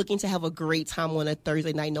we're just looking to have a great time on a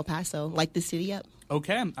Thursday night in El Paso, light the city up.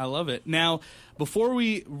 Okay, I love it. Now, before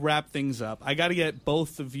we wrap things up, I got to get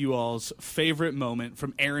both of you all's favorite moment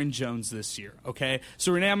from Aaron Jones this year, okay?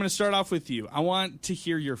 So, Rene, I'm going to start off with you. I want to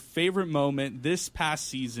hear your favorite moment this past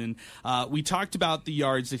season. We talked about the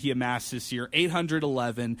yards that he amassed this year,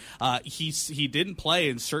 811. He didn't play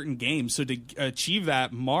in certain games, so to achieve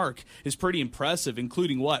that mark is pretty impressive,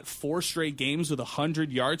 including, 4 straight games with 100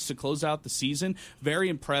 yards to close out the season. Very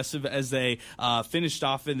impressive as they finished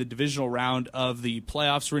off in the divisional round of the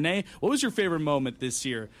playoffs. Rene, what was your favorite moment this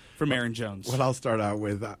year from Aaron Jones? Well, I'll start out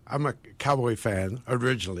with I'm a Cowboy fan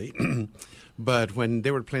originally, but when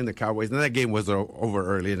they were playing the Cowboys, and that game was over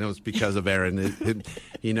early, and it was because of Aaron.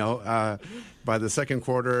 By the second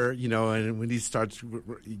quarter, and when he starts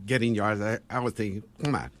getting yards, I was thinking,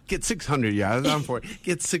 come on, get 600 yards. I'm for it.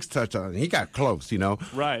 Get 6 touchdowns. He got close,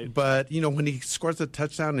 Right. But, when he scores a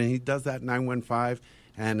touchdown and he does that 9-1-5,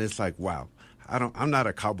 and it's like, wow. I'm not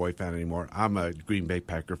a Cowboy fan anymore. I'm a Green Bay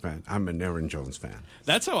Packer fan. I'm an Aaron Jones fan.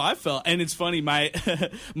 That's how I felt. And it's funny, my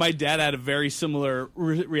my dad had a very similar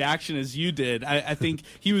reaction as you did. I think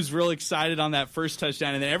he was real excited on that first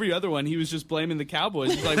touchdown, and then every other one he was just blaming the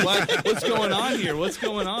Cowboys. He's like, what's going on here? What's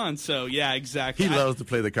going on? So, yeah, exactly. He loves to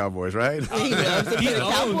play the Cowboys, right? He loves to play the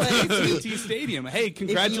Cowboys. AT&T Stadium. Hey,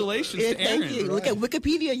 congratulations to Aaron. Thank you. Right. Look at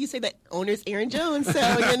Wikipedia. You say that owner's Aaron Jones, so,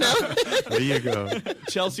 There you go.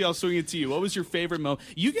 Chelsea, I'll swing it to you. What was your favorite moment?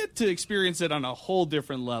 You get to experience it on a whole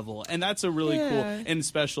different level, and that's a really cool and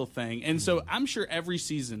special thing. And so I'm sure every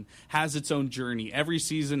season has its own journey. Every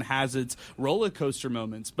season has its roller coaster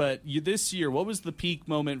moments. But this year, what was the peak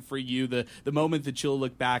moment for you, the moment that you'll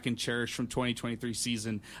look back and cherish from 2023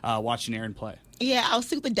 season watching Aaron play? Yeah, I'll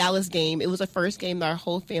stick with the Dallas game. It was the first game that our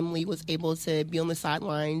whole family was able to be on the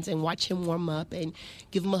sidelines and watch him warm up and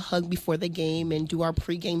give him a hug before the game and do our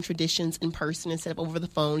pregame traditions in person instead of over the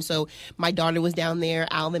phone. So my daughter was down there,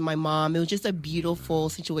 Alvin, my mom. It was just a beautiful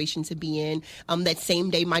situation to be in. That same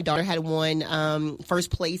day, my daughter had won first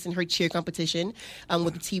place in her cheer competition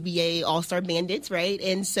with the TBA All-Star Bandits, right?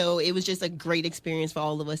 And so it was just a great experience for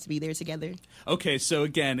all of us to be there together. Okay, so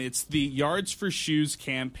again, it's the Yards for Shoes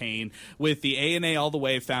campaign with the ANA All the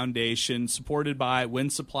Way Foundation, supported by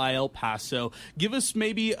Wind Supply El Paso. Give us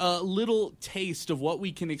maybe a little taste of what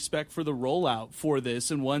we can expect for the rollout for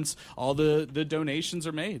this and once all the donations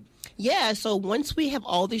are made. Yeah, so once we have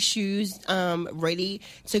all the shoes ready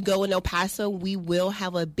to go in El Paso, we will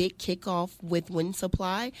have a big kickoff with Wind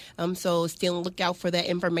Supply. So stay on the lookout for that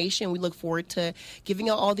information. We look forward to giving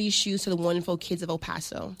out all these shoes to the wonderful kids of El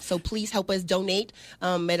Paso. So please help us donate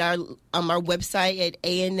at our website at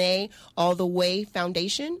ANA All the Way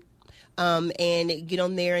Foundation and get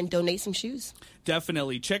on there and donate some shoes.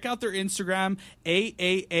 Definitely. Check out their Instagram,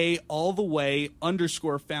 AAA All the Way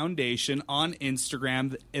 _Foundation on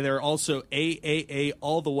Instagram. They're also AAA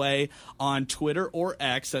All the Way on Twitter or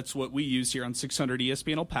X. That's what we use here on 600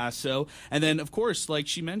 ESPN El Paso. And then, of course, like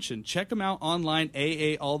she mentioned, check them out online,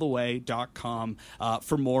 AAAlltheway.com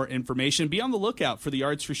for more information. Be on the lookout for the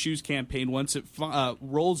Yards for Shoes campaign once it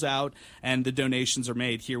rolls out and the donations are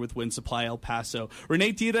made here with Wind Supply El Paso.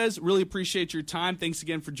 Rene Tirres, really appreciate your time. Thanks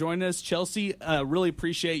again for joining us. Chelsea, really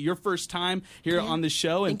appreciate your first time here on the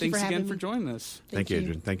show, and thanks again for joining us. Thank you,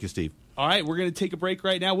 Adrian. Thank you, Steve. All right, we're going to take a break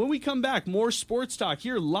right now. When we come back, more sports talk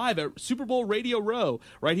here live at Super Bowl Radio Row,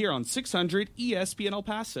 right here on 600 ESPN El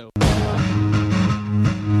Paso.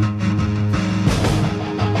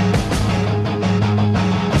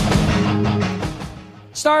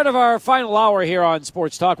 Start of our final hour here on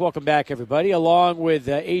Sports Talk. Welcome back, everybody. Along with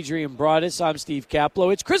Adrian Broadus, I'm Steve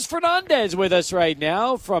Kaplow. It's Chris Fernandez with us right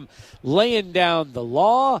now from Laying Down the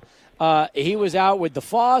Law. He was out with the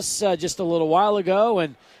Foss just a little while ago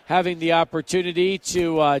and having the opportunity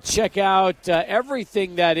to check out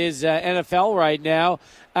everything that is NFL right now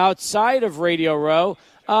outside of Radio Row.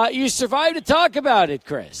 You survived to talk about it,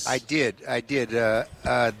 Chris. I did. The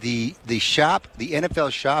shop, the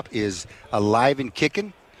NFL shop, is alive and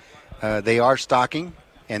kicking. They are stocking,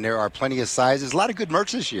 and there are plenty of sizes. A lot of good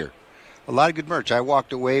merch this year. A lot of good merch. I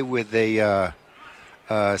walked away with a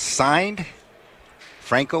signed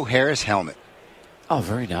Franco Harris helmet. Oh,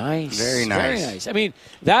 very nice. Very nice. Very nice. I mean,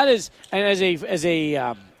 that is, and as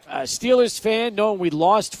a Steelers fan, knowing we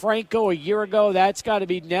lost Franco a year ago, that's got to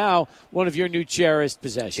be now one of your new cherished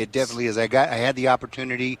possessions. It definitely is. I had the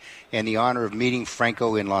opportunity and the honor of meeting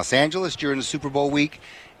Franco in Los Angeles during the Super Bowl week,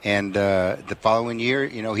 And the following year,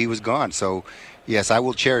 he was gone. So, yes, I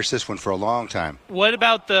will cherish this one for a long time. What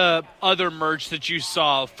about the other merch that you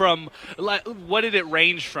saw from? What did it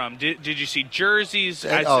range from? Did you see jerseys?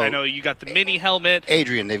 I know you got the mini helmet.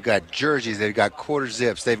 Adrian, they've got jerseys. They've got quarter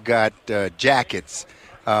zips. They've got jackets,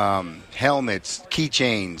 helmets,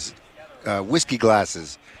 keychains, whiskey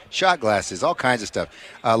glasses, shot glasses, all kinds of stuff.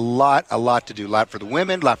 A lot to do. A lot for the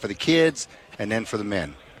women, a lot for the kids, and then for the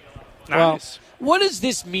men. Nice. Well, what does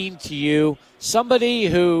this mean to you? Somebody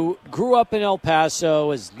who grew up in El Paso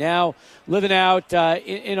is now living out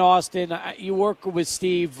in Austin. You work with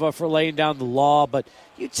Steve for laying down the law, but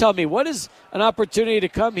you tell me, what is an opportunity to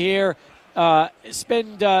come here,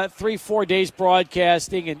 spend 3-4 days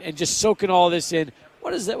broadcasting and just soaking all this in?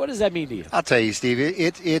 What does that mean to you? I'll tell you, Steve.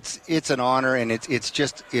 It's an honor, and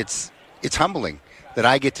it's humbling that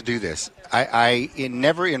I get to do this. I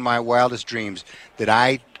never in my wildest dreams did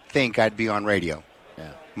I think I'd be on radio.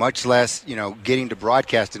 Yeah. Much less, getting to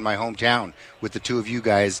broadcast in my hometown with the two of you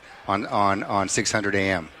guys on 600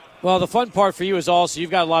 AM. Well, the fun part for you is also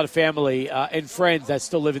you've got a lot of family and friends that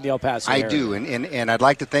still live in the El Paso area. I do, and I'd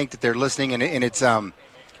like to think that they're listening, and it's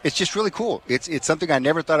just really cool. It's something I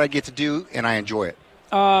never thought I'd get to do, and I enjoy it.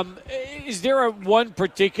 Is there one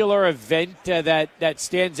particular event that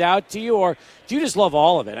stands out to you, or do you just love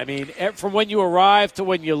all of it? I mean, from when you arrive to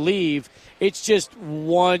when you leave, it's just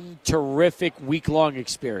one terrific week-long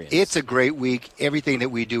experience. It's a great week. Everything that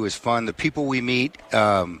we do is fun. The people we meet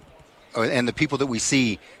and the people that we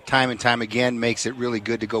see time and time again makes it really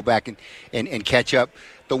good to go back and catch up.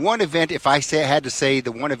 The one event, if I had to say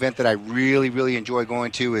the one event that I really, really enjoy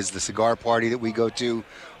going to is the cigar party that we go to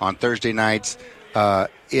on Thursday nights.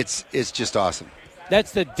 It's just awesome.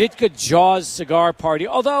 That's the Ditka Jaws cigar party.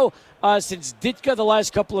 Although, since Ditka the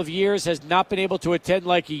last couple of years has not been able to attend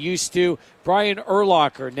like he used to, Brian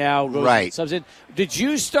Urlacher now goes and subs in. Did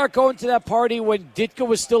you start going to that party when Ditka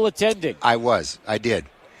was still attending? I did.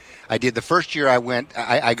 The first year I went,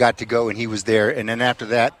 I got to go, and he was there. And then after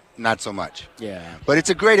that, not so much. Yeah. But it's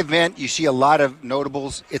a great event. You see a lot of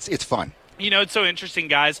notables. It's fun. It's so interesting,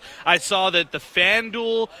 guys. I saw that the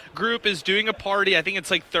FanDuel group is doing a party. I think it's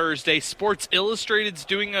like Thursday. Sports Illustrated's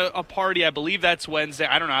doing a party. I believe that's Wednesday.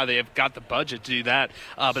 I don't know how they have got the budget to do that,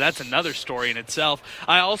 but that's another story in itself.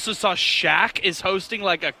 I also saw Shaq is hosting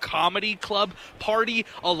like a comedy club party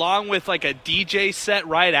along with like a DJ set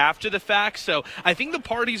right after the fact. So I think the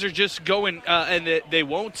parties are just going and they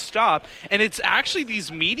won't stop. And it's actually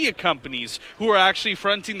these media companies who are actually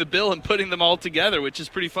fronting the bill and putting them all together, which is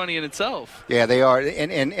pretty funny in itself. Yeah, they are,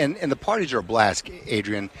 and the parties are a blast,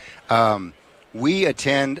 Adrian. We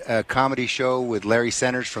attend a comedy show with Larry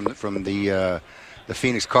Centers from the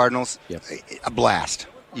Phoenix Cardinals. Yep. A blast.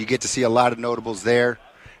 You get to see a lot of notables there.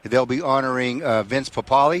 They'll be honoring Vince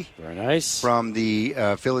Papale. Very nice. From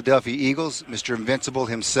the Philadelphia Eagles. Mr. Invincible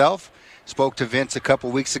himself. Spoke to Vince a couple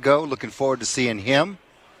weeks ago. Looking forward to seeing him.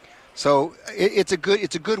 So it's a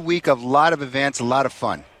good week of a lot of events, a lot of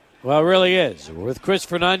fun. Well, it really is. We're with Chris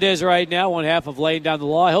Fernandez right now, one half of Laying Down the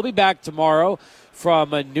Law. He'll be back tomorrow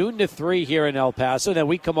from noon to 3 here in El Paso. Then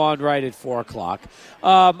we come on right at 4 o'clock.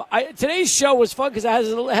 Today's show was fun because it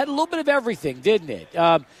had a little bit of everything, didn't it?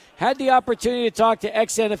 Had the opportunity to talk to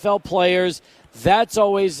ex-NFL players. That's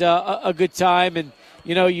always a good time. And,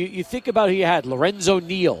 you think about who you had, Lorenzo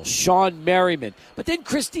Neal, Sean Merriman. But then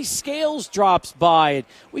Christy Scales drops by, and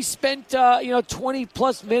we spent,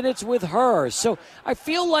 20-plus minutes with her. So I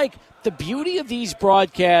feel like the beauty of these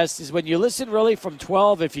broadcasts is when you listen really from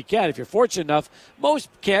 12, if you can, if you're fortunate enough. Most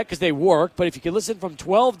can't because they work, but if you can listen from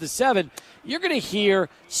 12 to 7, you're going to hear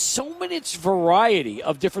so much variety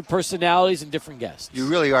of different personalities and different guests. You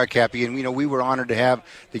really are, Cappy, and we were honored to have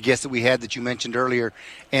the guests that we had that you mentioned earlier,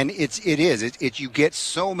 and you get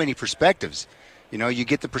so many perspectives. You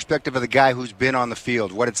get the perspective of the guy who's been on the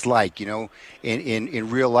field, what it's like, in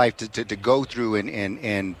real life to go through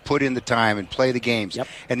and put in the time and play the games. Yep.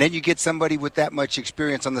 And then you get somebody with that much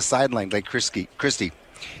experience on the sideline like Christy.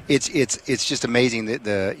 It's just amazing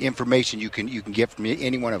the information you can get from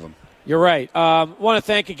any one of them. You're right. Want to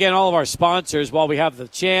thank again all of our sponsors while we have the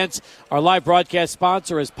chance. Our live broadcast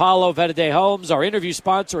sponsor is Paulo Verde Homes. Our interview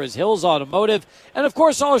sponsor is Hills Automotive. And, of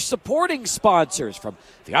course, all our supporting sponsors from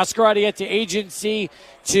the Oscar Ariete Agency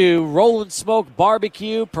to Roll & Smoke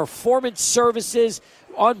Barbecue, Performance Services,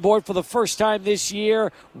 on board for the first time this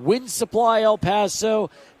year, Wind Supply El Paso,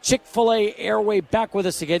 Chick-fil-A Airway back with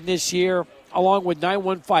us again this year, along with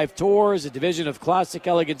 915 Tours, a division of Classic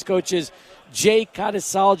Elegance Coaches, Jay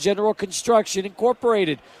Cadesal General Construction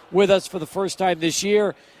Incorporated with us for the first time this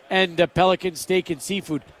year, and Pelican Steak and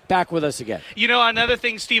Seafood back with us again. You know, another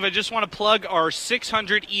thing, Steve, I just want to plug our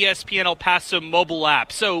 600 ESPN El Paso mobile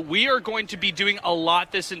app. So we are going to be doing a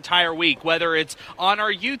lot this entire week, whether it's on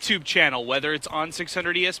our YouTube channel, whether it's on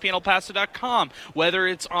 600ESPNElPaso.com, whether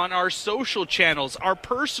it's on our social channels, our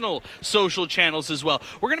personal social channels as well.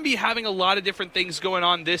 We're going to be having a lot of different things going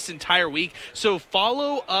on this entire week. So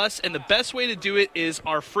follow us, and the best way to do it is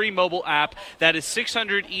our free mobile app. That is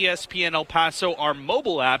 600 ESPN El Paso, our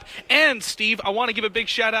mobile app. And, Steve, I want to give a big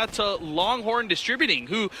shout out to Longhorn Distributing,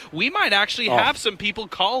 who we might actually have some people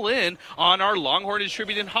call in on our Longhorn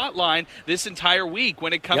Distributing hotline this entire week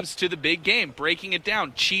when it comes to the big game, breaking it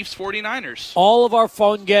down, Chiefs 49ers. All of our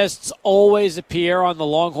phone guests always appear on the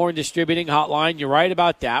Longhorn Distributing hotline. You're right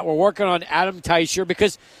about that. We're working on Adam Teicher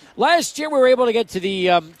because last year we were able to get to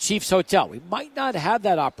the Chiefs Hotel. We might not have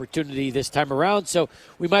that opportunity this time around, so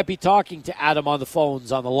we might be talking to Adam on the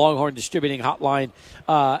phones on the Longhorn Distributing hotline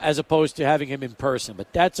as opposed to having him in person.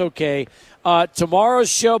 But that's okay. Tomorrow's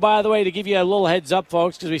show, by the way, to give you a little heads up,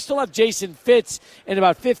 folks, because we still have Jason Fitz in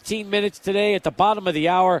about 15 minutes today at the bottom of the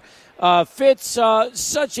hour. Fitz,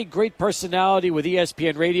 such a great personality with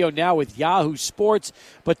ESPN Radio, now with Yahoo Sports.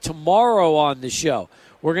 But tomorrow on the show,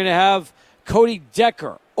 we're going to have Cody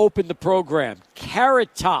Decker open the program.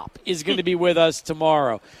 Carrot Top is going to be with us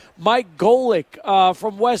tomorrow. Mike Golick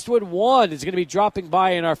from Westwood One is going to be dropping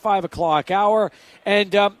by in our 5 o'clock hour.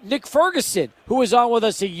 And Nick Ferguson, who was on with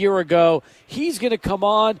us a year ago, he's going to come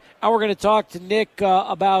on, and we're going to talk to Nick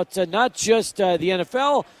about not just the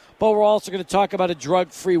NFL, but we're also going to talk about a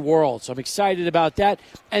drug-free world. So I'm excited about that.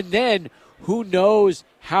 And then who knows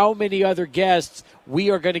how many other guests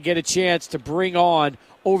we are going to get a chance to bring on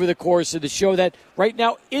over the course of the show that right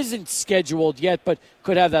now isn't scheduled yet, but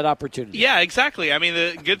could have that opportunity. Yeah, exactly. I mean,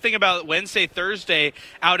 the good thing about Wednesday, Thursday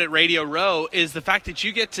out at Radio Row is the fact that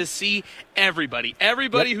you get to see everybody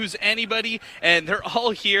who's anybody, and they're all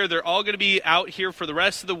here. They're all going to be out here for the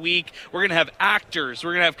rest of the week. We're going to have actors.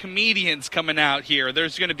 We're going to have comedians coming out here.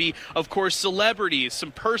 There's going to be, of course, celebrities,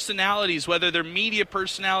 some personalities, whether they're media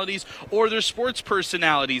personalities or they're sports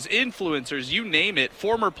personalities, influencers, you name it,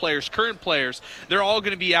 former players, current players. They're all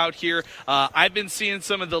going to be out here. I've been seeing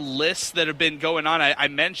some of the lists that have been going on. I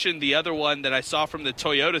mentioned the other one that I saw from the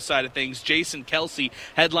Toyota side of things, Jason Chelsi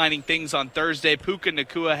headlining things on Thursday, Puka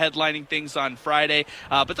Nacua headlining things on Friday.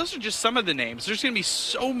 But those are just some of the names. There's going to be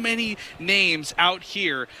so many names out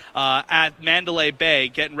here at Mandalay Bay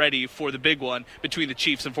getting ready for the big one between the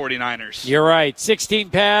Chiefs and 49ers. You're right.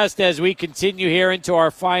 16 past as we continue here into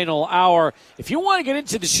our final hour. If you want to get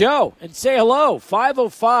into the show and say hello,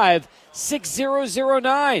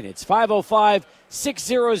 505-6009. It's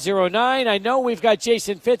 505-6009. I know we've got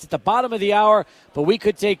Jason Fitz at the bottom of the hour, but we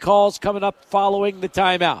could take calls coming up following the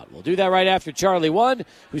timeout. We'll do that right after Charlie One,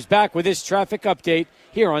 who's back with this traffic update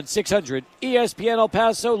here on 600 ESPN El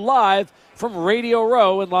Paso, live from Radio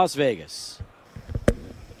Row in Las Vegas.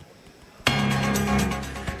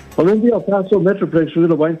 Well, in the El Paso Metroplex, we're going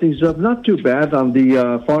to wind things up. Not too bad. On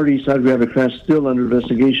the far east side, we have a crash still under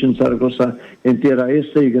investigation. Zaragoza and Tirres.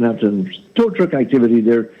 You're going to have some tow truck activity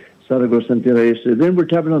there. Zaragoza and Tirres. Then we're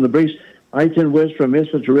tapping on the brakes. I-10 west from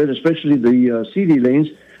Espa to Red, especially the CD lanes.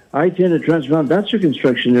 I-10 and Transmountain, that's your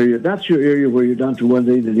construction area. That's your area where you're down to one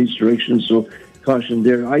lane in each direction, so caution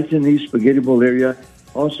there. I-10 East, Spaghetti Bowl area.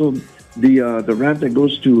 Also, the ramp that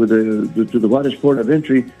goes to the widest port of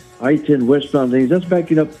entry, I-10 westbound lanes. That's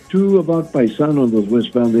backing up to about Paisano on those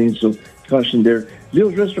westbound lanes, so caution there.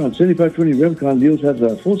 Leo's Restaurant, 7520 Remcon. Leo's has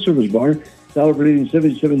a full-service bar, celebrating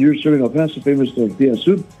 77 years serving El Paso famous tortilla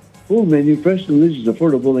soup. Full menu, fresh, delicious,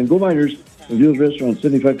 affordable, and go Miners at Leo's Restaurant,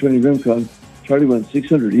 7520 Remcon, Charlie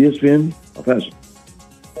 1600 ESPN, El Paso.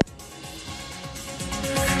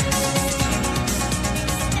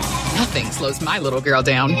 Nothing slows my little girl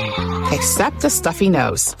down, except a stuffy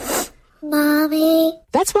nose. Mommy.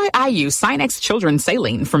 That's why I use Sinex Children's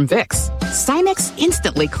Saline from Vicks. Sinex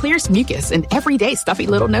instantly clears mucus in everyday stuffy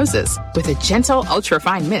little noses with a gentle,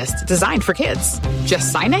 ultra-fine mist designed for kids.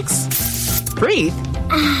 Just Sinex? Breathe.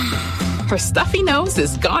 Her stuffy nose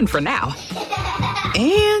is gone for now.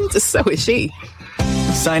 And so is she.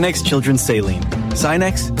 Sinex Children's Saline.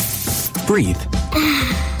 Sinex, breathe.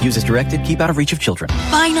 Use as directed, keep out of reach of children.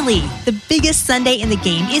 Finally, the biggest Sunday in the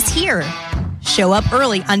game is here. Show up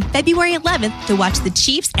early on February 11th to watch the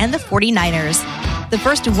Chiefs and the 49ers. The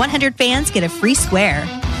first 100 fans get a free square.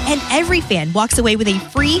 And every fan walks away with a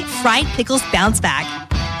free fried pickles bounce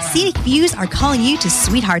back. Scenic Views are calling you to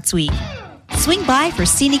Sweethearts Week. Swing by for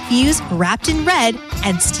scenic views wrapped in red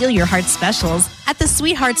and steal your heart specials at the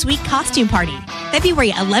Sweethearts Week costume party,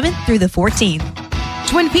 February 11th through the 14th.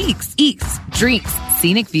 Twin Peaks, eats, drinks,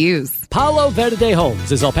 scenic views. Palo Verde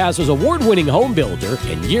Homes is El Paso's award-winning home builder,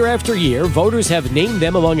 and year after year, voters have named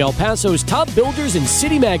them among El Paso's top builders in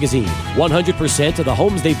City Magazine. 100% of the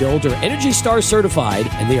homes they build are Energy Star certified,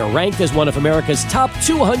 and they are ranked as one of America's top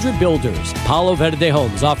 200 builders. Palo Verde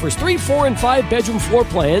Homes offers 3, 4, and 5-bedroom floor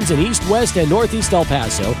plans in East, West, and Northeast El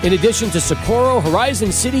Paso, in addition to Socorro,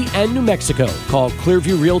 Horizon City, and New Mexico. Call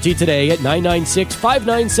Clearview Realty today at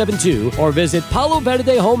 996-5972 or visit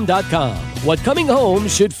paloverdehome.com. What coming home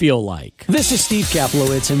should feel like. This is Steve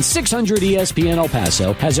Kaplowitz, and 600 ESPN El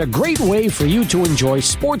Paso has a great way for you to enjoy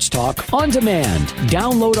Sports Talk on demand.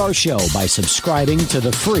 Download our show by subscribing to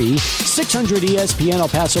the free 600 ESPN El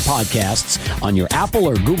Paso podcasts on your Apple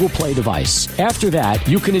or Google Play device. After that,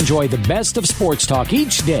 you can enjoy the best of Sports Talk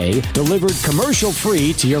each day, delivered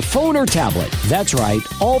commercial-free to your phone or tablet. That's right,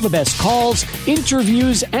 all the best calls,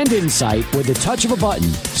 interviews, and insight with the touch of a button,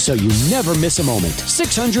 so you never miss a moment.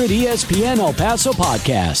 600 ESPN El Paso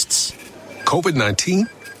podcasts. COVID-19?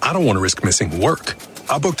 I don't want to risk missing work.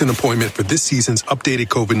 I booked an appointment for this season's updated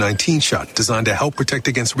COVID-19 shot designed to help protect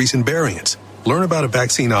against recent variants. Learn about a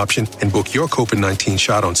vaccine option and book your COVID-19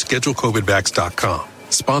 shot on schedulecovidvax.com.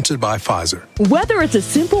 Sponsored by Pfizer. Whether it's a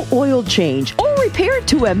simple oil change or repair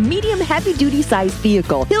to a medium heavy-duty sized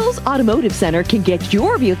vehicle, Hills Automotive Center can get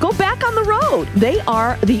your vehicle back on the road. They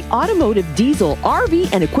are the automotive diesel,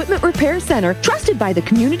 RV, and equipment repair center trusted by the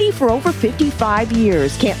community for over 55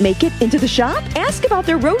 years. Can't make it into the shop? Ask about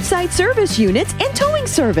their roadside service units and towing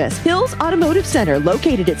service. Hills Automotive Center,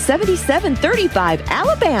 located at 7735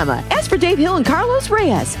 Alabama. As for Dave Hill and Carlos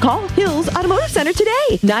Reyes, call Hills Automotive Center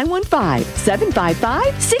today, 915-755-1681.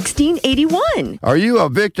 Are you a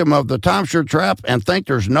victim of the timeshare trap and think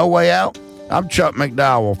there's no way out? I'm Chuck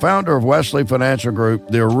McDowell, founder of Wesley Financial Group,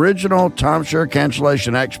 the original timeshare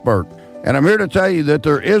cancellation expert. And I'm here to tell you that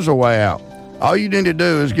there is a way out. All you need to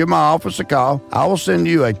do is give my office a call. I will send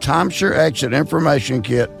you a timeshare exit information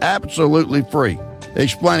kit absolutely free,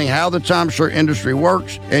 explaining how the timeshare industry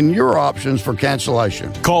works and your options for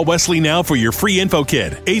cancellation. Call Wesley now for your free info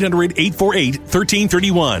kit.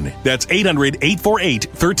 800-848-1331. That's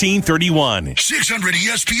 800-848-1331.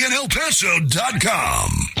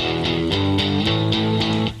 600ESPNElPaso.com.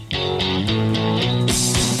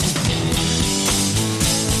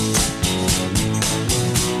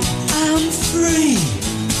 I'm free.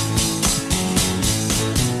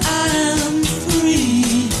 I'm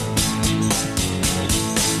free.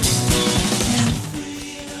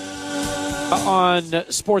 On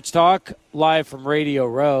Sports Talk, live from Radio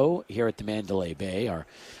Row here at the Mandalay Bay. Our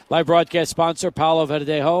live broadcast sponsor, Palo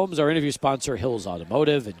Verde Homes. Our interview sponsor, Hills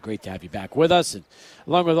Automotive. And great to have you back with us. And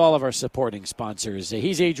along with all of our supporting sponsors,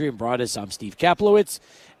 he's Adrian Broadus. I'm Steve Kaplowitz.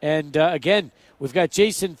 And again, we've got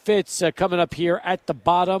Jason Fitz coming up here at the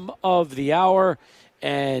bottom of the hour.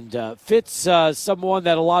 And Fitz, someone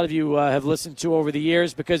that a lot of you have listened to over the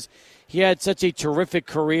years because he had such a terrific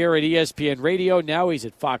career at ESPN Radio. Now he's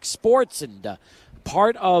at Fox Sports and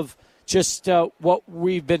part of just what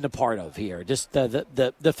we've been a part of here, just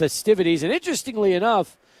the festivities. And interestingly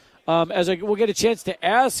enough, we'll get a chance to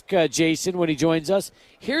ask Jason when he joins us,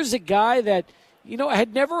 here's a guy that,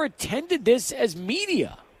 had never attended this as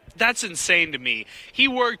media. That's insane to me. He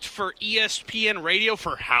worked for ESPN Radio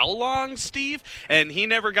for how long, Steve? And he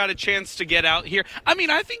never got a chance to get out here. I mean,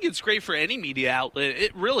 I think it's great for any media outlet.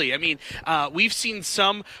 It really, we've seen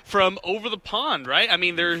some from over the pond, right? I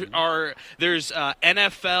mean, there's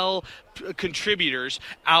NFL contributors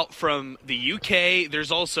out from the UK.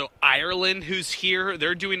 There's also Ireland who's here.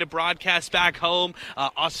 They're doing a broadcast back home.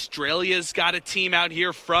 Australia's got a team out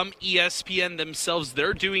here from ESPN themselves.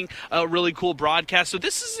 They're doing a really cool broadcast. So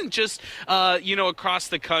this isn't just, across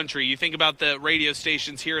the country. You think about the radio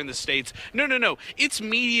stations here in the States. No. It's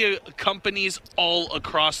media companies all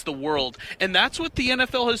across the world. And that's what the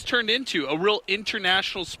NFL has turned into, a real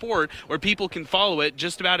international sport where people can follow it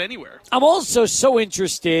just about anywhere. I'm also so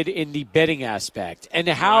interested in the betting aspect and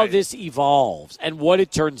how this evolves and what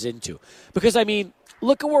it turns into. Because,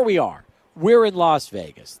 look at where we are. We're in Las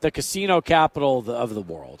Vegas, the casino capital of the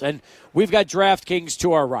world. And we've got DraftKings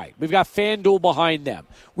to our right. We've got FanDuel behind them.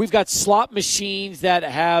 We've got slot machines that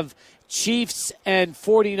have Chiefs and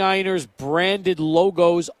 49ers branded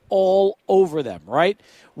logos all over them, right?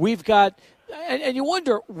 We've got, and you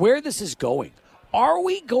wonder where this is going. Are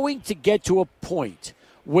we going to get to a point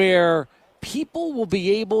where people will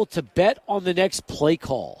be able to bet on the next play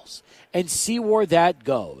calls and see where that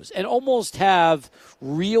goes and almost have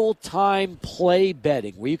real-time play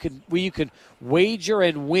betting where you can wager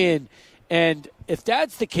and win? And if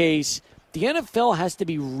that's the case, the NFL has to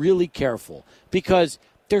be really careful because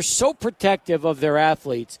they're so protective of their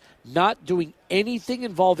athletes not doing anything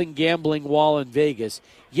involving gambling while in Vegas,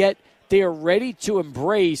 yet they are ready to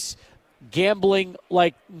embrace gambling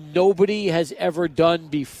like nobody has ever done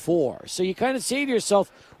before. So you kind of say to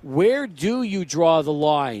yourself, where do you draw the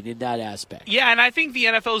line in that aspect? Yeah, and I think the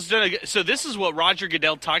NFL's done so this is what Roger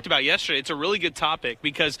Goodell talked about yesterday. It's a really good topic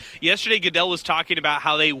because yesterday Goodell was talking about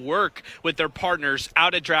how they work with their partners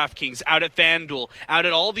out at DraftKings, out at FanDuel, out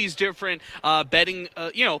at all these different betting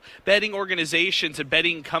organizations and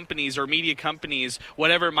betting companies or media companies,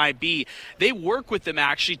 whatever it might be. They work with them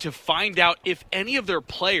actually to find out if any of their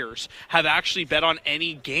players have actually bet on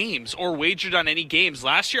any games or wagered on any games.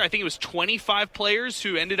 Last year, I think it was 25 players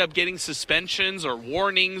who ended up getting suspensions or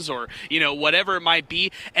warnings or, whatever it might be.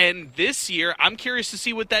 And this year, I'm curious to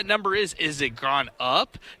see what that number is. Is it gone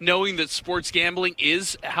up, knowing that sports gambling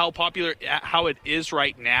is how popular, how it is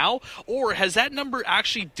right now? Or has that number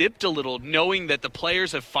actually dipped a little, knowing that the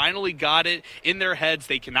players have finally got it in their heads?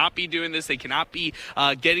 They cannot be doing this. They cannot be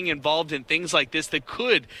getting involved in things like this that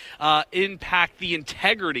could impact the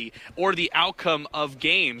integrity or the outcome of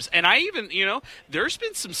games. And I even, there's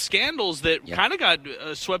been some scandals that kind of got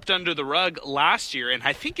swept under the rug last year, and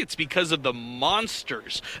I think it's because of the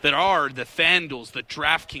monsters that are the FanDuels, the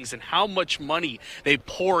DraftKings, and how much money they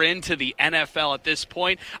pour into the NFL at this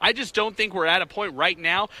point. I just don't think we're at a point right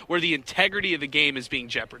now where the integrity of the game is being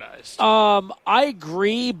jeopardized. I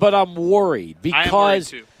agree, but I'm worried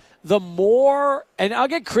because the more, and I'll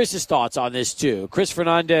get Chris's thoughts on this too. Chris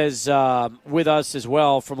Fernandez with us as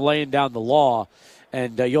well from Laying Down the Law,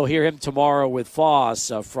 and you'll hear him tomorrow with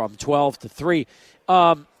Foss from 12 to 3.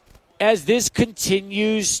 As this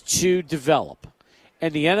continues to develop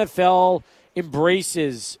and the NFL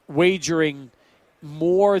embraces wagering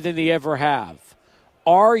more than they ever have,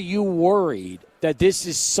 are you worried that this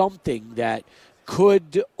is something that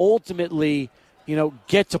could ultimately,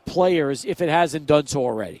 get to players if it hasn't done so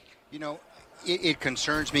already? It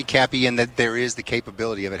concerns me, Cappy, in that there is the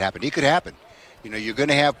capability of it happening. It could happen. You're going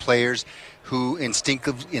to have players who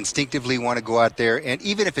instinctively want to go out there, and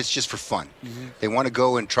even if it's just for fun, they want to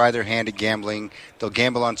go and try their hand at gambling. They'll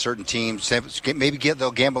gamble on certain teams.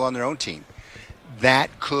 They'll gamble on their own team.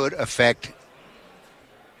 That could affect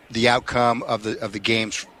the outcome of the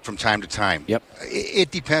games from time to time. Yep. It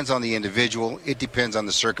depends on the individual. It depends on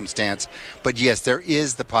the circumstance. But, yes, there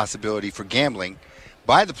is the possibility for gambling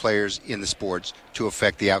by the players in the sports to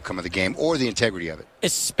affect the outcome of the game or the integrity of it.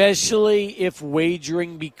 Especially if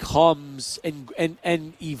wagering becomes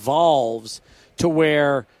and evolves to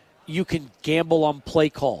where you can gamble on play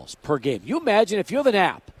calls per game. You imagine if you have an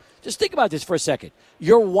app, just think about this for a second.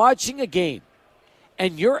 You're watching a game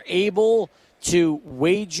and you're able to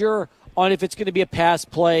wager on if it's going to be a pass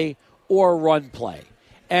play or a run play.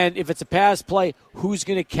 And if it's a pass play, who's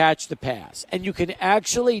going to catch the pass? And you can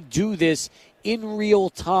actually do this in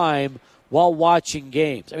real time while watching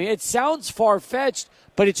games. I mean, it sounds far-fetched,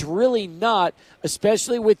 but it's really not,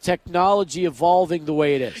 especially with technology evolving the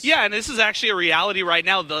way it is. Yeah, and this is actually a reality right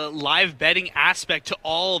now, the live betting aspect to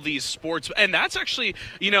all of these sports. And that's actually,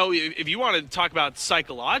 if you want to talk about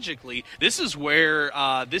psychologically, this is where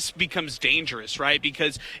this becomes dangerous, right?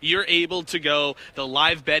 Because you're able to go the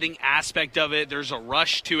live betting aspect of it. There's a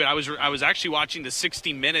rush to it. I was actually watching the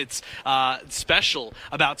 60 Minutes special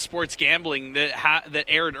about sports gambling that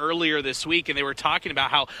aired earlier this week, and they were talking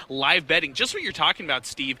about how live betting, just what you're talking about,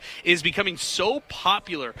 Steve, is becoming so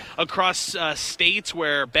popular across states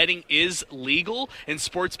where betting is legal, and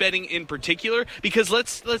sports betting in particular. Because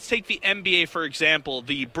let's take the NBA, for example,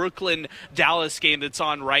 the Brooklyn-Dallas game that's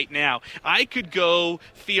on right now. I could go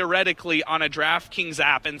theoretically on a DraftKings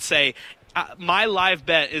app and say, my live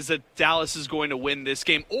bet is that Dallas is going to win this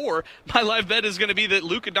game, or my live bet is going to be that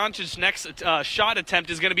Luka Doncic's next shot attempt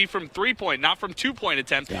is going to be from 3-point, not from 2-point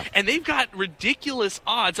attempt. Yeah. And they've got ridiculous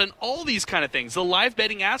odds on all these kind of things. The live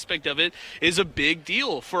betting aspect of it is a big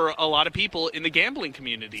deal for a lot of people in the gambling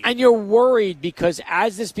community. And you're worried because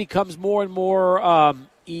as this becomes more and more,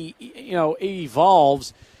 it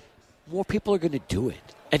evolves, more people are going to do it.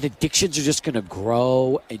 And addictions are just going to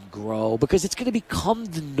grow and grow because it's going to become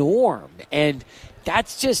the norm. And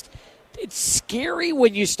that's just, it's scary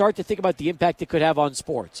when you start to think about the impact it could have on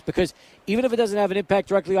sports. Because even if it doesn't have an impact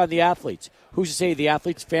directly on the athletes, who's to say the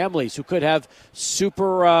athletes' families who could have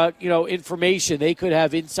super, information, they could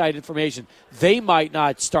have inside information, they might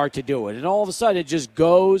not start to do it. And all of a sudden it just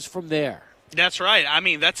goes from there. That's right. I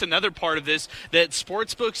mean, that's another part of this, that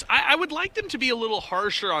sportsbooks, I would like them to be a little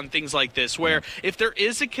harsher on things like this, where if there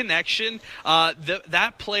is a connection,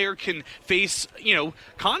 that player can face,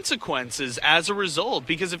 consequences as a result.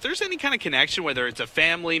 Because if there's any kind of connection, whether it's a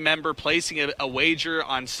family member placing a wager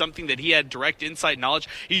on something that he had direct inside knowledge,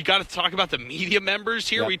 you got to talk about the media members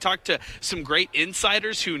here. Yep. We talked to some great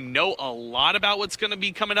insiders who know a lot about what's going to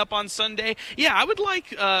be coming up on Sunday. Yeah, I would like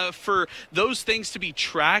for those things to be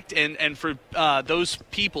tracked and for those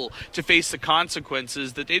people to face the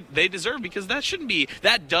consequences that they deserve, because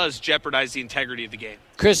that does jeopardize the integrity of the game.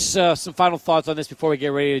 Chris, some final thoughts on this before we get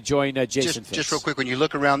ready to join Jason Fitz. Just real quick, when you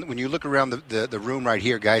look around the room right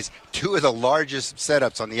here, guys, two of the largest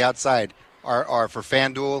setups on the outside are for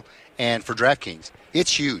FanDuel and for DraftKings.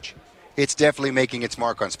 It's huge. It's definitely making its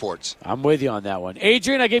mark on sports. I'm with you on that one.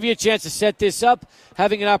 Adrian, I gave you a chance to set this up,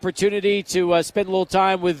 having an opportunity to spend a little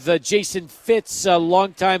time with Jason Fitz, a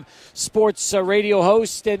longtime sports radio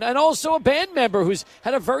host and also a band member who's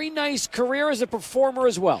had a very nice career as a performer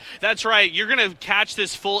as well. That's right. You're going to catch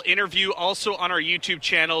this full interview also on our YouTube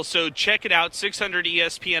channel, so check it out, 600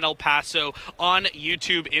 ESPN El Paso on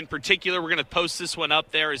YouTube in particular. We're going to post this one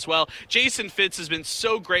up there as well. Jason Fitz has been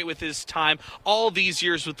so great with his time all these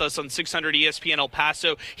years with us on 600 ESPN El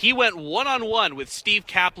Paso. He went one-on-one with Steve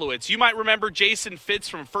Kaplowitz. You might remember Jason Fitz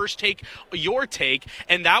from First Take, Your Take,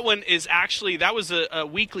 and that one is actually, that was a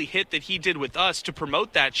weekly hit that he did with us to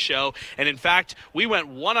promote that show. And in fact, we went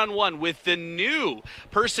one-on-one with the new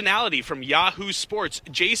personality from Yahoo Sports,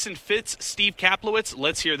 Jason Fitz, Steve Kaplowitz.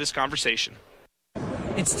 Let's hear this conversation.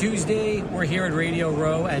 It's Tuesday. We're here at Radio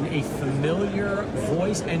Row, and a familiar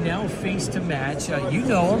voice and now face to match. You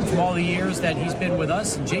know him from all the years that he's been with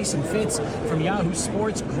us. Jason Fitz from Yahoo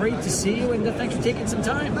Sports. Great to see you, and thanks for taking some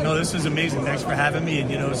time. No, this is amazing. Thanks for having me.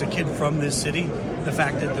 And, as a kid from this city, the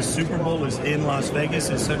fact that the Super Bowl is in Las Vegas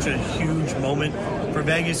is such a huge moment for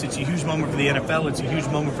Vegas. It's a huge moment for the NFL. It's a huge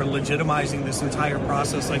moment for legitimizing this entire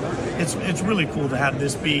process. It's really cool to have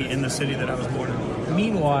this be in the city that I was born in.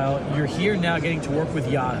 Meanwhile, you're here now getting to work with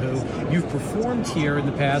Yahoo. You've performed here in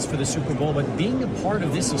the past for the Super Bowl, but being a part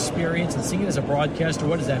of this experience and seeing it as a broadcaster,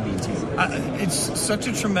 what does that mean to you? It's such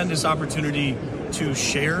a tremendous opportunity to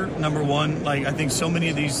share, number one. I think so many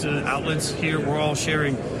of these outlets here, we're all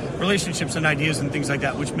sharing relationships and ideas and things like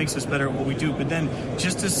that, which makes us better at what we do. But then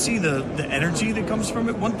just to see the energy that comes from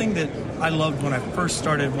it, one thing that I loved when I first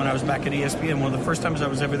started, when I was back at ESPN, one of the first times I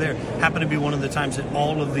was ever there, happened to be one of the times that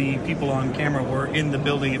all of the people on camera were in the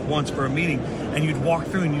building at once for a meeting, and you'd walk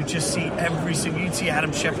through and you'd just see you'd see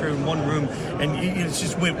Adam Schefter in one room, and it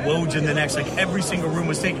just went Woj in the next. Every single room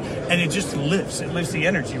was taken, and it just lifts. It lifts the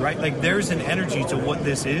energy, right? There's an energy to what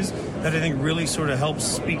this is that I think really sort of helps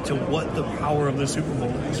speak to what the power of the Super Bowl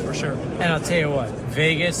is, for sure. And I'll tell you what,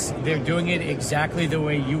 Vegas, they're doing it exactly the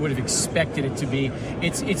way you would have expected it to be.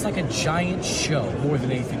 It's like a giant show more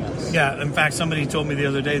than anything else. Yeah, in fact, somebody told me the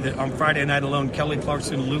other day that on Friday night alone, Kelly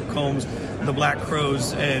Clarkson, Luke Combs, the Black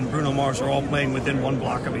Crowes, and Bruno Mars are all playing within one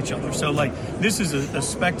block of each other. So, this is a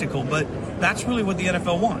spectacle, but that's really what the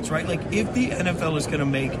NFL wants, right? If the NFL is going to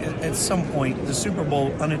make, at some point, the Super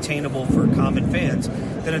Bowl unattainable for common fans,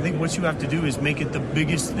 then I think what you have to do is make it the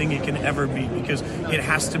biggest thing it can ever be, because it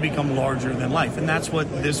has to become larger than life. And that's what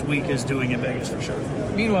this week is doing in Vegas, for sure.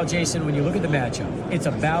 Meanwhile, Jason, when you look at the matchup, it's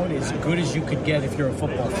about as good as you could get if you're a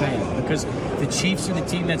football fan, because the Chiefs are the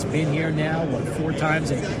team that's been here now, 4 times,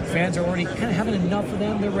 and fans are already kind of having enough of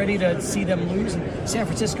them. They're ready to see them lose. And San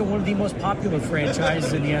Francisco, one of the most popular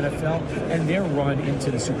franchises in the NFL, and their run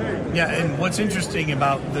into the Super Bowl. Yeah, and what's interesting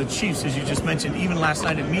about the Chiefs, as you just mentioned, even last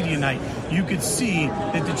night at Media Night, you could see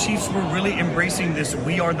that the Chiefs were really embracing this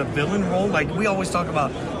we are the villain role. We always talk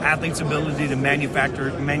about athletes' ability to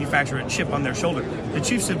manufacture a chip on their shoulder. The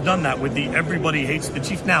Chiefs have done that with the everybody hates the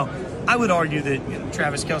Chiefs. Now, I would argue that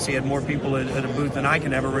Travis Chelsi had more people at a booth than I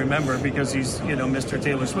can ever remember, because he's Mr.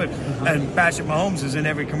 Taylor Swift, and Patrick Mahomes is in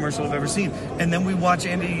every commercial I've ever seen. And then we watch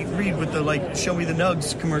Andy Reid with the show me the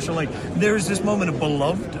nugs commercial. There's this moment of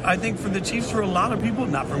beloved, I think, for the Chiefs, for a lot of people,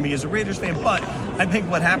 not for me as a Raiders fan, but I think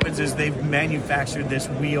what happens is they've manufactured this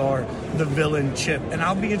we are the villain chip, and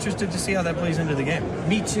I'll be interested to see how that plays into the game.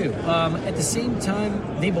 Me too. At the same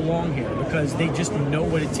time, they belong here because they just know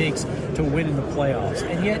what it takes to win in the playoffs,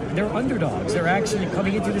 and yet they're underdogs. They're actually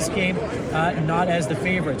coming into this game not as the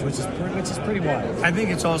favorites, which is pretty wild. I think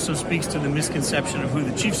it also speaks to the misconception of who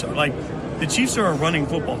the Chiefs are. The Chiefs are a running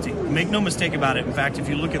football team. Make no mistake about it. In fact, if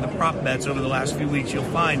you look at the prop bets over the last few weeks, you'll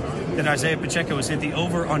find that Isaiah Pacheco has hit the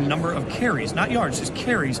over on number of carries, not yards, just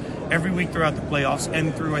carries, every week throughout the playoffs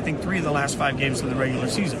and through, I think, 3 of the last 5 games of the regular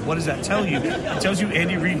season. What does that tell you? It tells you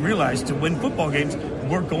Andy Reid realized to win football games,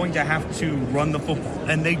 we're going to have to run the football.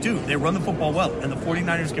 And they do. They run the football well, and the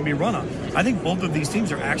 49ers can be run on. I think both of these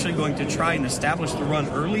teams are actually going to try and establish the run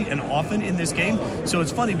early and often in this game. So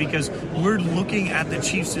it's funny because we're looking at the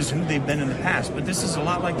Chiefs as who they've been in the past, but this is a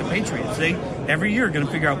lot like the Patriots. They, every year, are going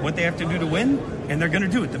to figure out what they have to do to win, and they're going to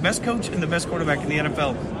do it. The best coach and the best quarterback in the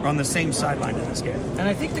NFL are on the same sideline in this game. And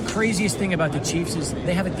I think the craziest thing about the Chiefs is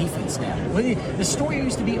they have a defense now. The story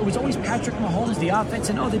used to be it was always Patrick Mahomes, the offense,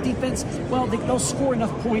 and the defense, well, they'll score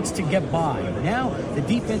enough points to get by. Now the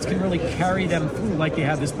defense can really carry them through like they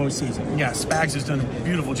have this postseason. Yeah, Spags has done a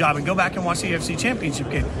beautiful job. And go back and watch the AFC Championship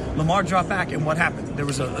game. Lamar dropped back, and what happened? There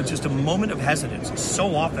was just a moment of hesitance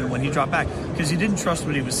so often when he dropped back because he didn't trust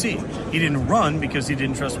what he was seeing. He didn't run because he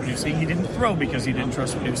didn't trust what he was seeing. He didn't throw because he didn't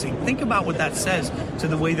trust what he was seeing. Think about what that says to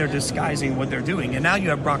the way they're disguising what they're doing. And now you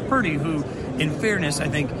have Brock Purdy, who, in fairness, I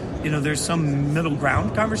think, there's some middle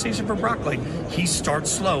ground conversation for Brock. Like, he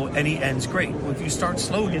starts slow and he ends great. Well, if you start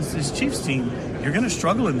slow against this Chiefs team, you're going to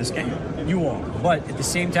struggle in this game. You are. But at the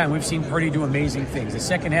same time, we've seen Purdy do amazing things. The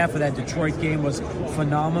second half of that Detroit game was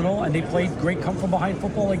phenomenal, and they played great come-from-behind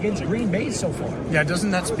football against Green Bay so far. Yeah,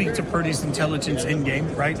 doesn't that speak to Purdy's intelligence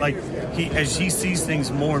in-game, right? Like, as he sees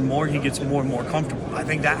things more and more, he gets more and more comfortable. I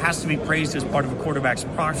think that has to be praised as part of a quarterback's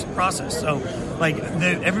process. So,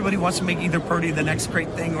 everybody wants to make either Purdy the next great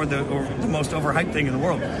thing or the most overhyped thing in the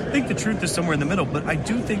world. I think the truth is somewhere in the middle, but I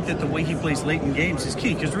do think that the way he plays late in games is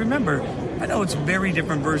key. Because remember, I know it's a very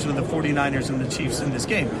different version of the 49ers and the Chiefs in this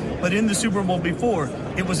game, but in the Super Bowl before,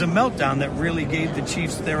 it was a meltdown that really gave the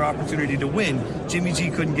Chiefs their opportunity to win. Jimmy G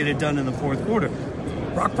couldn't get it done in the fourth quarter.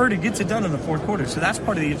 Brock Purdy gets it done in the fourth quarter, so that's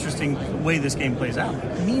part of the interesting way this game plays out.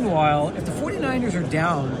 Meanwhile, if the 49ers are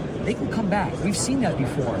down, they can come back. We've seen that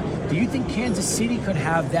before. Do you think Kansas City could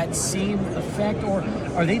have that same effect, or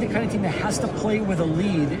are they the kind of team that has to play with a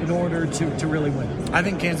lead in order to really win? I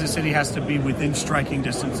think Kansas City has to be within striking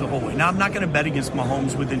distance the whole way. Now, I'm not going to bet against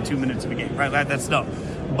Mahomes within 2 minutes of a game, right? That's dumb.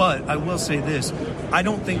 But I will say this. I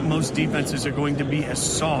don't think most defenses are going to be as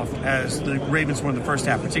soft as the Ravens were in the first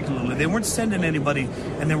half, particularly. They weren't sending anybody,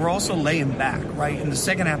 and they were also laying back, right? In the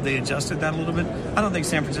second half, they adjusted that a little bit. I don't think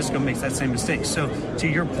San Francisco makes that same mistake. So, to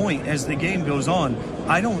your point, as the game goes on,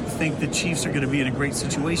 I don't think the Chiefs are going to be in a great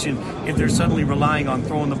situation if they're suddenly relying on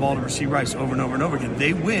throwing the ball to Rasheed Rice over and over and over again.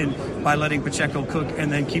 They win by letting Pacheco cook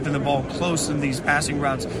and then keeping the ball close in these passing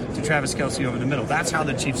routes to Travis Chelsi over the middle. That's how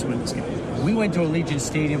the Chiefs win this game. We went to Allegiant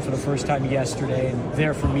Stadium for the first time yesterday, and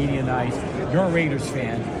there for media night. You're a Raiders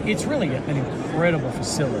fan. It's really an incredible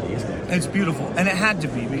facility, isn't it? It's beautiful, and it had to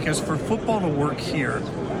be, because for football to work here,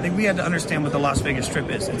 I think we had to understand what the Las Vegas Strip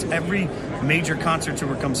is. It's every major concert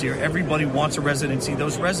tour comes here. Everybody wants a residency.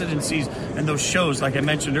 Those residencies and those shows, like I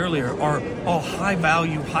mentioned earlier, are all high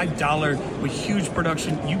value, high dollar, with huge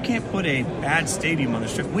production. You can't put a bad stadium on the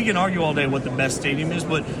Strip. We can argue all day what the best stadium is,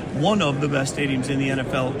 but one of the best stadiums in the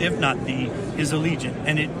NFL, if not the, is Allegiant.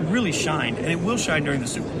 And it really shined, and it will shine during the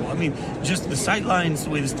Super Bowl. I mean, just the sight lines, the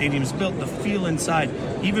way the stadium is built, the feel inside.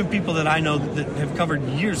 Even people that I know that have covered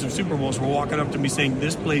years of Super Bowls were walking up to me saying,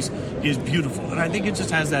 this place is beautiful. And I think it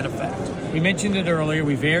just has that effect. We mentioned it earlier.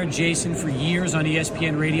 We've aired Jason for years on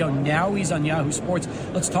ESPN Radio. Now he's on Yahoo Sports.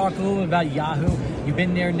 Let's talk a little bit about Yahoo. You've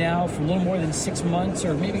been there now for a little more than 6 months,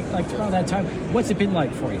 or maybe around that time. What's it been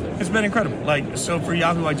like for you? It's been incredible. So for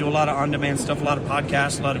Yahoo, I do a lot of on-demand stuff, a lot of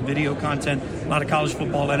podcasts, a lot of video content, a lot of college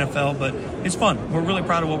football, NFL, but it's fun. We're really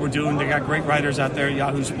proud of what we're doing. They got great writers out there at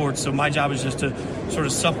Yahoo Sports, so my job is just to sort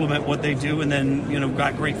of supplement what they do, and then,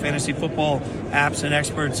 got great fantasy football apps and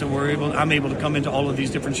experts, and I'm able to come into all of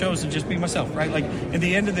these different shows and just be myself, right? At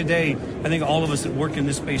the end of the day, I think all of us that work in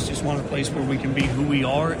this space just want a place where we can be who we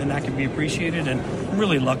are, and that can be appreciated. And I'm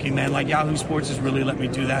really lucky, man. Yahoo Sports has really let me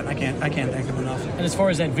do that. I can't thank them enough. And as far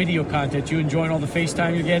as that video content, you enjoying all the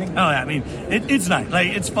FaceTime you're getting? Oh, yeah. I mean, it's nice.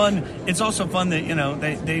 It's fun. It's also fun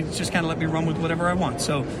that, they just kind of let me run with whatever I want.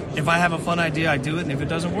 So if I have a fun idea, I do it. And if it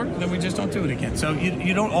doesn't work, then we just don't do it again. So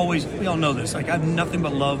you don't always, we all know this. I have nothing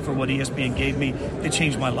but love for what ESPN gave me. It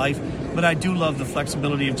changed my life. But I do love the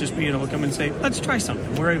flexibility of just being able to come and say, let's try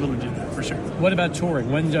something. We're able to do that for sure. What about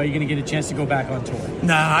touring? When are you going to get a chance to go back on tour?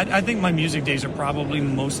 Nah, I think my music days are probably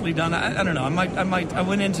mostly done. I don't know. I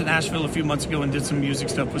went into Nashville a few months ago and did some music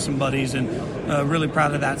stuff with some buddies, and really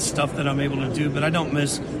proud of that stuff that I'm able to do. But I don't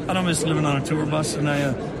miss living on a tour bus, and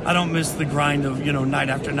I don't miss the grind of night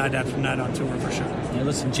after night after night on tour for sure. Yeah,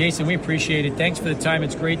 listen, Jason, we appreciate it. Thanks for the time.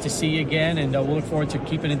 It's great to see you again, and we'll look forward to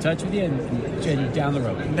keeping in touch with you and down the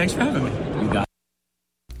road. Thanks for having me. You got it.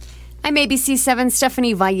 I'm ABC7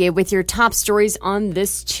 Stephanie Valle with your top stories on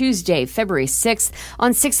this Tuesday, February 6th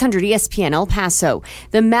on 600 ESPN El Paso.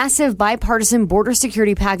 The massive bipartisan border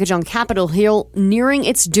security package on Capitol Hill nearing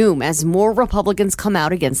its doom as more Republicans come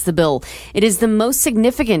out against the bill. It is the most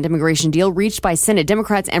significant immigration deal reached by Senate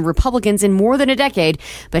Democrats and Republicans in more than a decade,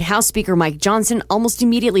 but House Speaker Mike Johnson almost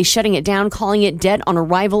immediately shutting it down, calling it dead on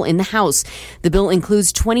arrival in the House. The bill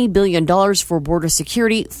includes $20 billion for border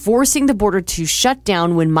security, forcing the border to shut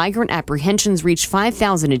down when migrant apprehensions reach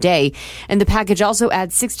 5,000 a day. And the package also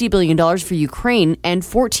adds $60 billion for Ukraine and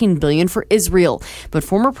 $14 billion for Israel. But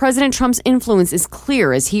former President Trump's influence is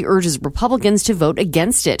clear as he urges Republicans to vote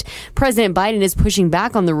against it. President Biden is pushing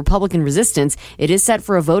back on the Republican resistance. It is set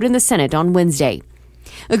for a vote in the Senate on Wednesday.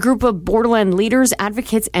 A group of borderland leaders,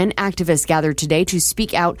 advocates, and activists gathered today to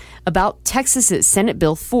speak out about Texas's Senate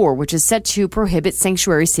Bill 4, which is set to prohibit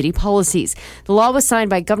sanctuary city policies. The law was signed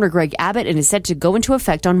by Governor Greg Abbott and is set to go into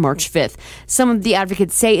effect on March 5th. Some of the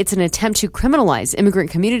advocates say it's an attempt to criminalize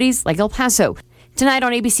immigrant communities like El Paso. Tonight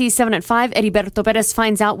on ABC 7 at 5, Heriberto Perez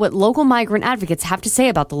finds out what local migrant advocates have to say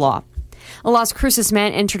about the law. A Las Cruces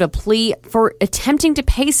man entered a plea for attempting to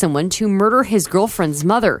pay someone to murder his girlfriend's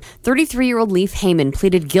mother. 33-year-old Leif Heyman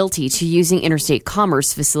pleaded guilty to using interstate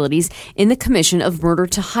commerce facilities in the commission of murder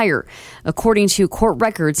to hire. According to court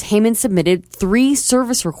records, Heyman submitted 3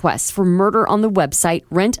 service requests for murder on the website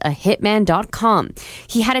rentahitman.com.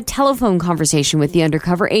 He had a telephone conversation with the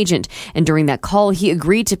undercover agent, and during that call, he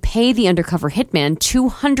agreed to pay the undercover hitman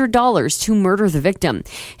 $200 to murder the victim.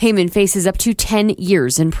 Heyman faces up to 10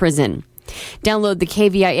 years in prison. Download the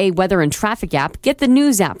KVIA Weather and Traffic app. Get the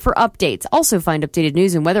news app for updates. Also find updated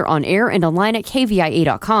news and weather on air and online at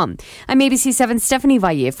kvia.com. I'm ABC7 Stephanie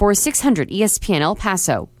Valle for 600 ESPN El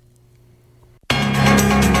Paso.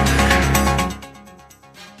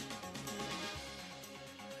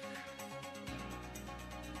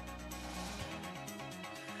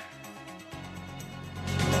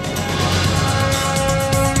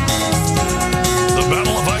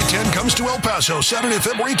 To El Paso, Saturday,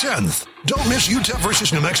 February 10th. Don't miss UTEP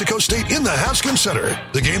versus New Mexico State in the Haskins Center.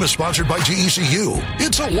 The game is sponsored by GECU.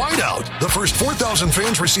 It's a whiteout. The first 4,000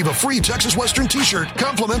 fans receive a free Texas Western t-shirt,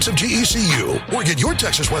 compliments of GECU, or get your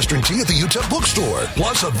Texas Western tee at the UTEP bookstore.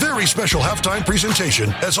 Plus, a very special halftime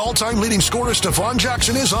presentation as all-time leading scorer Stephon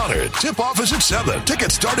Jackson is honored. Tip-off is at 7.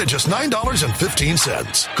 Tickets start at just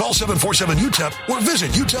 $9.15. Call 747-UTEP or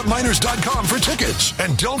visit utepminers.com for tickets.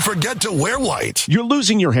 And don't forget to wear white. You're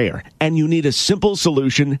losing your hair, and you need a simple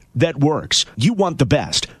solution that works. You want the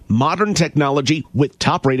best. Modern technology with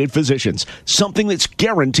top-rated physicians. Something that's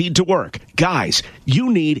guaranteed to work. Guys,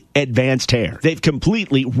 you need Advanced Hair. They've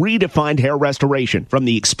completely redefined hair restoration, from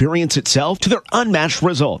the experience itself to their unmatched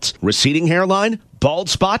results. Receding hairline, bald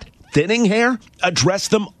spot, thinning hair? Address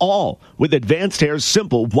them all with Advanced Hair's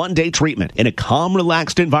simple one-day treatment in a calm,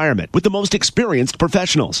 relaxed environment with the most experienced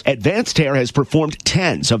professionals. Advanced Hair has performed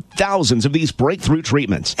tens of thousands of these breakthrough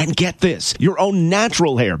treatments. And get this, your own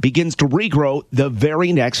natural hair begins to regrow the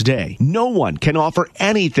very next day. No one can offer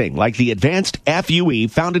anything like the Advanced FUE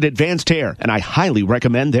found at Advanced Hair, and I highly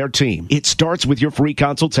recommend their team. It starts with your free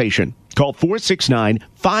consultation. Call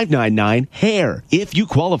 469-599-HAIR. If you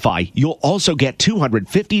qualify, you'll also get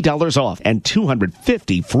 $250 off and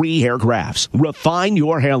 250 free hair grafts. Refine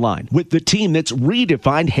your hairline with the team that's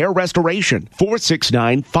redefined hair restoration.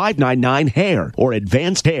 469-599-HAIR or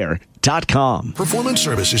AdvancedHair.com. Performance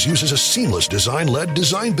Services uses a seamless design-led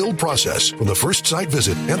design-build process from the first site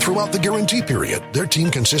visit and throughout the guarantee period. Their team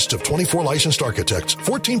consists of 24 licensed architects,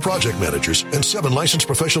 14 project managers, and 7 licensed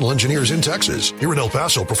professional engineers in Texas. Here in El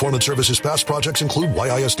Paso, Performance Services past projects include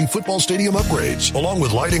YISD football stadium upgrades, along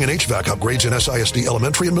with lighting and HVAC upgrades in SISD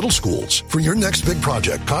elementary and middle schools. For your next big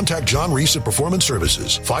project, contact John Reese at Performance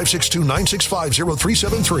Services,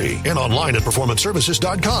 562-965-0373, and online at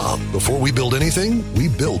performanceservices.com. Before we build anything, we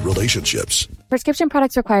build relationships. Prescription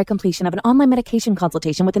products require completion of an online medication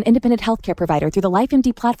consultation with an independent healthcare provider through the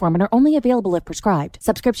LifeMD platform and are only available if prescribed.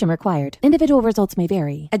 Subscription required. Individual results may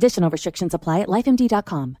vary. Additional restrictions apply at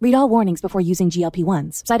lifemd.com. Read all warnings before using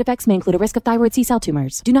GLP-1s. Side effects may include a risk of thyroid C-cell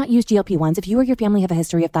tumors. Do not use GLP-1s if you or your family have a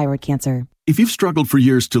history of thyroid cancer. If you've struggled for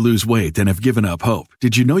years to lose weight and have given up hope,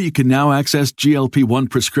 did you know you can now access GLP-1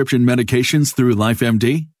 prescription medications through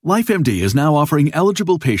LifeMD? LifeMD is now offering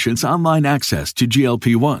eligible patients online access to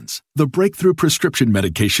GLP-1s, the breakthrough prescription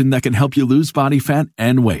medication that can help you lose body fat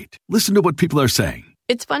and weight. Listen to what people are saying.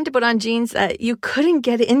 It's fun to put on jeans that you couldn't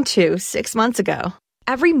get into 6 months ago.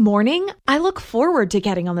 Every morning, I look forward to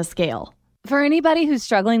getting on the scale. For anybody who's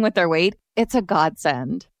struggling with their weight, it's a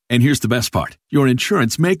godsend. And here's the best part. Your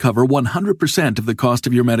insurance may cover 100% of the cost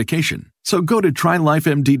of your medication. So go to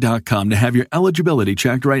TryLifeMD.com to have your eligibility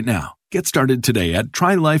checked right now. Get started today at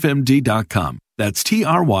TryLifeMD.com. That's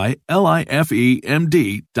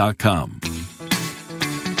TryLifeMD.com.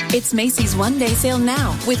 It's Macy's one-day sale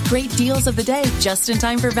now with great deals of the day just in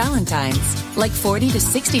time for Valentine's. Like 40 to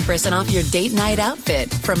 60% off your date night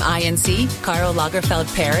outfit from INC, Karl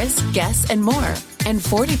Lagerfeld Paris, Guess, and more. And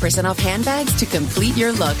 40% off handbags to complete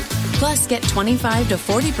your look. Plus, get 25 to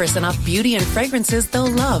 40% off beauty and fragrances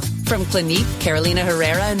they'll love from Clinique, Carolina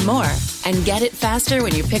Herrera, and more. And get it faster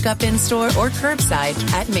when you pick up in-store or curbside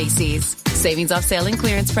at Macy's. Savings off sale and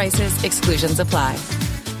clearance prices. Exclusions apply.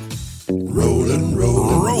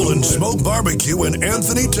 Rollin' Smoke Barbecue in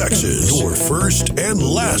Anthony, Texas. Your first and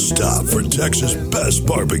last stop for Texas' best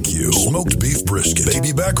barbecue. Smoked beef brisket,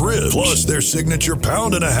 baby back ribs, plus their signature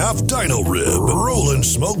pound-and-a-half dino rib. Rollin'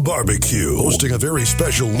 Smoke Barbecue, hosting a very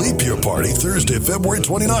special leap year party Thursday, February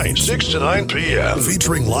 29th, 6 to 9 p.m.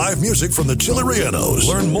 Featuring live music from the Chilerianos.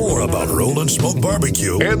 Learn more about Rollin' Smoke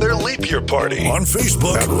Barbecue and their leap year party on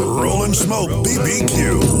Facebook at Rollin' Smoke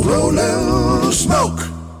BBQ. Rollin' Smoke.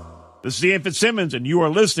 This is Ian Fitzsimmons, and you are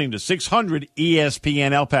listening to 600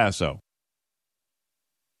 ESPN El Paso.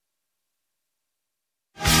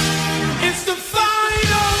 It's the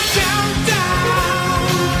final countdown.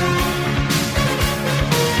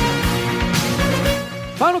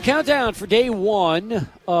 Final countdown for day 1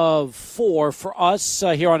 of 4 for us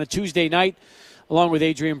here on a Tuesday night. Along with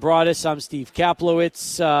Adrian Broadus, I'm Steve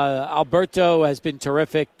Kaplowitz. Alberto has been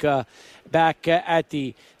terrific back at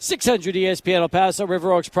the 600 ESPN El Paso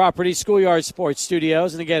River Oaks Property Schoolyard Sports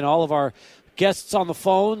Studios. And again, all of our guests on the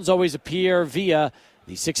phones always appear via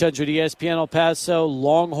the 600 ESPN El Paso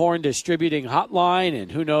Longhorn Distributing Hotline. And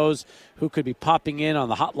who knows who could be popping in on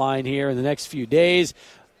the hotline here in the next few days.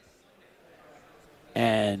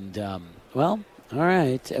 And, all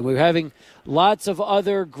right. And we're having lots of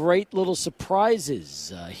other great little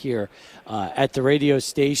surprises here at the radio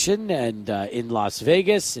station and in Las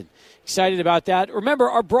Vegas. And excited about that. Remember,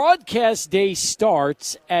 our broadcast day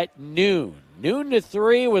starts at noon to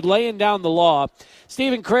 3 with Laying Down the Law.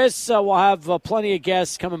 Steve and Chris will have plenty of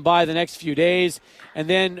guests coming by the next few days. And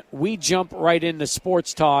then we jump right into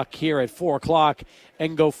Sports Talk here at 4 o'clock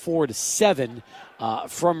and go 4 to 7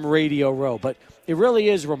 from Radio Row. But it really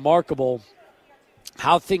is remarkable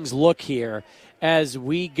how things look here as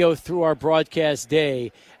we go through our broadcast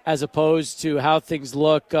day as opposed to how things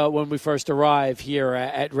look when we first arrive here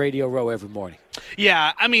at Radio Row every morning.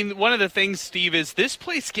 Yeah, I mean, one of the things, Steve, is this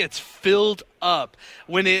place gets filled up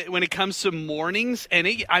when it comes to mornings, and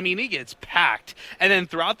it gets packed. And then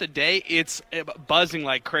throughout the day, it's buzzing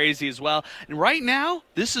like crazy as well. And right now,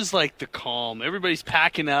 this is like the calm. Everybody's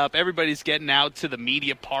packing up. Everybody's getting out to the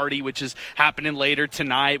media party, which is happening later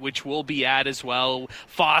tonight, which we'll be at as well.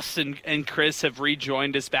 Foss and Chris have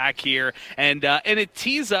rejoined us back here, and it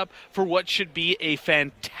tees up for what should be a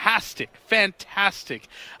fantastic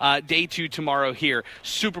day 2 tomorrow here,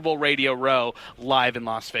 Super Bowl Radio Row, live in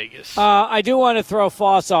Las Vegas. I do want to throw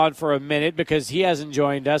Foss on for a minute because he hasn't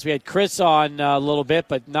joined us. We had Chris on a little bit,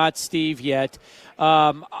 but not Steve yet.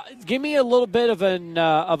 Give me a little bit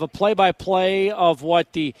of a play-by-play of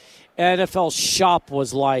what the NFL shop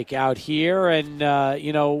was like out here, and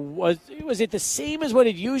was it the same as what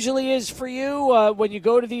it usually is for you when you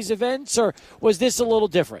go to these events, or was this a little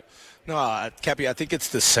different? No, Cappy, I think it's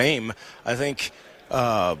the same. I think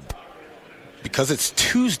because it's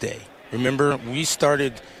Tuesday. Remember, we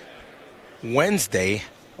started Wednesday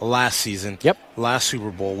last season, last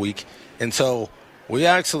Super Bowl week, and so we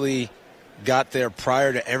actually got there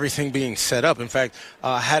prior to everything being set up. In fact,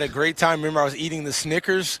 had a great time. Remember, I was eating the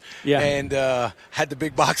Snickers and had the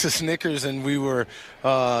big box of Snickers, and we were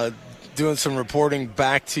doing some reporting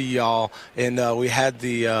back to y'all, and we had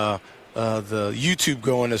the YouTube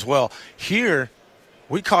going as well. Here,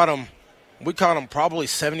 we caught them probably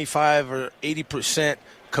 75 or 80%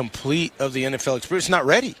 complete of the NFL experience. Not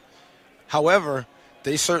ready. However,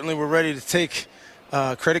 they certainly were ready to take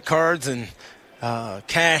credit cards and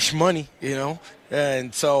cash money,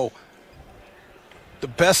 And so the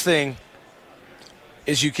best thing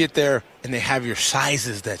is you get there and they have your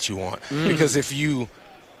sizes that you want. Because if you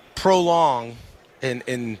prolong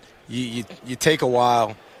and you take a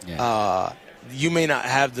while, you may not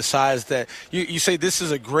have the size that you say this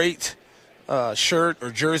is a great shirt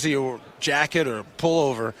or jersey or jacket or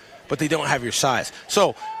pullover, but they don't have your size.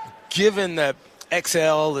 So given that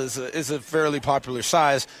XL is a fairly popular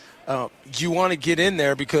size, you want to get in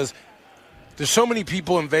there because there's so many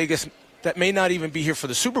people in Vegas that may not even be here for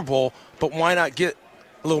the Super Bowl, but why not get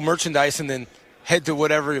a little merchandise and then head to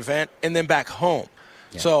whatever event and then back home?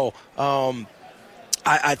 Yeah. So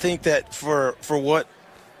I think that for what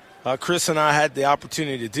Chris and I had the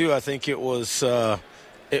opportunity to do, I think it was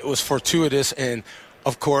fortuitous. And,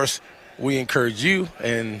 of course, we encourage you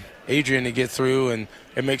and Adrian to get through and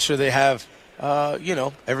make sure they have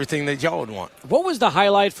everything that y'all would want. What was the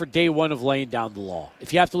highlight for day one of laying down the law?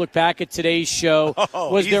 If you have to look back at today's show,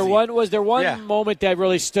 was there one moment that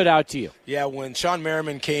really stood out to you? Yeah, when Sean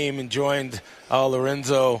Merriman came and joined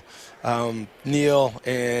Lorenzo, Neil,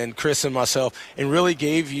 and Chris and myself, and really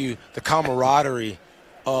gave you the camaraderie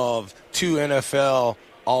of two NFL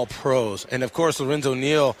All-Pros. And, of course, Lorenzo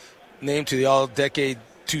Neal named to the All-Decade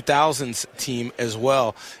 2000s team as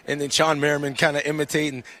well. And then Sean Merriman kind of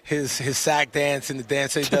imitating his sack dance and the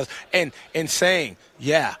dance that he does and saying,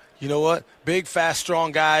 yeah, you know what? Big, fast,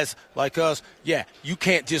 strong guys like us, yeah, you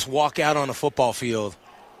can't just walk out on a football field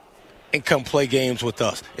and come play games with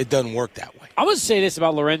us. It doesn't work that way. I want to say this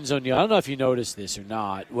about Lorenzo Neal. I don't know if you noticed this or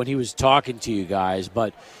not when he was talking to you guys,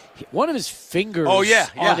 but one of his fingers on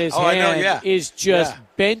his hand is just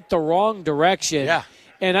bent the wrong direction. Yeah.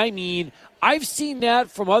 And I mean, I've seen that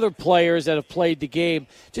from other players that have played the game,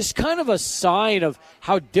 just kind of a sign of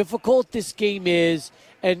how difficult this game is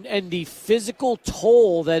and the physical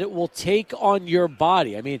toll that it will take on your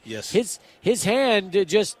body. I mean, his hand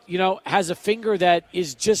just, has a finger that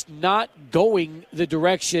is just not going the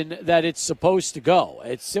direction that it's supposed to go.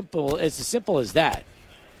 It's simple. It's as simple as that.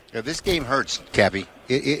 Yeah, this game hurts, Cappy.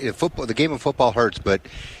 The game of football hurts, but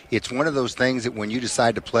it's one of those things that when you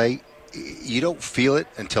decide to play, you don't feel it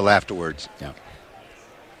until afterwards. Yeah.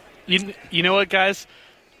 You know what, guys?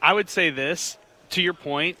 I would say this, to your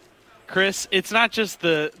point, Chris, it's not just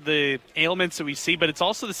the ailments that we see, but it's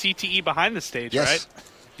also the CTE behind the stage, right?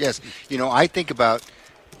 Yes. I think about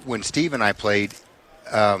when Steve and I played,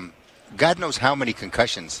 God knows how many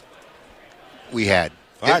concussions we had.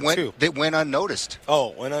 That went unnoticed. Oh,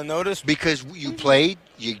 went unnoticed? Because you played,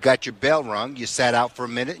 you got your bell rung, you sat out for a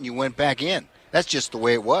minute, and you went back in. That's just the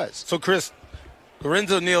way it was. So, Chris,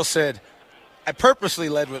 Lorenzo Neal said, I purposely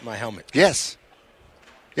led with my helmet. Yes.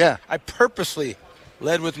 Yeah. I purposely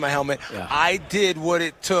led with my helmet. Yeah. I did what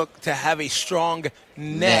it took to have a strong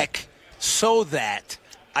neck so that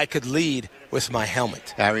I could lead with my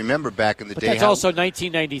helmet. I remember back in the day. That's also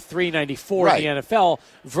 1993, 94 in the NFL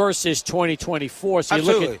versus 2024. So you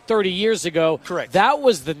look at 30 years ago. Correct. That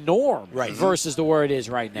was the norm versus the where it is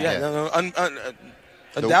right now. Yeah,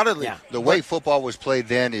 undoubtedly. The way football was played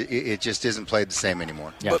then, it just isn't played the same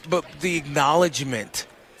anymore. Yeah. But the acknowledgement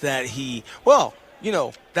that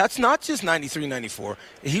that's not just 93, 94.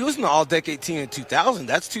 He was an all-decade team in 2000.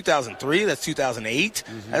 That's 2003. That's 2008.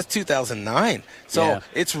 Mm-hmm. That's 2009. So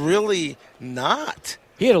it's really not.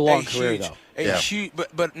 He had a long career, though. Huge,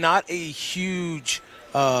 but not a huge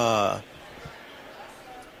time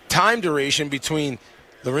duration between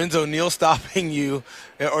Lorenzo Neal stopping you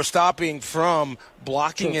or stopping from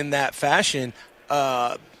blocking in that fashion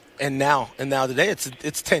and now today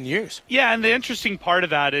it's 10 years. Yeah, and the interesting part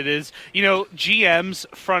about it is, GMs,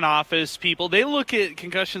 front office people, they look at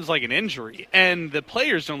concussions like an injury, and the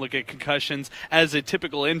players don't look at concussions as a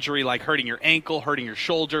typical injury like hurting your ankle, hurting your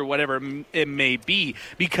shoulder, whatever it may be,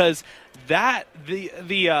 because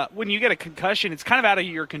when you get a concussion, it's kind of out of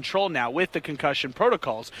your control now with the concussion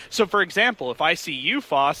protocols. So, for example, if I see you,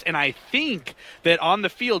 Foss, and I think that on the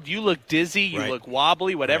field you look dizzy, you look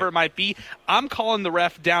wobbly, whatever it might be, I'm calling the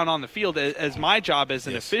ref down on the field as my job as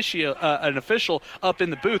an official up in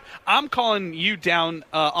the booth. I'm calling you down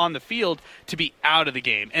on the field to be out of the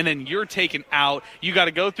game, and then you're taken out. You got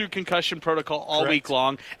to go through concussion protocol all week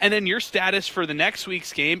long, and then your status for the next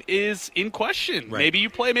week's game is in question. Right. Maybe you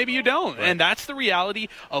play, maybe you don't. Right. And that's the reality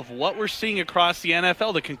of what we're seeing across the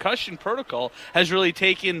NFL. The concussion protocol has really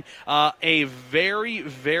taken a very,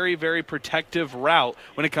 very, very protective route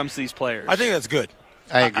when it comes to these players. I think that's good.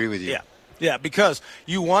 I agree with you. Yeah, because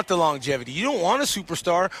you want the longevity. You don't want a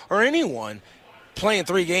superstar or anyone playing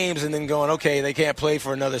 3 games and then going, okay, they can't play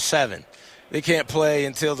for another 7. They can't play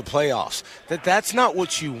until the playoffs. That's not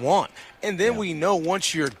what you want. And then we know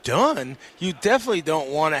once you're done, you definitely don't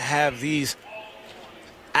want to have these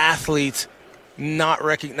athletes not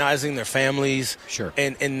recognizing their families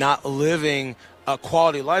and not living a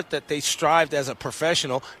quality life that they strived as a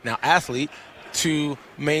professional, now athlete, to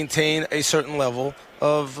maintain a certain level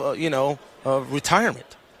of, of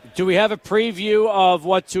retirement. Do we have a preview of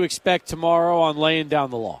what to expect tomorrow on laying down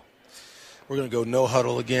the law? We're going to go no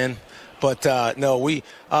huddle again. But, no, we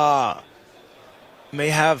may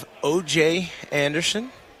have O.J. Anderson.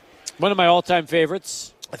 One of my all-time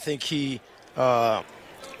favorites. I think he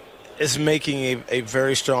is making a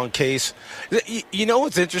very strong case. You know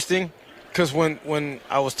what's interesting? because when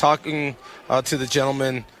I was talking to the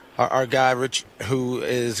gentleman, our guy Rich, who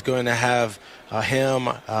is going to have him,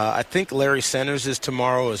 I think Larry Centers is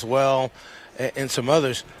tomorrow as well, and some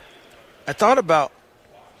others. I thought about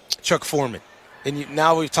Chuck Foreman. And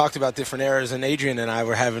now we've talked about different eras, and Adrian and I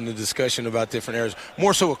were having a discussion about different eras,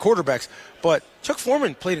 more so with quarterbacks. But Chuck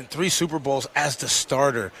Foreman played in 3 Super Bowls as the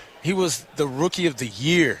starter. He was the Rookie of the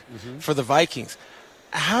Year for the Vikings.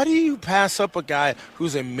 How do you pass up a guy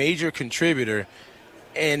who's a major contributor?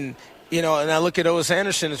 And, and I look at Otis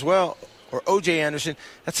Anderson as well, or O.J. Anderson.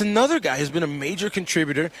 That's another guy who's been a major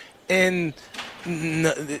contributor. And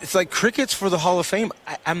it's like crickets for the Hall of Fame.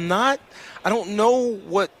 I don't know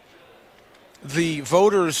what the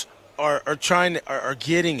voters are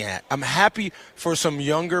getting at. I'm happy for some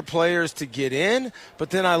younger players to get in,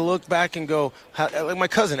 but then I look back and go, like my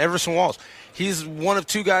cousin, Everson Walls. He's one of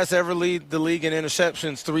 2 guys to ever lead the league in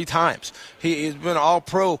interceptions 3 times. He's been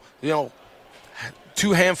all-pro,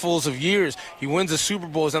 2 handfuls of years. He wins a Super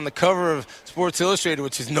Bowl. He's on the cover of Sports Illustrated,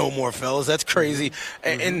 which is no more, fellas. That's crazy.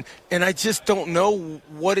 And I just don't know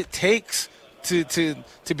what it takes to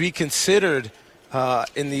be considered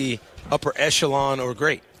in the upper echelon or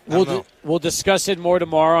great. We'll discuss it more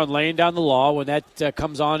tomorrow on Laying Down the Law when that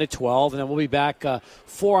comes on at 12, and then we'll be back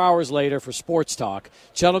 4 hours later for Sports Talk.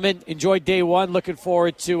 Gentlemen, enjoy day 1. Looking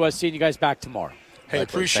forward to seeing you guys back tomorrow. Hey,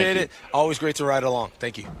 appreciate it. Always great to ride along.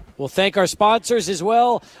 Thank you. We'll thank our sponsors as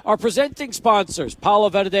well, our presenting sponsors, Paulo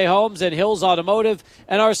Verde Homes and Hills Automotive,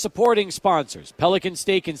 and our supporting sponsors, Pelican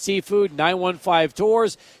Steak and Seafood, 915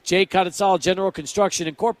 Tours, J. Conatsal General Construction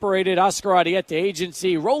Incorporated, Oscar Ariete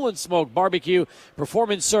Agency, Roland Smoke Barbecue,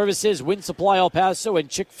 Performance Services, Wind Supply El Paso, and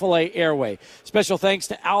Chick-fil-A Airway. Special thanks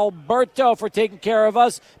to Alberto for taking care of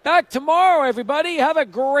us. Back tomorrow, everybody. Have a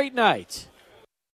great night.